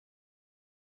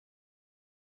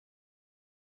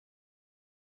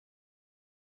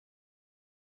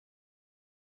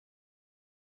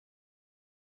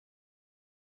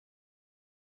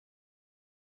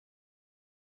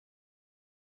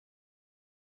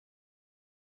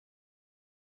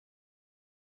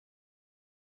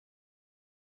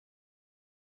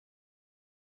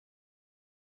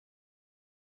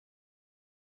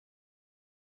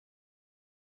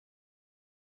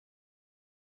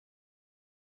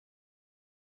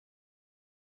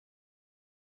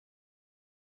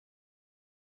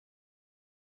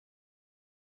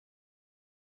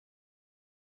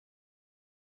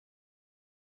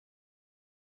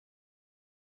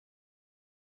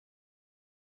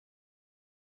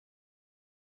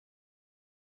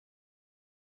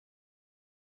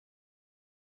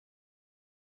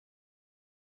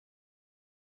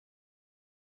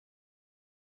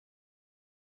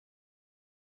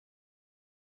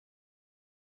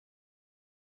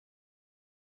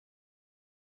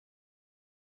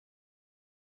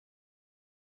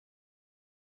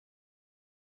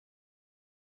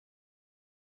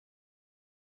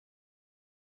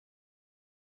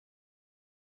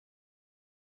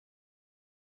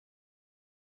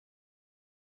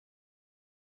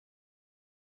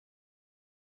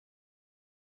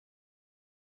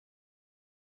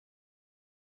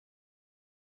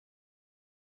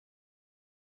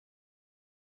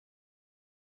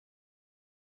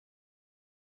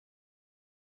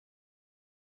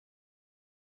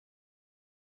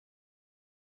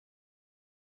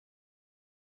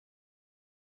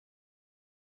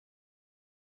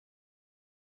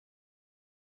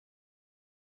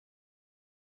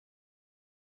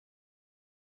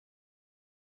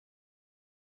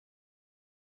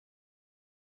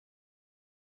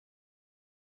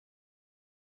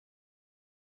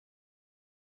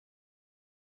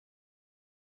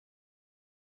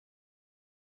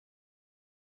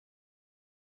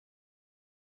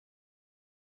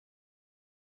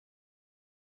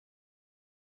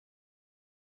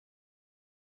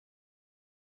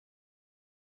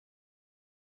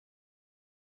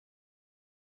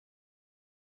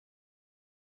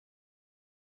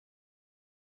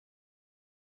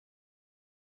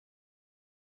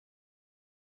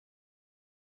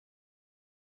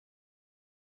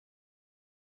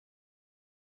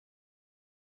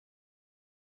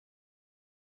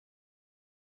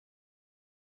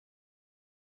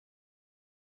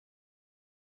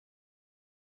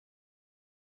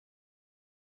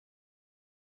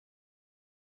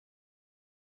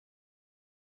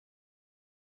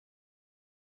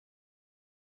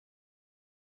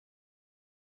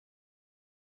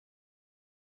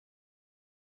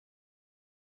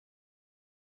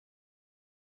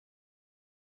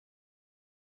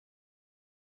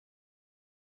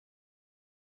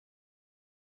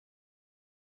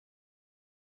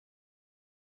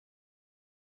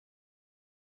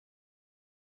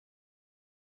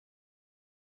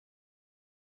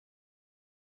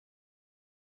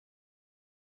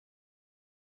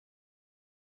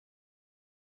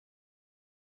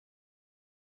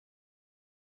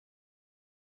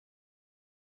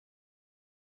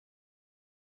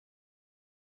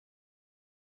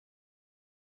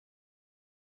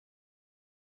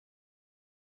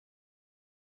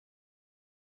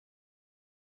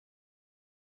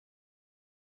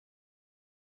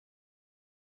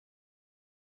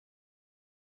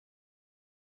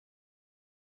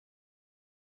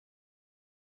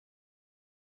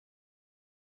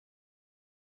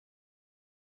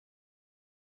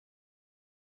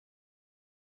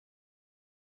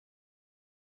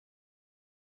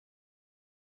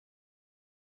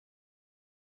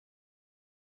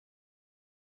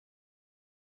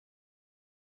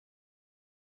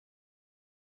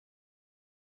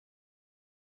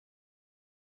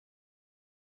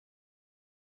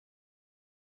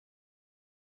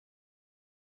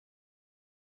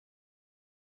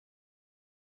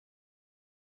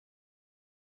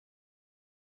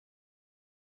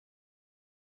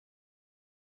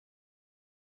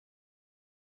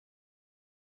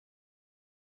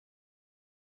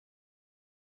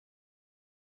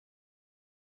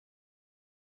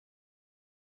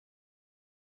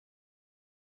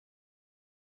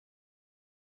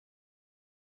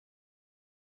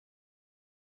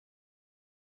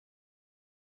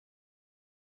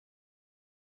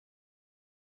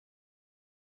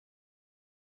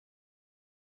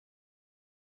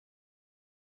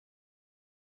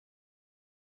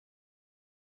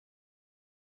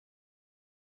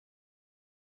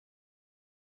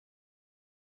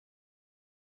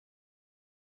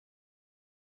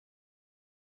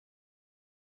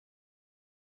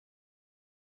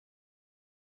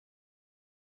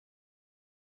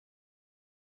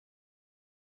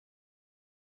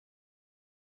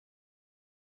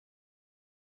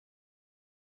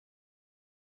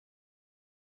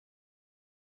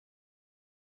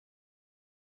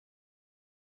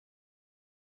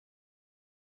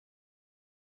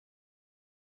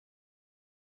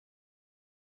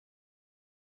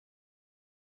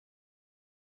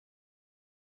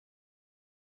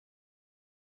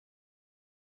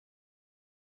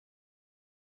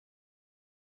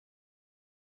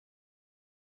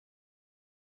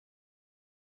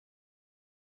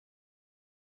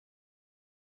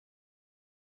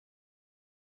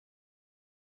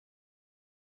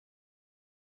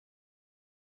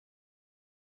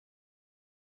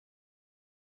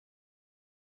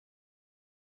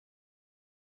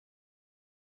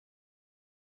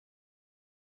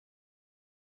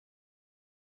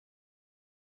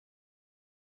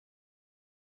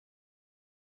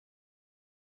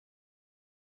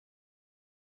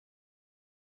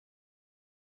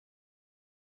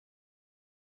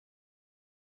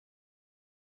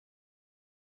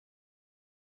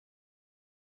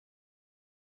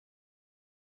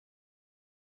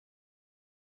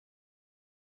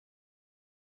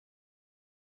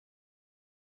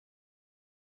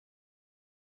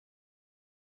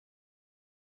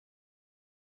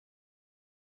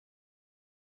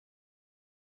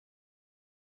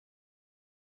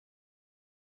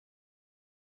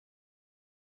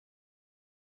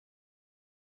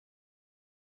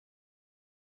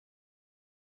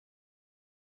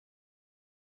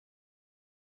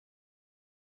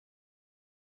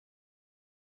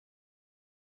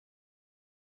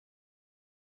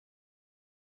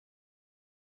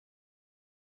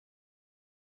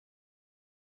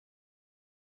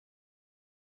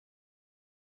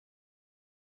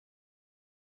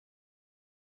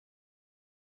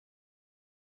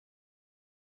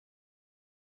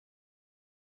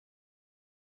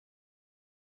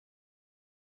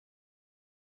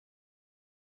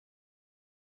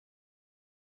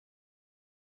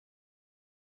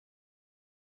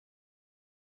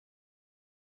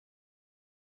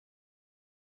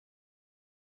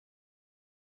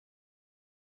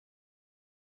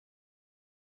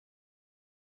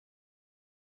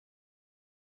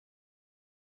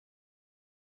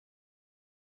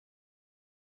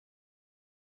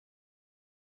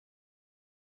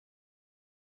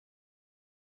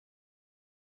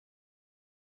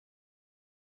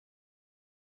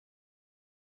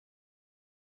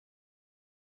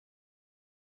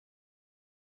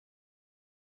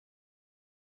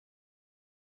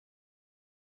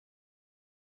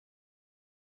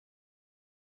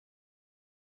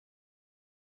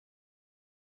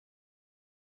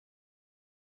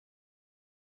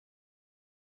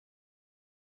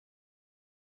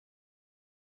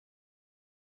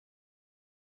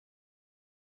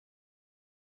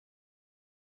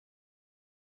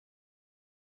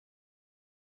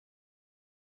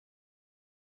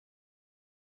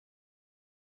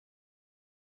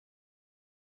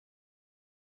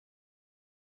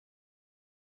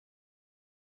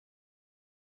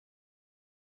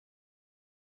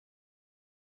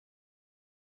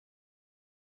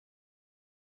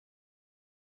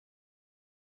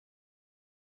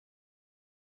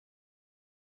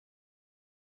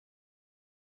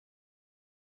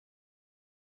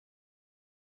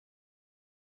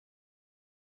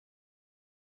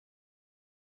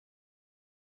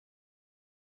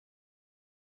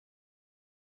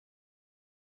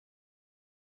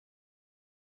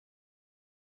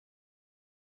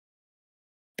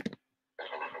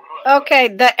 Okay,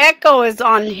 the echo is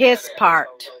on his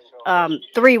part,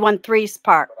 313's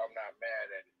part.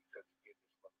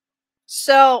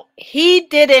 So he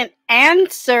didn't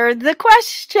answer the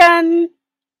question,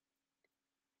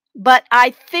 but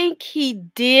I think he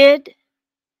did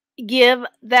give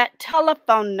that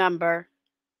telephone number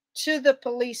to the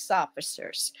police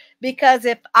officers, because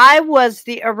if I was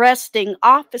the arresting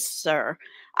officer,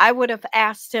 I would have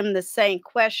asked him the same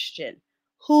question.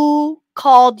 Who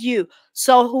called you?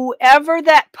 So whoever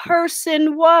that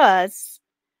person was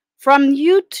from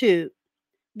YouTube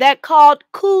that called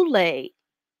Kool-Aid,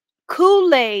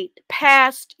 Kool-Aid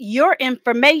passed your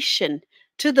information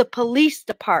to the police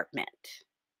department.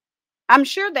 I'm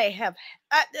sure they have.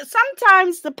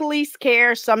 Sometimes the police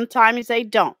care, sometimes they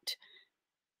don't.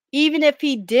 Even if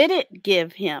he didn't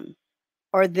give him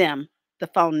or them the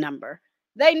phone number,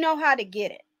 they know how to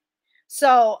get it.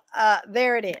 So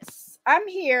there it is. I'm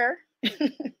here.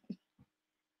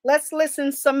 Let's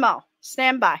listen some more.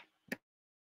 Stand by.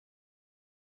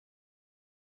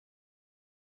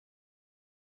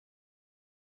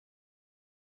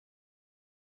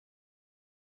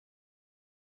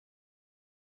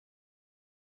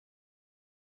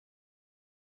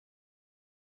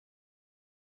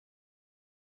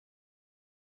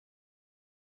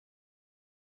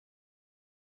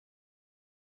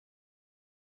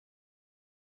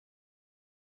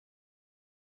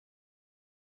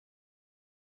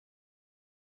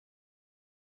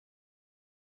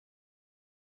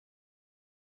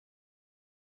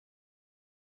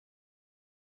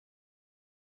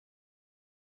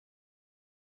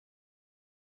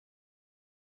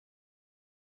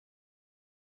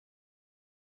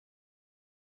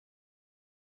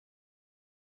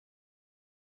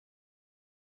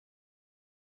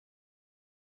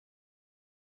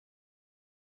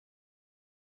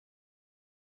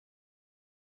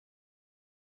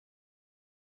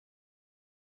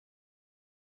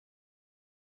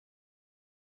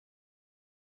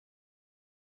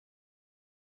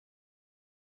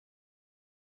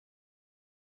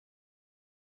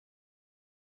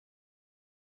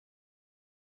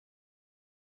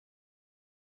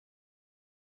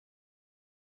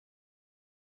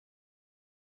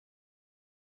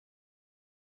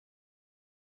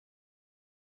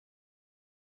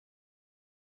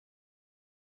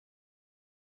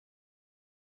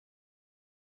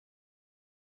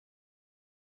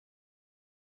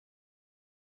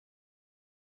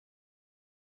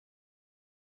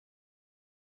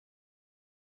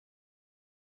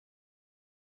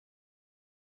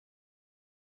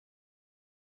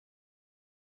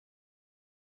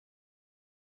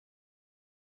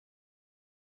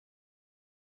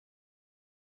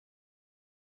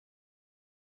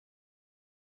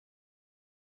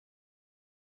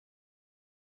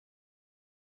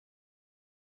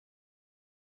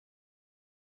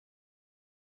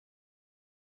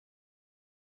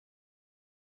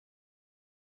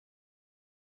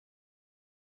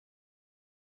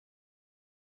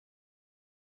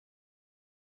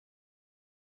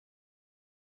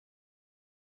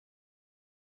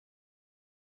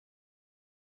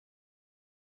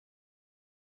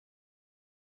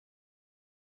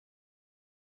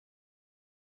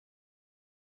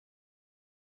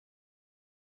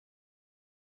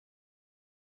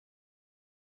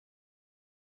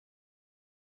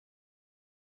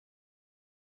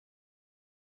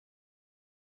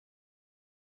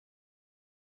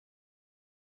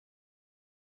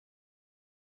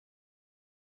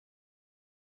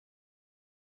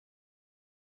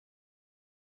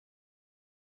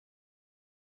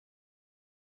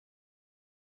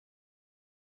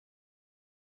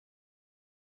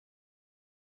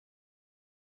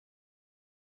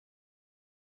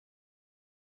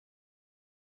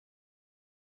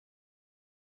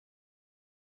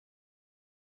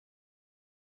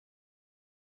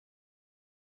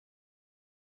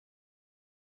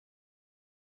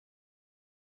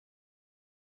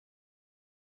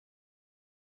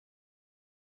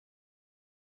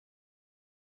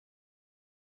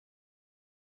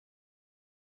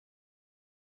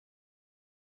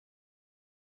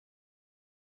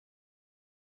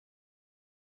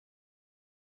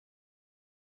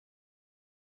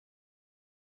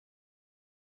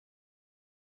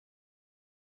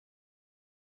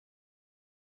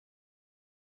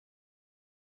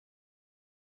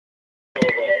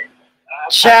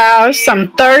 Child,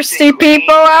 some thirsty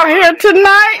people out here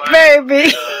tonight,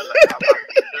 baby.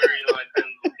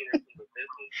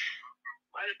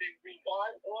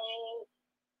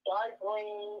 Dark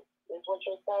green is what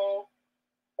you're saying?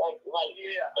 Like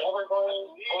evergreen,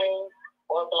 green,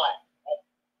 or black?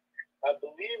 I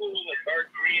believe it was a dark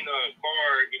green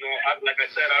car. You know, like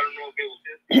said, I don't know if it was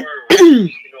his car or,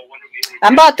 you know, one of the.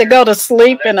 I'm about to go to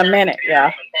sleep in a minute, yeah.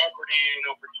 On the property, you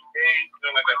know, for 2 days, you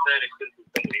know, like I said, it could be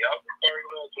somebody else's car, you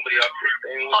know, somebody else was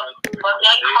staying with us. But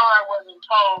that car wasn't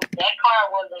told. That car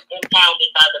wasn't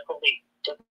impounded by the police.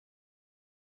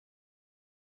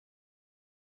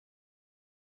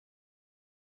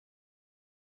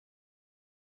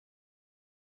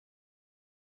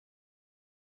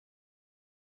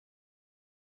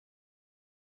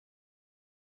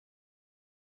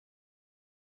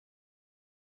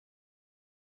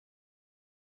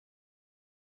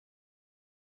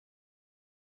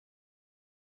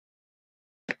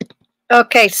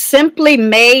 Okay, Simply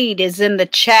Made is in the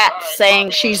chat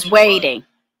saying she's waiting.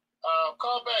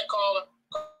 Call back, caller.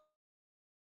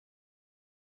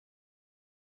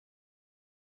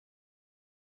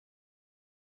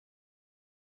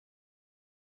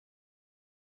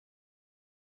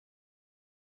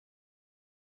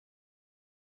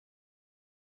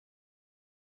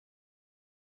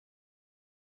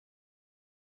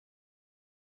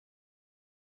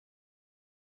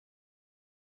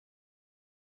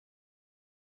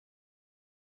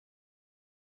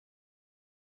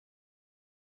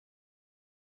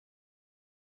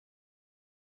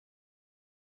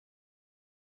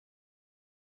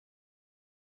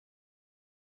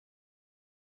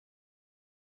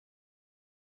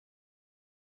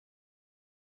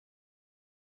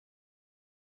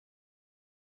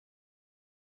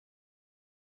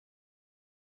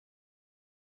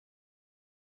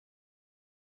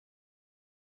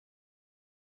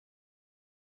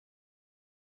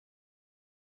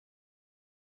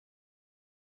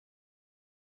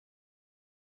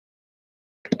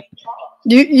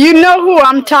 You know who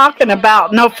I'm talking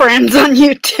about. No friends on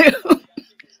YouTube.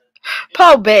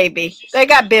 Po baby. They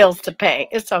got bills to pay.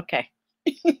 It's okay.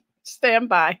 Stand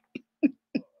by.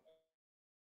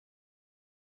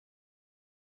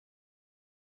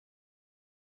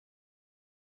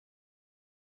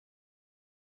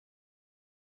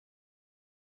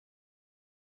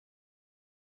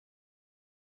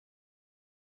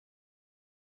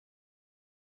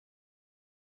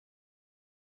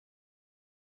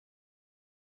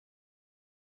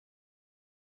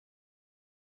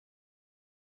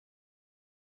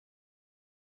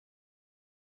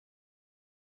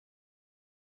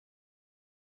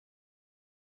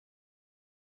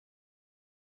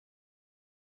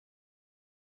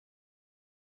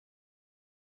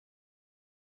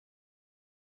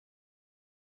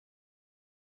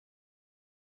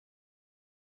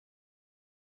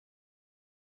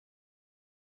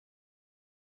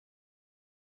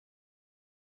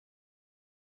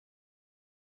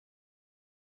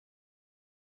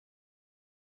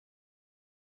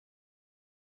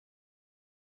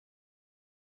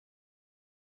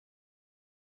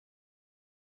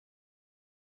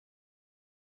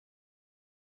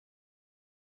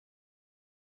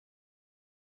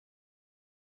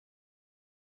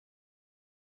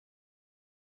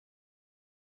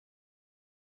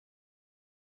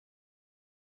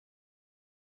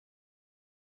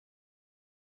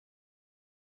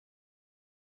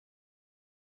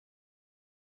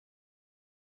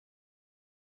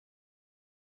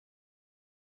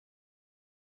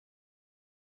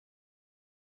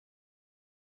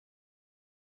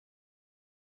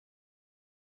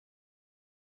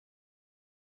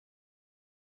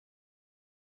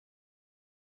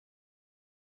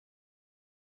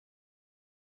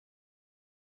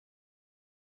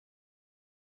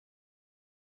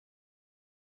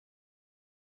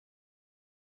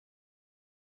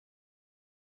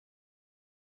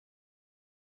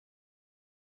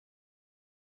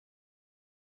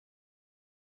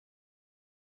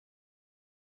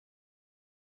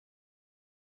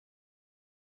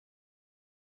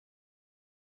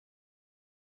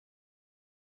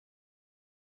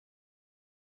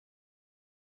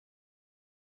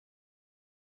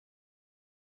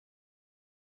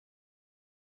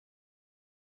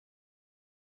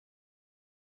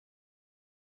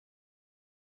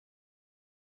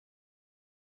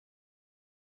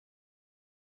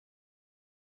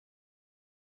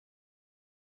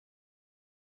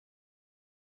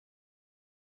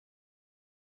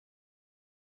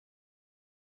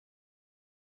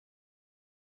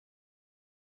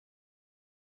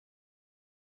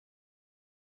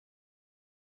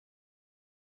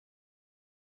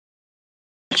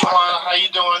 How you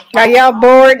doing? Are y'all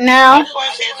bored now?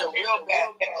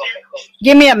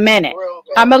 Give me a minute.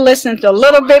 I'm going to listen to a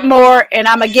little bit more and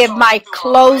I'm going to give my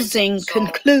closing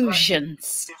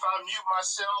conclusions. If I mute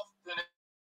myself, then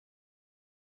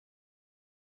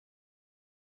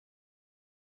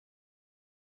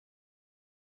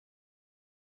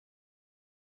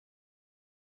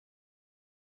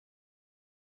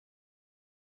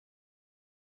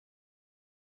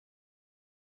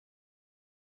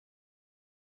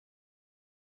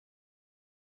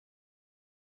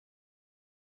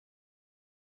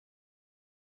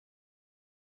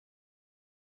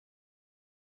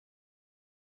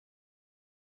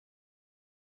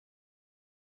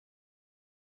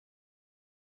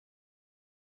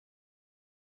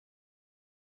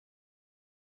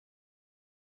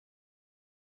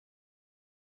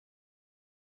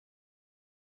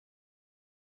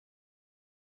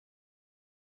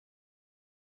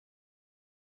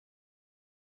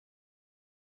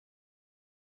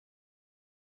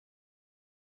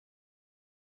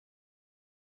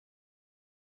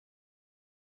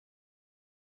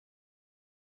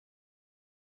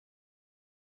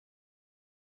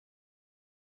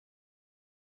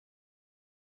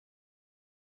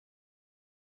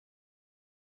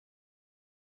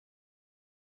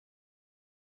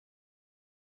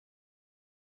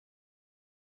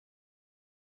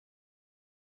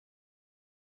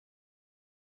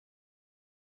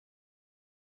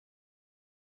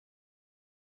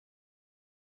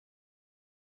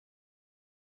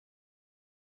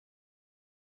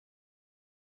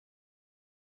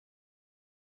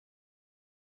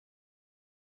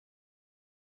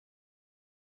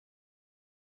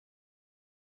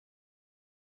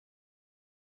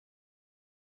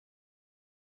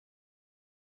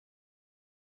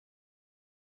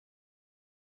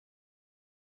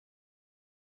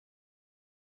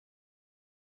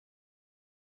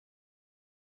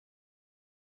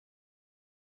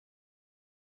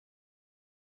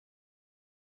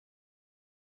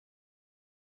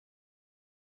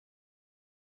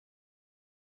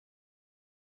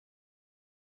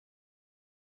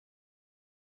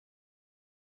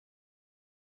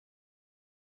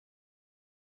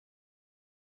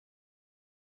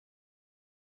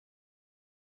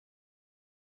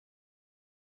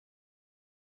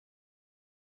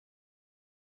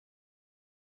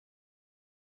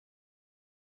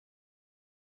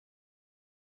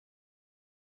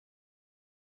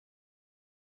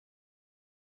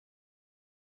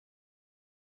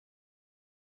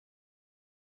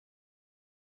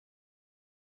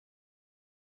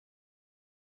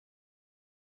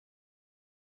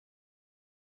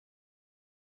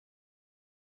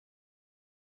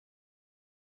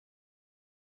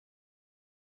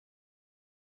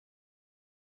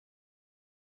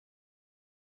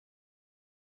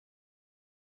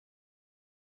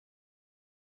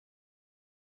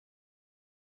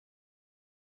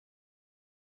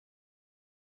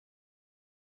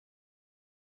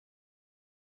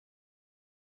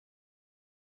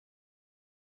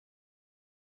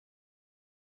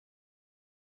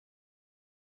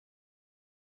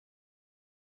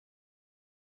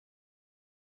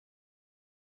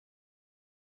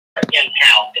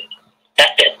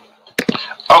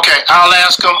Okay, I'll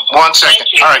ask him. 1 second.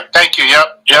 All right, thank you.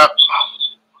 Yep.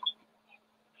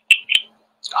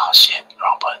 Oh shit,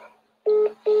 wrong button.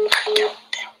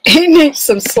 He needs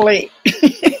some sleep.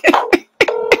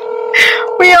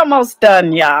 We almost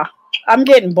done, y'all. I'm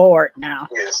getting bored now.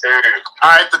 Yes, sir.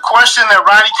 All right, the question that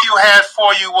Ronnie Q had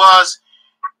for you was,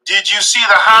 did you see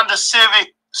the Honda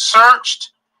Civic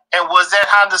searched, and was that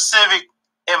Honda Civic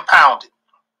impounded?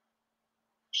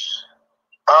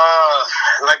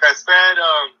 Like I said,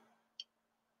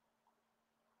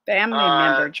 Family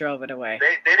member drove it away.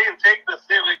 They didn't take the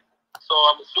Civic, so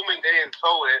I'm assuming they didn't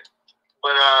tow it.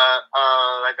 But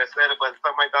like I said, by the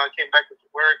time my dog came back to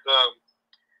work,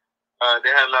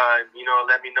 they had let me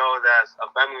know that a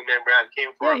family member had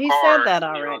came for a car. Yeah, he said that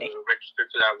already. Registered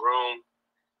to that room.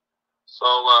 So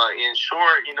in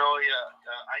short,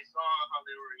 I saw how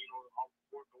they were, all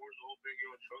four doors open,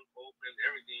 trunk open,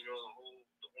 everything, the whole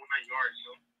 9 yards,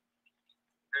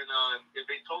 And if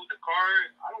they towed the car,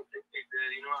 I don't think they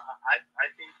did. I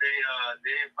think they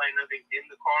didn't find nothing in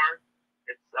the car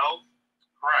itself.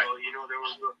 Right. So there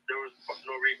was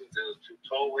no reason to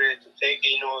tow it, to take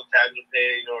it. Tag to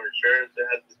pay, insurance that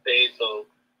has to pay. So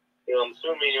I'm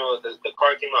assuming the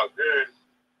car came out good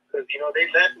because they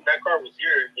left and that car was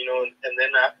here. And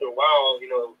then after a while, it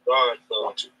was gone.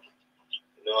 So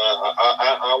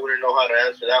I wouldn't know how to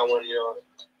answer that one.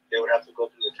 They would have to go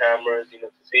through the cameras,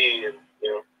 to see, and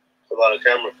a lot of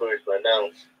camera footage right now.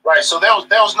 Right. So there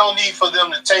was no need for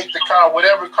them to take the car,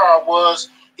 whatever car it was,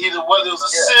 either whether it was a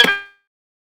Civic.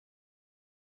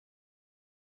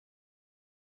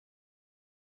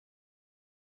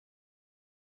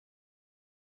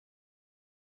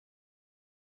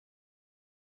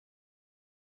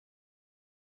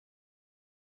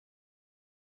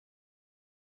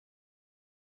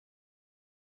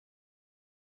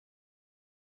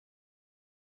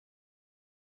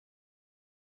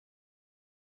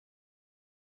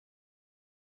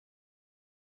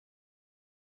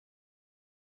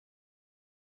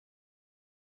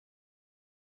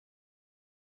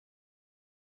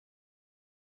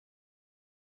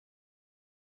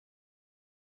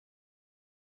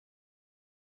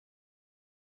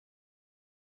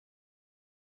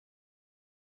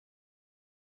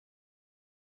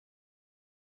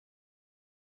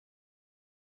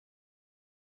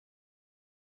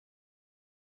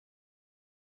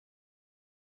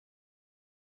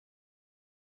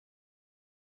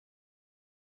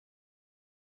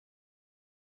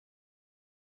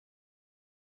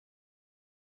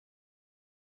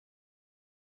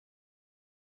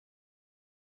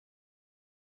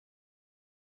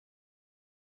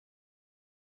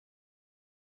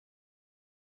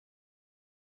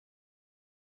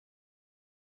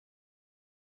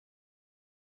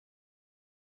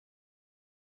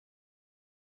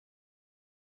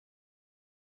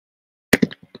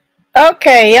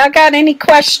 Okay, y'all got any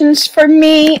questions for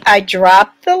me? I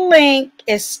dropped the link.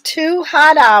 It's 2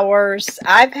 hot hours.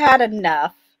 I've had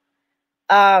enough.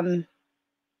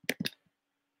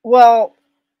 Well,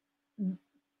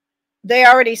 they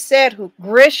already said who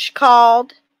Grish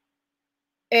called,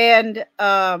 and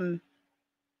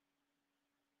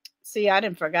see, I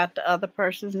didn't forgot the other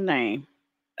person's name.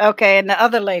 Okay, and the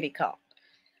other lady called.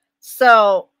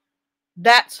 So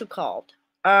that's who called.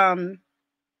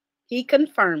 He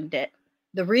confirmed it.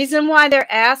 The reason why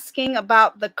they're asking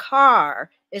about the car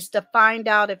is to find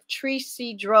out if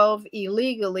Tracy drove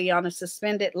illegally on a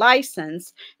suspended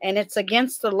license, and it's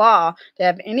against the law to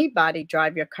have anybody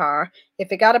drive your car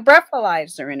if it got a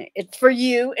breathalyzer in it. It's for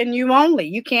you and you only.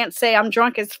 You can't say I'm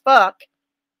drunk as fuck.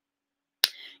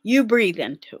 You breathe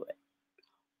into it.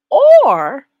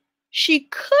 Or she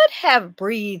could have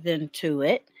breathed into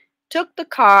it, took the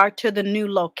car to the new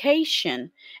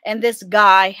location, and this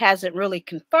guy hasn't really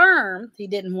confirmed. He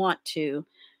didn't want to.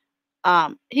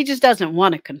 He just doesn't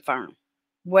want to confirm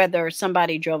whether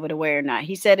somebody drove it away or not.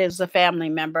 He said it was a family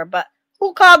member, but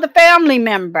who called the family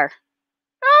member?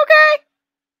 Okay.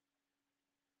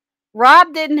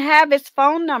 Rob didn't have his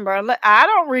phone number. I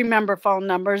don't remember phone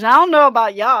numbers. I don't know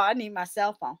about y'all. I need my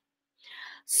cell phone.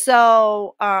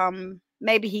 So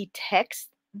maybe he texted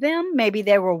them. Maybe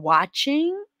they were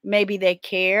watching. Maybe they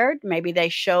cared. Maybe they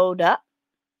showed up.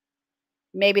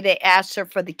 Maybe they asked her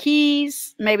for the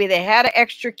keys. Maybe they had an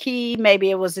extra key. Maybe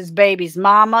it was his baby's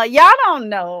mama. Y'all don't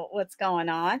know what's going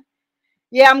on.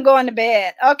 Yeah, I'm going to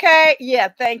bed. Okay. Yeah,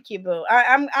 thank you, boo.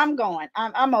 I'm going.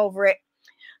 I'm over it.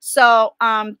 So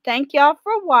thank y'all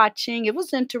for watching. It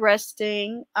was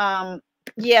interesting.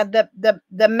 Yeah, the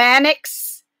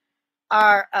Manics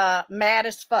are mad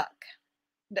as fuck.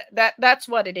 That's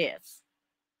what it is.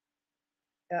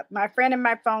 My friend in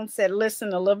my phone said,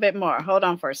 listen a little bit more. Hold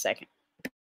on for a second.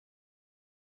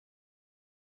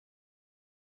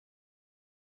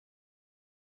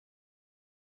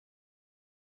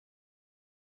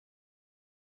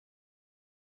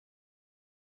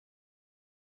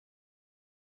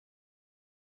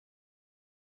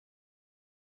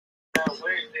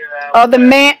 Oh,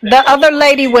 the other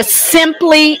lady was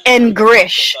simply in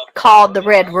Grish, called the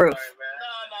Red Roof.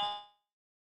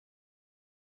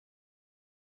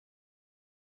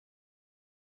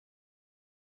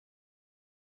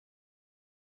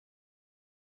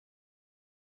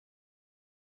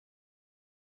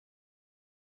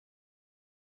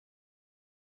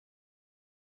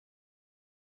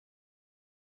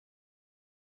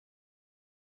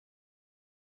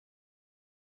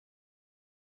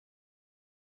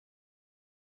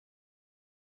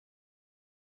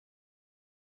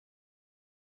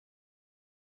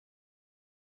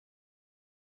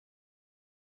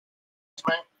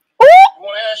 Man. You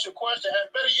want to ask your question?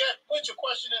 Better yet, put your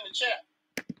question in the chat.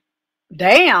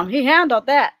 Damn, he handled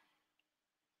that.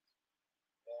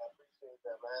 Yeah, I appreciate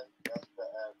that, man. That's the,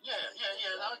 yeah.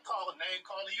 I call a name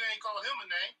caller. You ain't called him a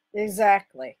name.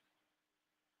 Exactly.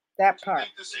 That What part. you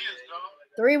think this is, dog?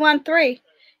 313.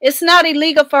 It's not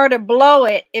illegal for her to blow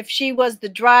it if she was the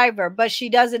driver, but she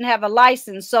doesn't have a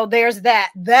license. So there's that.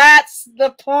 That's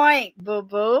the point,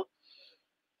 boo-boo.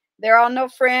 There are no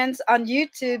friends on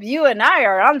YouTube. You and I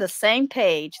are on the same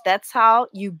page. That's how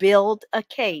you build a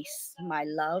case, my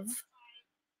love.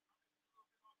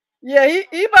 Yeah,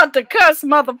 he about to cuss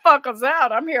motherfuckers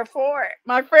out. I'm here for it.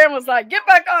 My friend was like, get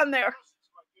back on there.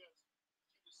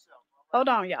 Hold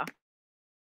on, y'all.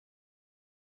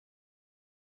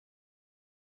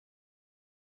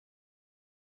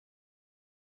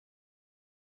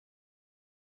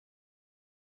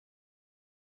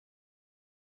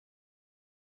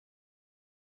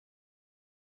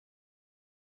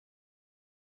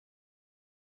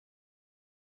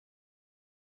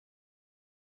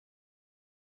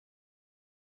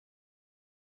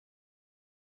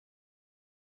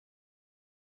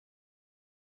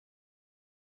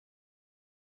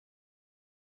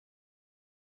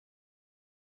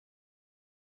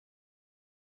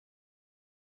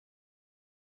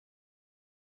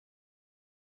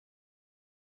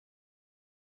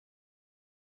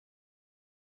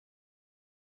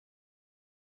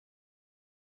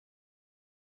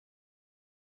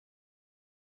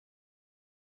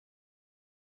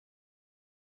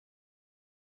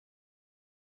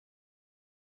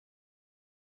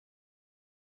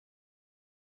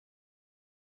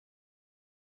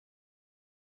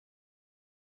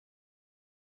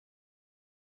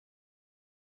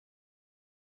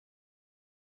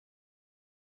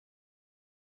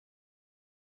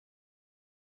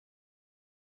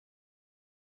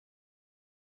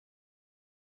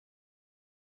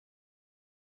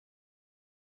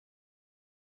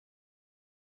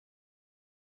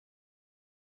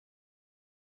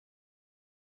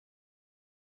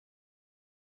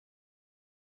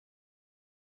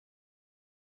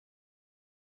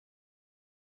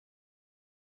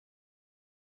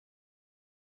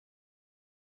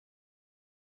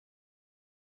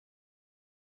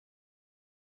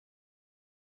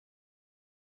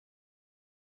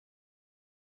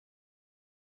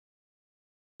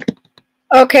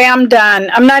 Okay, I'm done.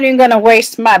 I'm not even going to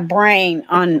waste my brain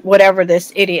on whatever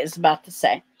this idiot is about to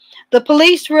say. The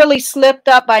police really slipped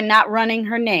up by not running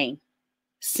her name,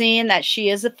 seeing that she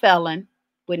is a felon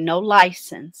with no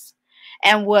license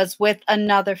and was with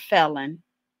another felon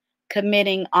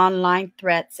committing online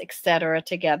threats, etc.,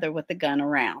 together with a gun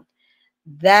around.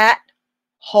 That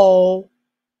whole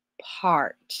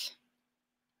part.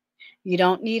 You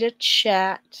don't need a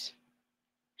chat.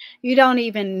 You don't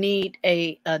even need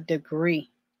a degree.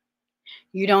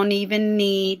 You don't even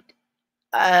need,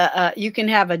 you can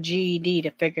have a GED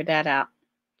to figure that out.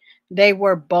 They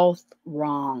were both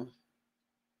wrong.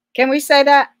 Can we say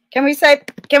that? Can we say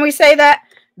that?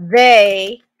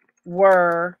 They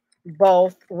were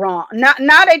both wrong.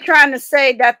 Now they're trying to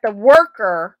say that the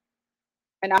worker,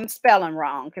 and I'm spelling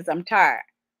wrong because I'm tired.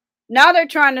 Now they're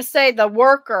trying to say the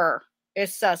worker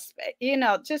is suspect. You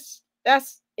know, just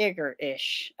that's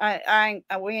ignorant-ish.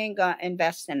 We ain't gonna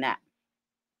invest in that.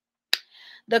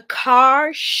 The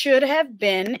car should have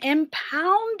been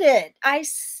impounded. I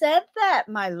said that,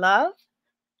 my love.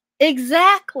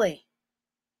 Exactly.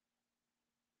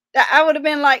 I would have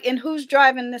been like, and who's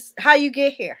driving this? How you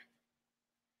get here?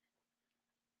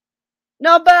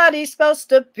 Nobody's supposed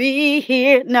to be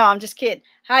here. No, I'm just kidding.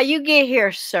 How you get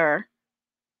here, sir?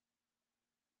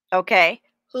 Okay.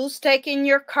 Who's taking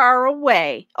your car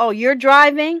away? Oh, you're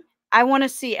driving? I want to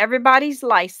see everybody's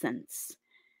license.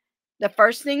 The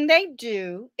first thing they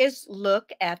do is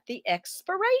look at the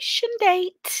expiration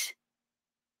date.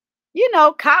 You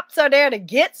know, cops are there to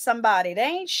get somebody. They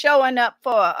ain't showing up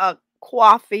for a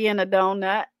coffee and a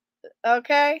donut.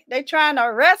 Okay? They trying to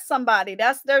arrest somebody.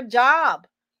 That's their job.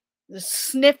 To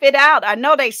sniff it out. I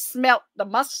know they smelt the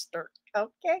mustard.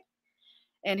 Okay?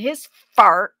 and his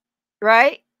fart,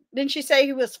 right? Didn't she say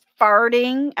he was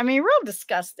farting? I mean, real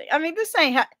disgusting. I mean, this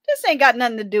ain't got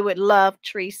nothing to do with love,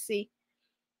 Tracy.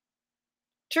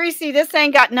 Tracy, this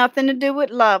ain't got nothing to do with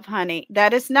love, honey.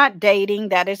 That is not dating.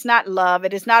 That is not love.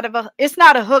 It's not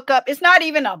a hookup. It's not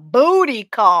even a booty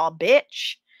call,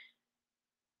 bitch.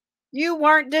 You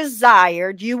weren't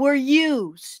desired. You were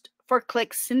used for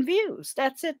clicks and views.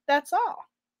 That's it. That's all.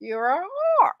 You're a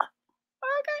whore.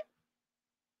 Okay.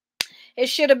 It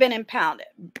should have been impounded.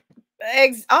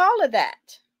 All of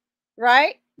that,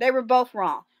 right? They were both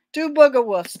wrong. Two booger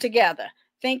wolves together,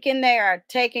 thinking they are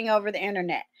taking over the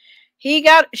internet.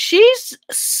 She's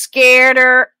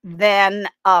scareder than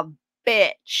a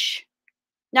bitch.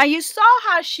 Now, you saw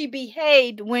how she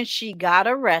behaved when she got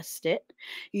arrested.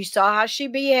 You saw how she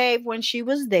behaved when she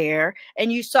was there.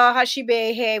 And you saw how she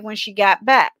behaved when she got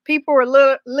back. People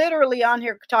were literally on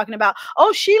here talking about,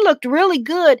 oh, she looked really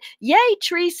good. Yay,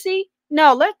 Tracy.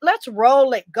 No, let's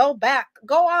roll it. Go back.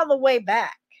 Go all the way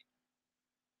back.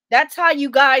 That's how you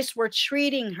guys were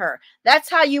treating her. That's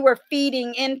how you were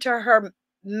feeding into her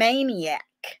maniac.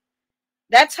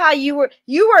 That's how you were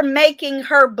making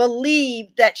her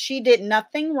believe that she did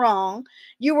nothing wrong.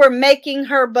 You were making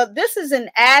her, but this is an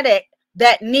addict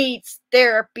that needs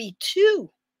therapy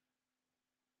too.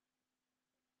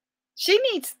 She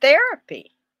needs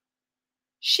therapy.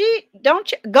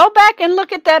 Don't you go back and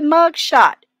look at that mug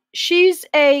shot. She's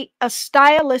a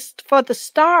stylist for the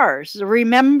stars.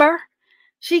 Remember?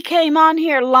 She came on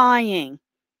here lying,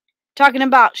 talking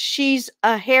about she's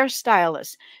a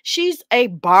hairstylist. She's a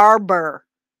barber.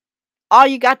 All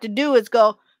you got to do is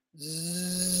go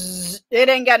zzz. It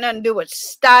ain't got nothing to do with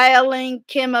styling,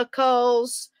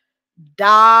 chemicals,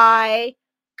 dye,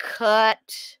 cut.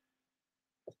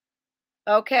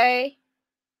 Okay?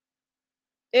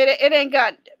 It ain't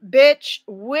got, bitch,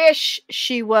 wish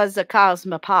she was a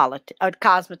cosmetologist.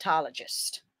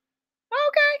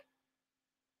 Okay?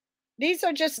 These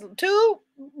are just two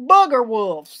booger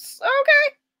wolves.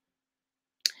 Okay?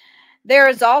 There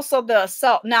is also the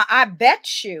assault. Now, I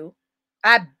bet you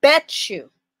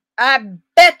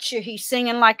he's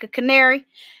singing like a canary,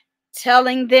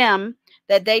 telling them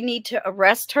that they need to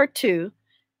arrest her too.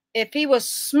 If he was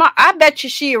smart, I bet you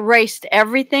she erased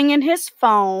everything in his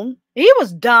phone. He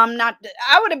was dumb.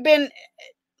 I would have been.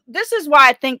 This is why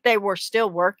I think they were still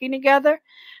working together.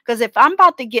 Because if I'm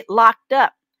about to get locked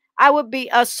up, I would be,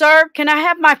 sir, can I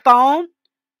have my phone?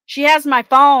 She has my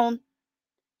phone.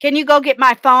 Can you go get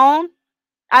my phone?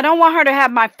 I don't want her to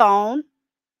have my phone.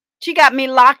 She got me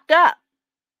locked up.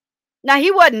 Now,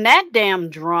 he wasn't that damn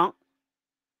drunk.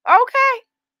 Okay.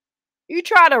 You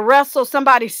try to wrestle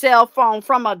somebody's cell phone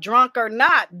from a drunk or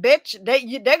not, bitch,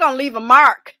 they're going to leave a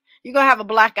mark. You're going to have a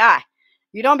black eye.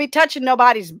 You don't be touching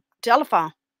nobody's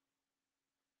telephone.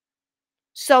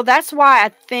 So that's why I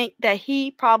think that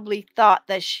he probably thought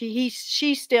that she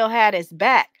still had his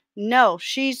back. No,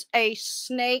 she's a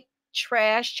snake,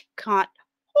 trash, cunt,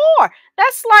 whore.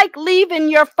 That's like leaving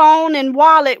your phone and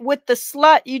wallet with the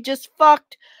slut you just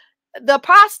fucked, the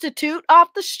prostitute,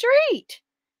 off the street.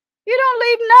 You don't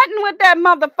leave nothing with that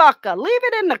motherfucker. Leave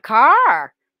it in the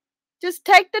car. Just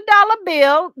take the dollar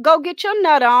bill, go get your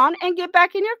nut on, and get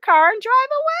back in your car and drive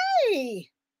away.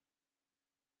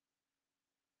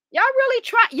 Y'all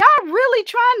really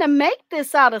trying to make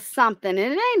this out of something.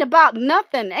 And it ain't about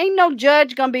nothing. Ain't no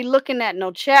judge gonna be looking at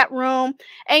no chat room.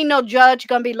 Ain't no judge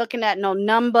gonna be looking at no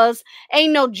numbers.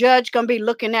 Ain't no judge gonna be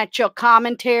looking at your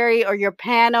commentary or your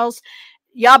panels.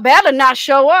 Y'all better not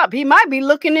show up. He might be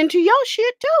looking into your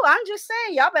shit too. I'm just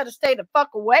saying, y'all better stay the fuck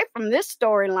away from this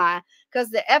storyline, because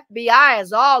the FBI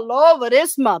is all over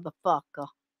this motherfucker.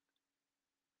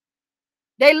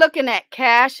 They looking at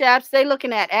cash apps. They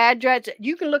looking at addresses.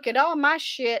 You can look at all my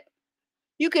shit.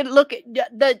 You can look at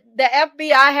the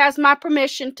FBI has my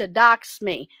permission to dox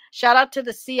me. Shout out to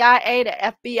the CIA, the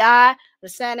FBI, the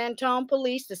San Antonio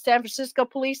police, the San Francisco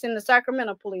police, and the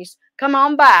Sacramento police. Come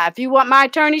on by. If you want my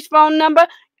attorney's phone number,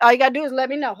 all you got to do is let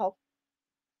me know, ho.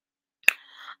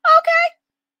 Okay.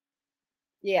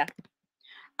 Yeah.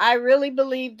 I really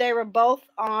believe they were both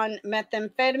on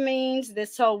methamphetamines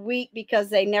this whole week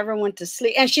because they never went to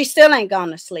sleep. And she still ain't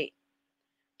gone to sleep.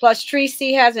 Plus,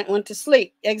 Tracy hasn't went to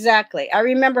sleep. Exactly. I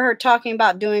remember her talking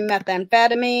about doing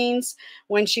methamphetamines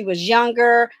when she was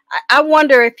younger. I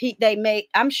wonder if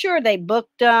I'm sure they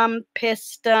booked them,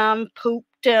 pissed them,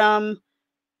 pooped them.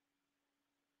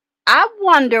 I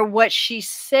wonder what she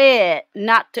said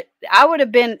not to. I would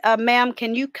have been, ma'am,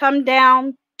 can you come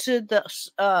down to the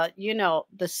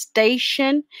the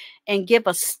station and give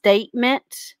a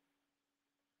statement?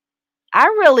 I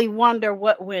really wonder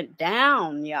what went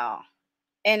down, y'all.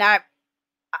 And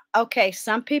Okay,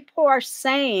 some people are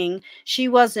saying she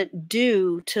wasn't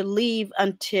due to leave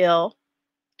until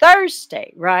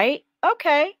Thursday, right?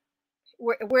 Okay.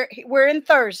 We're in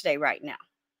Thursday right now.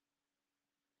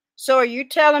 So are you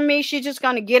telling me she's just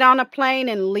going to get on a plane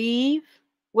and leave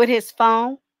with his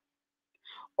phone?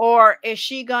 Or is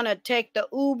she going to take the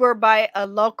Uber by a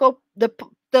local,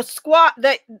 the squad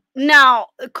that now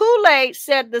Kool-Aid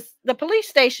said the police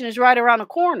station is right around the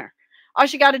corner. All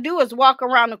she got to do is walk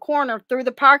around the corner through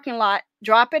the parking lot,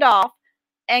 drop it off,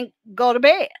 and go to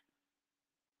bed.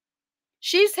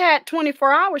 She's had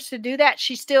 24 hours to do that.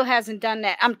 She still hasn't done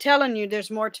that. I'm telling you, there's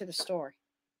more to the story.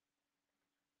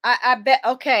 I bet,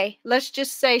 okay, let's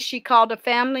just say she called a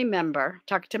family member,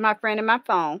 talking to my friend on my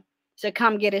phone, said,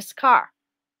 come get his car.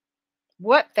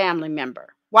 What family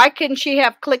member? Why couldn't she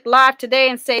have clicked live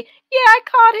today and say, yeah, I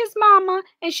called his mama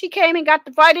and she came and got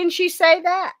the, why didn't she say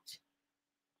that?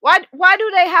 Why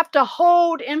do they have to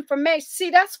hold information?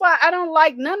 See, that's why I don't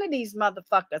like none of these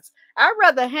motherfuckers. I'd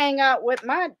rather hang out with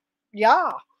my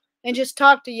y'all and just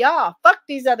talk to y'all. Fuck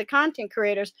these other content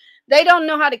creators. They don't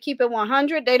know how to keep it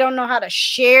 100. They don't know how to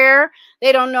share.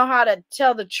 They don't know how to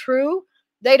tell the truth.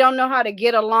 They don't know how to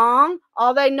get along.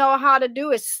 All they know how to do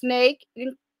is snake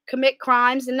and commit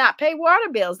crimes and not pay water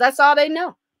bills. That's all they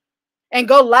know. And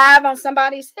go live on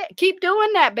somebody's head. Keep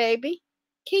doing that, baby.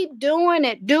 Keep doing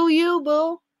it. Do you,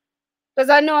 boo? Because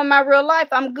I know in my real life,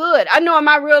 I'm good. I know in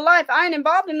my real life, I ain't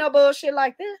involved in no bullshit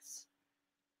like this.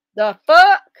 The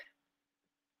fuck?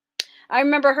 I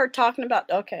remember her talking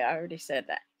about, okay, I already said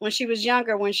that. When she was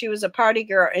younger, when she was a party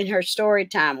girl in her story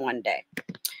time one day.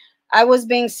 I was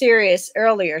being serious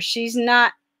earlier. She's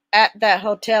not at that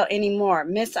hotel anymore.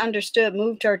 Misunderstood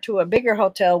moved her to a bigger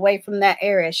hotel away from that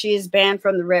area. She is banned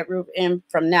from the Red Roof Inn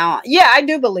from now on. Yeah, I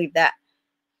do believe that.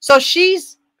 So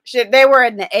they were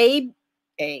in the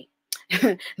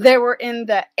they were in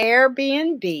the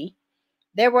Airbnb.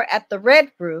 They were at the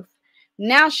Red Roof.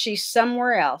 Now she's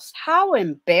somewhere else. How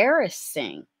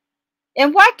embarrassing.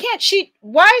 And why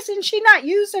isn't she not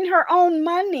using her own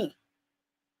money?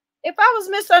 If I was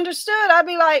misunderstood, I'd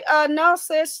be like, no,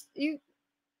 sis,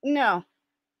 no.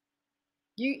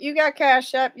 You got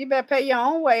Cash App. You better pay your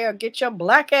own way or get your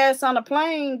black ass on a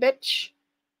plane, bitch.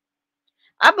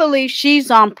 I believe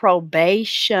she's on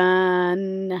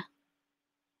probation.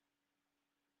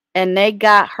 And they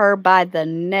got her by the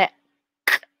neck.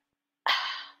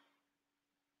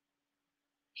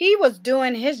 He was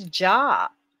doing his job.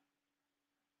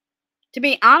 To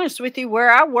be honest with you,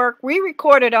 where I work, we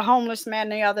recorded a homeless man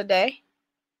the other day.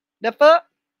 The fuck?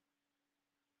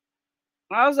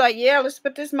 I was like, yeah, let's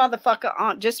put this motherfucker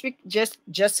on just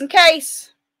in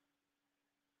case.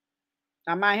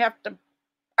 I might have to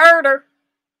murder.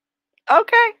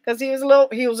 Okay, because he was a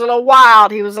little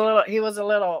wild. He was a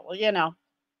little, you know,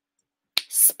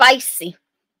 spicy.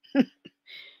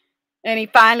 And he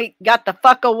finally got the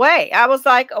fuck away. I was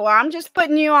like, oh, I'm just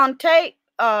putting you on tape,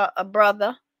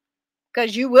 brother,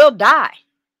 because you will die.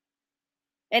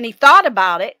 And he thought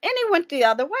about it, and he went the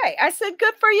other way. I said,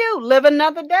 good for you. Live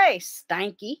another day,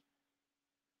 stanky.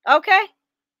 Okay?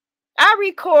 I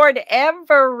record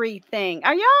everything.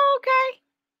 Are y'all okay?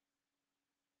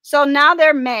 So now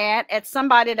they're mad at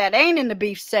somebody that ain't in the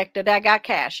beef sector that got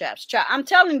Cash Apps. I'm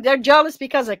telling you, they're jealous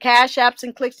because of Cash Apps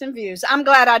and clicks and views. I'm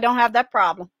glad I don't have that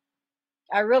problem.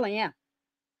 I really am.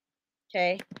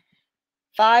 Okay.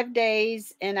 5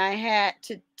 days, and I had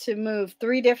to move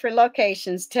 3 different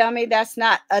locations. Tell me that's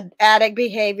not an addict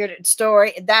behavior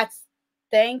story.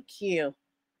 Thank you.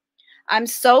 I'm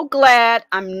so glad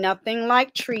I'm nothing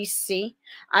like Tracy.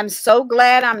 I'm so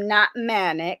glad I'm not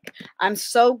manic. I'm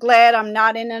so glad I'm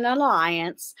not in an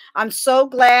alliance. I'm so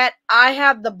glad I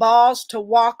have the balls to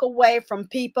walk away from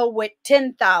people with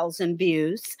 10,000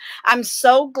 views. I'm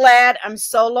so glad I'm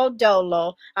solo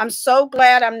dolo. I'm so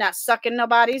glad I'm not sucking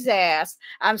nobody's ass.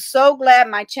 I'm so glad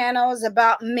my channel is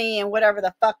about me and whatever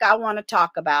the fuck I want to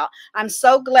talk about. I'm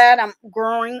so glad I'm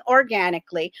growing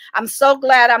organically. I'm so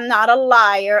glad I'm not a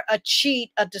liar, a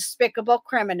cheat, a despicable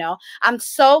criminal. I'm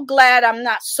so glad I'm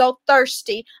not so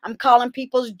thirsty. I'm calling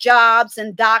people's jobs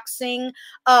and doxing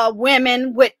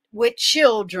women with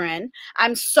children.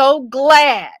 I'm so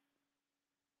glad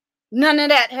none of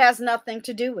that has nothing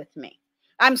to do with me.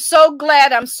 I'm so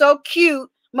glad I'm so cute.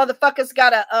 Motherfuckers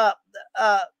gotta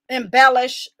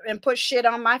embellish and put shit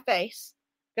on my face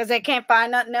because they can't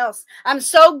find nothing else. I'm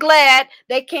so glad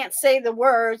they can't say the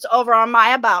words over on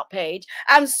my about page.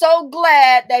 I'm so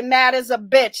glad they mad as a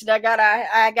bitch that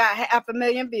I got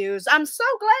 500,000 views. I'm so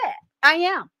glad. I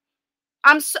am.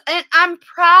 And I'm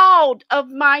proud of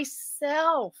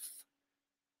myself.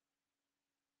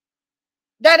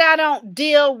 that I don't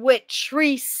deal with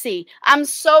Tracy. I'm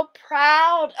so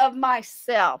proud of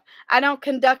myself. I don't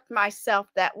conduct myself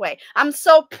that way. I'm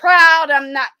so proud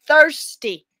I'm not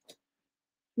thirsty,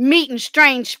 meeting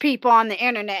strange people on the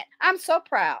internet. I'm so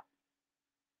proud.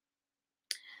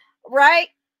 Right?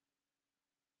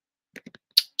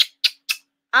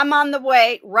 I'm on the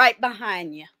way right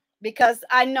behind you because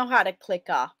I know how to click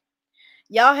off.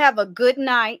 Y'all have a good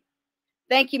night.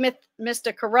 Thank you,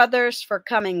 Mr. Carruthers, for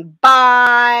coming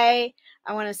by.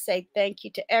 I want to say thank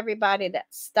you to everybody that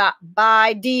stopped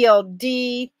by.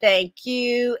 DOD, thank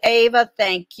you. Ava,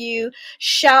 thank you.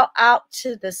 Shout out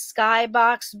to the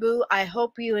Skybox Boo. I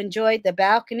hope you enjoyed the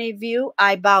balcony view.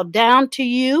 I bow down to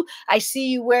you. I see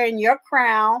you wearing your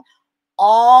crown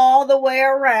all the way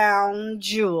around,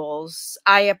 Jules.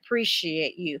 I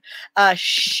appreciate you.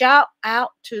 Shout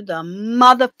out to the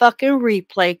motherfucking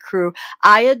replay crew.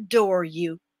 I adore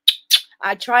you.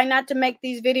 I try not to make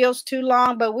these videos too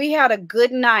long, but we had a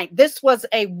good night. This was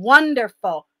a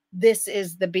wonderful This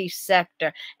is the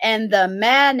Beefsector. And the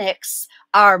Manics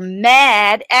are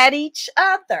mad at each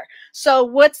other. So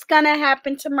what's going to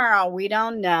happen tomorrow? We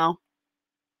don't know.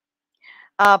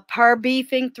 Per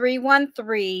Beefing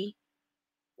 313,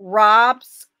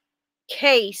 Rob's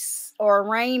case or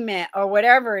arraignment or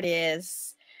whatever it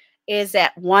is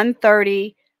at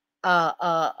 1:30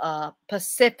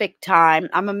 Pacific time.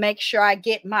 I'm gonna make sure I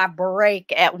get my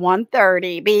break at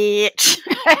 1:30, bitch,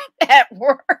 at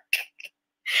work.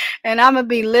 And I'm gonna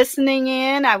be listening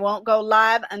in. I won't go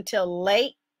live until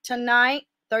late tonight.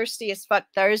 Thirsty as fuck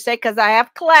Thursday because I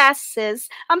have classes.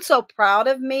 I'm so proud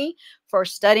of me for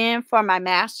studying for my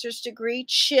master's degree,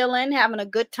 chilling, having a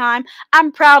good time.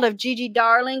 I'm proud of Gigi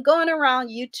Darling going around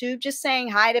YouTube just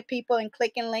saying hi to people and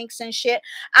clicking links and shit.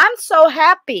 I'm so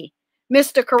happy,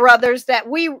 Mr. Carruthers, that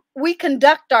we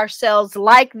conduct ourselves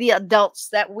like the adults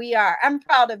that we are. I'm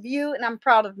proud of you and I'm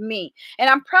proud of me. And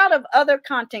I'm proud of other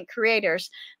content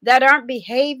creators that aren't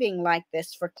behaving like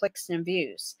this for clicks and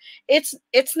views. It's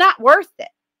not worth it.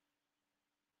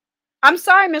 I'm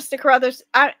sorry, Mr. Carruthers.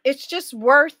 It's just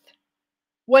worth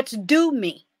what's due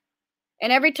me.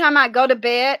 And every time I go to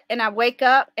bed and I wake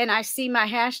up and I see my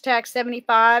hashtag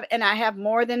 75 and I have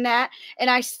more than that, and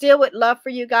I still would love for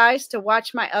you guys to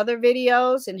watch my other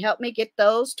videos and help me get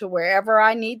those to wherever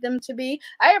I need them to be.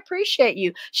 I appreciate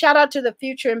you. Shout out to the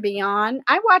future and beyond.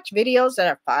 I watch videos that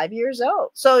are 5 years old.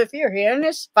 So if you're hearing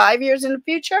this 5 years in the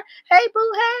future, hey,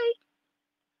 boo, hey.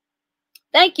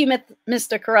 Thank you,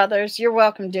 Mr. Carruthers. You're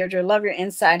welcome, Deirdre. Love your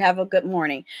insight. Have a good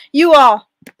morning. You all,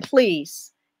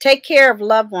 please take care of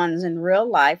loved ones in real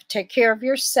life. Take care of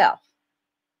yourself.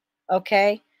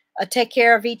 Okay? Take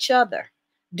care of each other.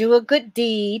 Do a good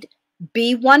deed.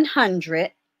 Be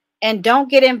 100. And don't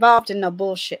get involved in no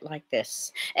bullshit like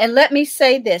this. And let me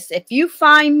say this. If you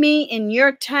find me in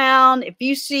your town, if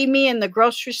you see me in the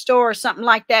grocery store or something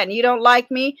like that and you don't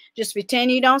like me, just pretend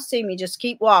you don't see me. Just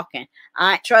keep walking.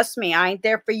 Trust me, I ain't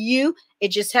there for you. It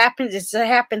just happens. It's a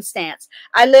happenstance.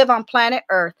 I live on planet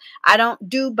Earth. I don't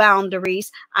do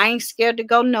boundaries. I ain't scared to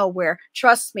go nowhere.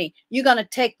 Trust me. You're going to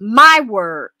take my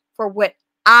word for what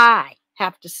I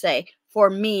have to say for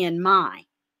me and mine.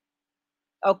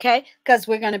 Okay, because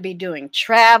we're going to be doing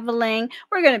traveling.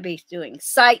 We're going to be doing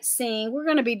sightseeing. We're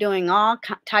going to be doing all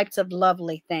types of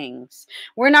lovely things.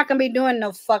 We're not going to be doing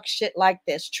no fuck shit like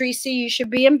this. Tracy, you should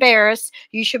be embarrassed.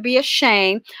 You should be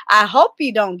ashamed. I hope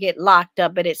you don't get locked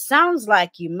up, but it sounds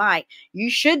like you might. You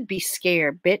should be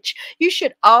scared, bitch. You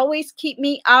should always keep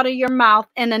me out of your mouth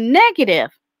in a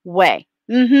negative way.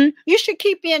 You should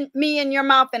keep me in your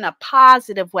mouth in a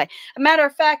positive way. A matter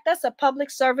of fact, that's a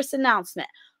public service announcement.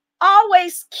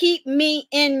 Always keep me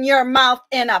in your mouth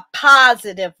in a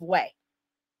positive way.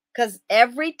 Because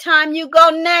every time you go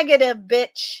negative,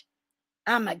 bitch,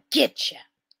 I'ma get you.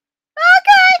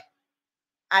 Okay?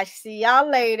 I see y'all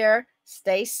later.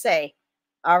 Stay safe.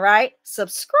 All right?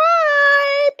 Subscribe.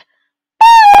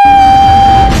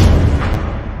 Bye.